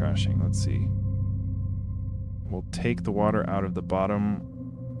row, it's crashing. Let's see. We'll take the water out of the bottom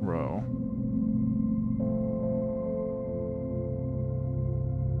row.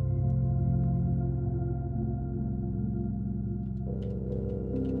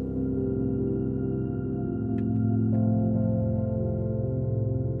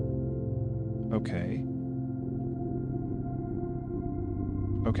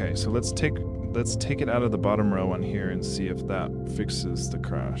 Okay, so let's take it out of the bottom row on here and see if that fixes the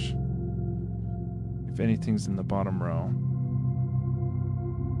crash. If anything's in the bottom row.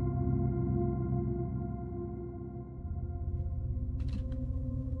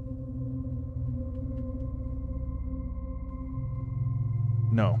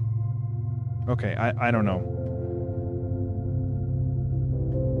 No. Okay, I don't know.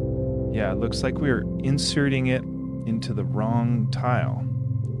 Yeah, it looks like we're inserting it into the wrong tile.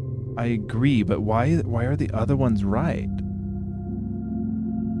 I agree, but why are the other ones right?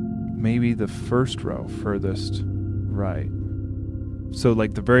 Maybe the first row, furthest right. So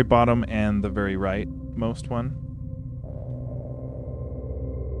like the very bottom and the very right most one.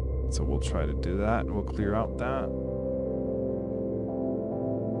 So we'll try to do that. We'll clear out that.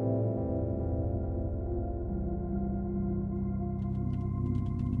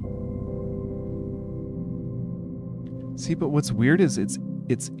 See, but what's weird is it's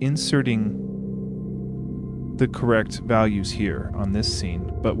inserting the correct values here on this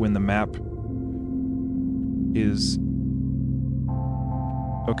scene, but when the map is...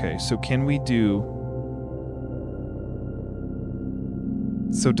 Okay, so can we do...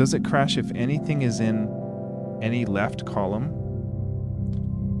 So does it crash if anything is in any left column?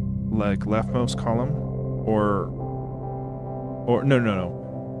 Like leftmost column? Or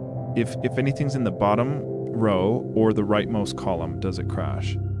no. If anything's in the bottom row or the rightmost column, does it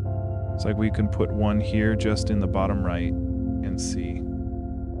crash? It's like we can put one here just in the bottom right and see.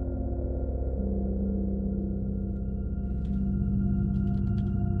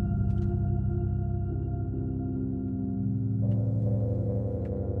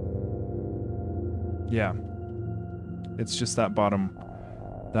 Yeah. It's just that bottom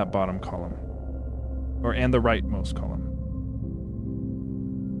column. And the rightmost column.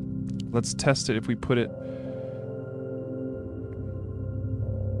 Let's test it if we put it...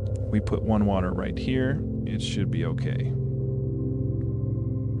 We put one water right here. It should be okay.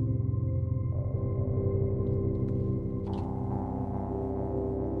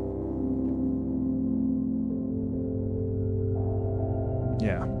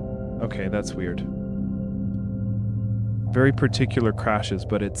 Yeah. Okay, that's weird. Very particular crashes,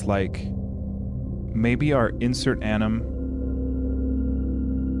 but it's like... Maybe our insert anim...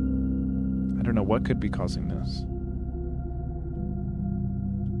 I don't know what could be causing this.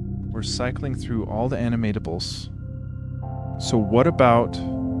 We're cycling through all the animatables. So what about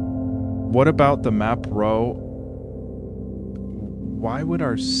the map row? Why would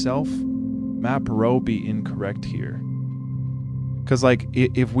our self map row be incorrect here? Because like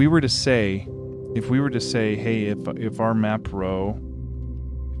if we were to say, hey, if our map row,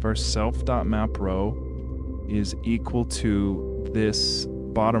 if our self.map row is equal to this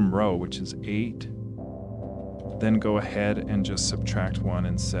bottom row, which is 8, then go ahead and just subtract 1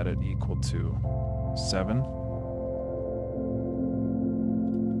 and set it equal to 7.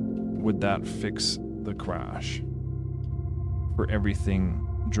 Would that fix the crash for everything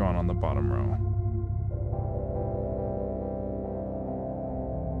drawn on the bottom row?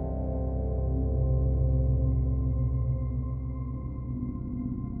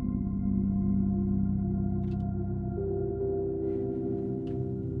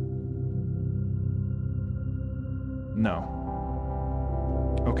 No.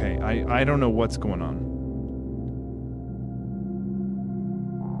 Okay, I don't know what's going on.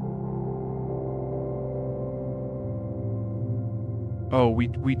 Oh,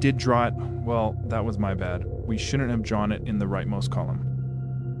 we did draw it. Well, that was my bad. We shouldn't have drawn it in the rightmost column.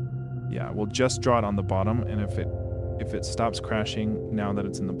 Yeah, we'll just draw it on the bottom, and if it stops crashing now that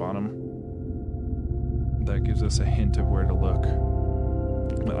it's in the bottom, that gives us a hint of where to look.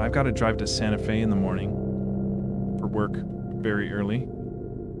 But I've got to drive to Santa Fe in the morning for work very early,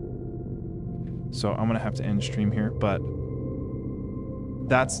 so I'm gonna have to end stream here, but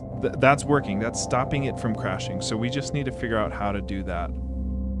that's working. That's stopping it from crashing. So we just need to figure out how to do that.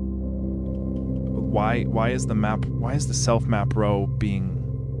 Why is the self map row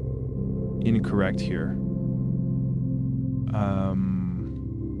being incorrect here?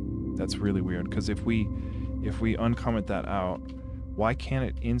 That's really weird, because if we uncomment that out, why can't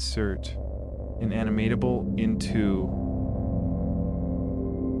it insert an animatable into...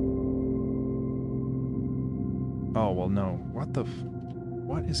 Oh, well, no.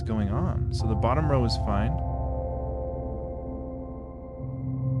 What is going on? So the bottom row is fine.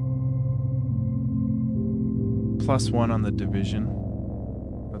 +1 on the division.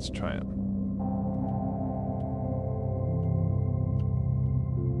 Let's try it.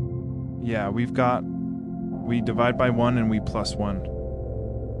 Yeah, we divide by 1 and we +1.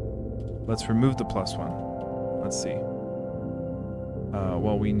 Let's remove the +1. Let's see.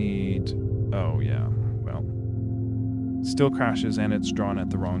 Well, we need... Oh, yeah. Well. Still crashes, and it's drawn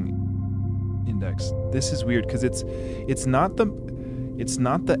at the wrong index. This is weird, because it's not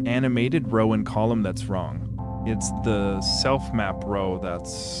the animated row and column that's wrong. It's the self-map row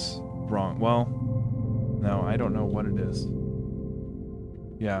that's wrong. Well, no, I don't know what it is.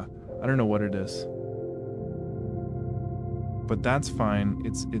 Yeah, I don't know what it is. But that's fine.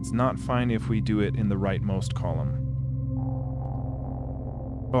 It's not fine if we do it in the rightmost column.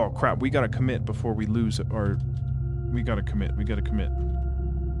 Oh crap, we gotta commit before we lose it, or we gotta commit.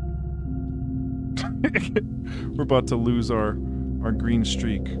 We're about to lose our green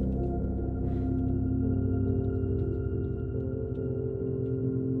streak.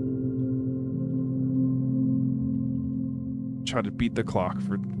 Try to beat the clock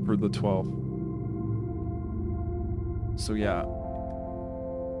for the 12. So yeah,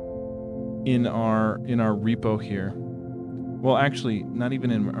 in our repo here, Well, actually, not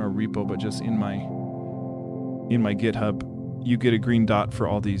even in our repo, but just in my GitHub, you get a green dot for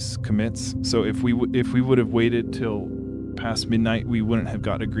all these commits. So if we would have waited till past midnight, we wouldn't have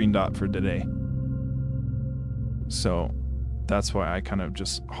got a green dot for today. So that's why I kind of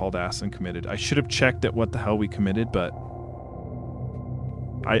just hauled ass and committed. I should have checked at what the hell we committed, but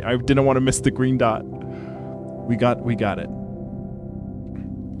I didn't want to miss the green dot. We got it.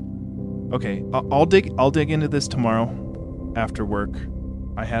 Okay, I'll dig into this tomorrow after work.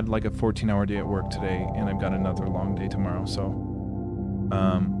 I had like a 14-hour day at work today, and I've got another long day tomorrow. So,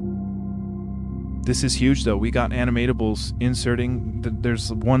 this is huge though. We got animatables inserting.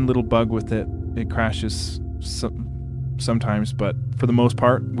 There's one little bug with it. It crashes sometimes, but for the most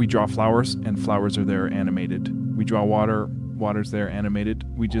part, we draw flowers, and flowers are there animated. We draw water, water's there animated.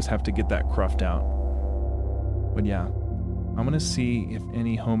 We just have to get that cruft out. But yeah, I'm gonna see if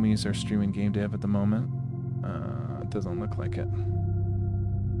any homies are streaming game dev at the moment. It doesn't look like it.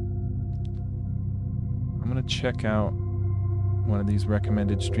 I'm gonna check out one of these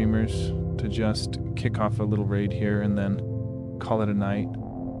recommended streamers to just kick off a little raid here and then call it a night.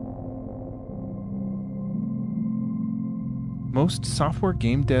 Most software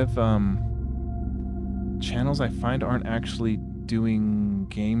game dev channels I find aren't actually doing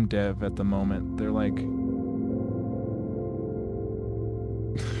game dev at the moment. They're like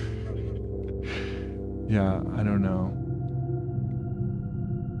yeah, I don't know.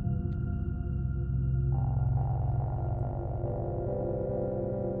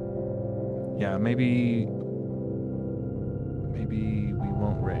 Yeah, maybe we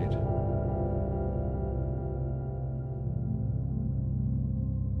won't raid.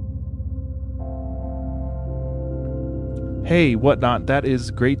 Hey, whatnot, that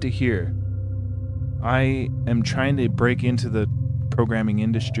is great to hear. I am trying to break into the programming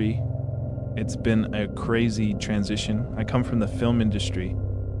industry. It's been a crazy transition. I come from the film industry,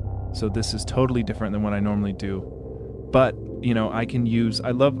 so this is totally different than what I normally do. But, you know, I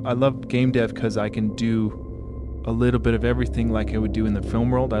love game dev because I can do a little bit of everything like I would do in the film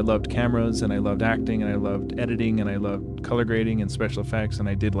world. I loved cameras, and I loved acting, and I loved editing, and I loved color grading and special effects, and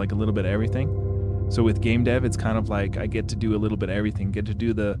I did like a little bit of everything. So with game dev, it's kind of like I get to do a little bit of everything. Get to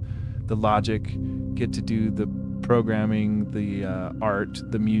do the logic, get to do the programming, the art,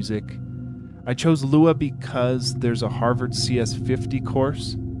 the music. I chose Lua because there's a Harvard CS50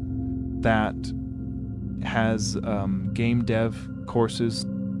 course that has game dev courses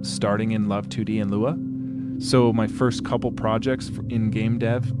starting in Love2d and Lua. So my first couple projects in game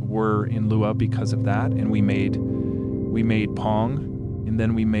dev were in Lua because of that, and we made Pong, and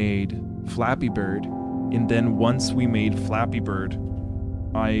then we made Flappy Bird, and then once we made Flappy Bird,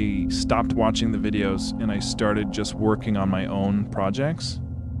 I stopped watching the videos and I started just working on my own projects.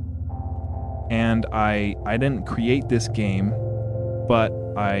 And I didn't create this game, but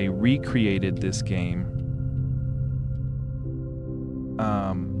I recreated this game,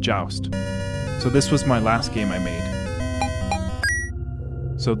 Joust. So this was my last game I made.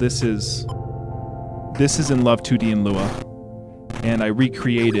 So this is in Love2d and Lua, and I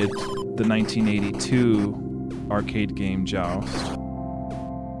recreated the 1982 arcade game Joust.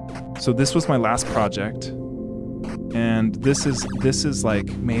 So this was my last project, and this is like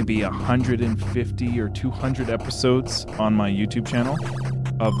maybe 150 or 200 episodes on my YouTube channel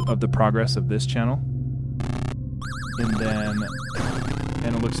of the progress of this channel.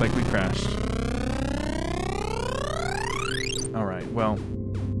 And it looks like we crashed. All right, well,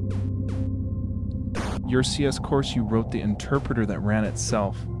 your CS course, you wrote the interpreter that ran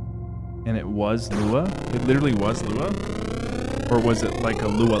itself, and it was Lua? It literally was Lua? Or was it like a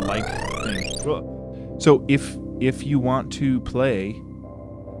Lua-like thing? So if you want to play,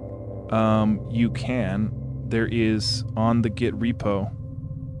 you can. There is on the Git repo,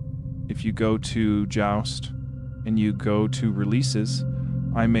 if you go to Joust and you go to releases,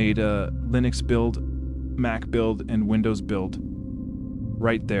 I made a Linux build, Mac build, and Windows build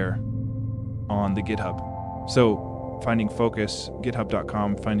right there on the GitHub. So Finding Focus,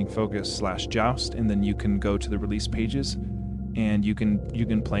 github.com, Finding Focus/Joust, and then you can go to the release pages and you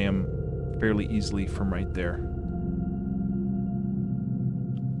can play them fairly easily from right there.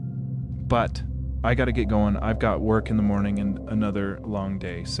 But I got to get going. I've got work in the morning and another long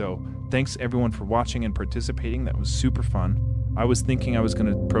day. So thanks everyone for watching and participating. That was super fun. I was thinking I was going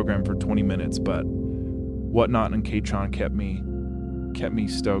to program for 20 minutes, but Whatnot and Katron kept me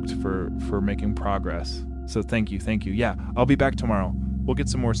stoked for making progress. So thank you. Yeah, I'll be back tomorrow. We'll get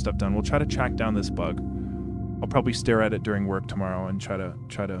some more stuff done. We'll try to track down this bug. I'll probably stare at it during work tomorrow and try to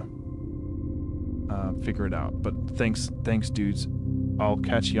figure it out. But thanks dudes. I'll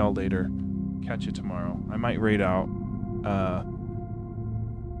catch y'all later. Catch you tomorrow. I might raid out.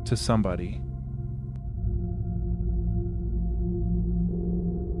 to somebody.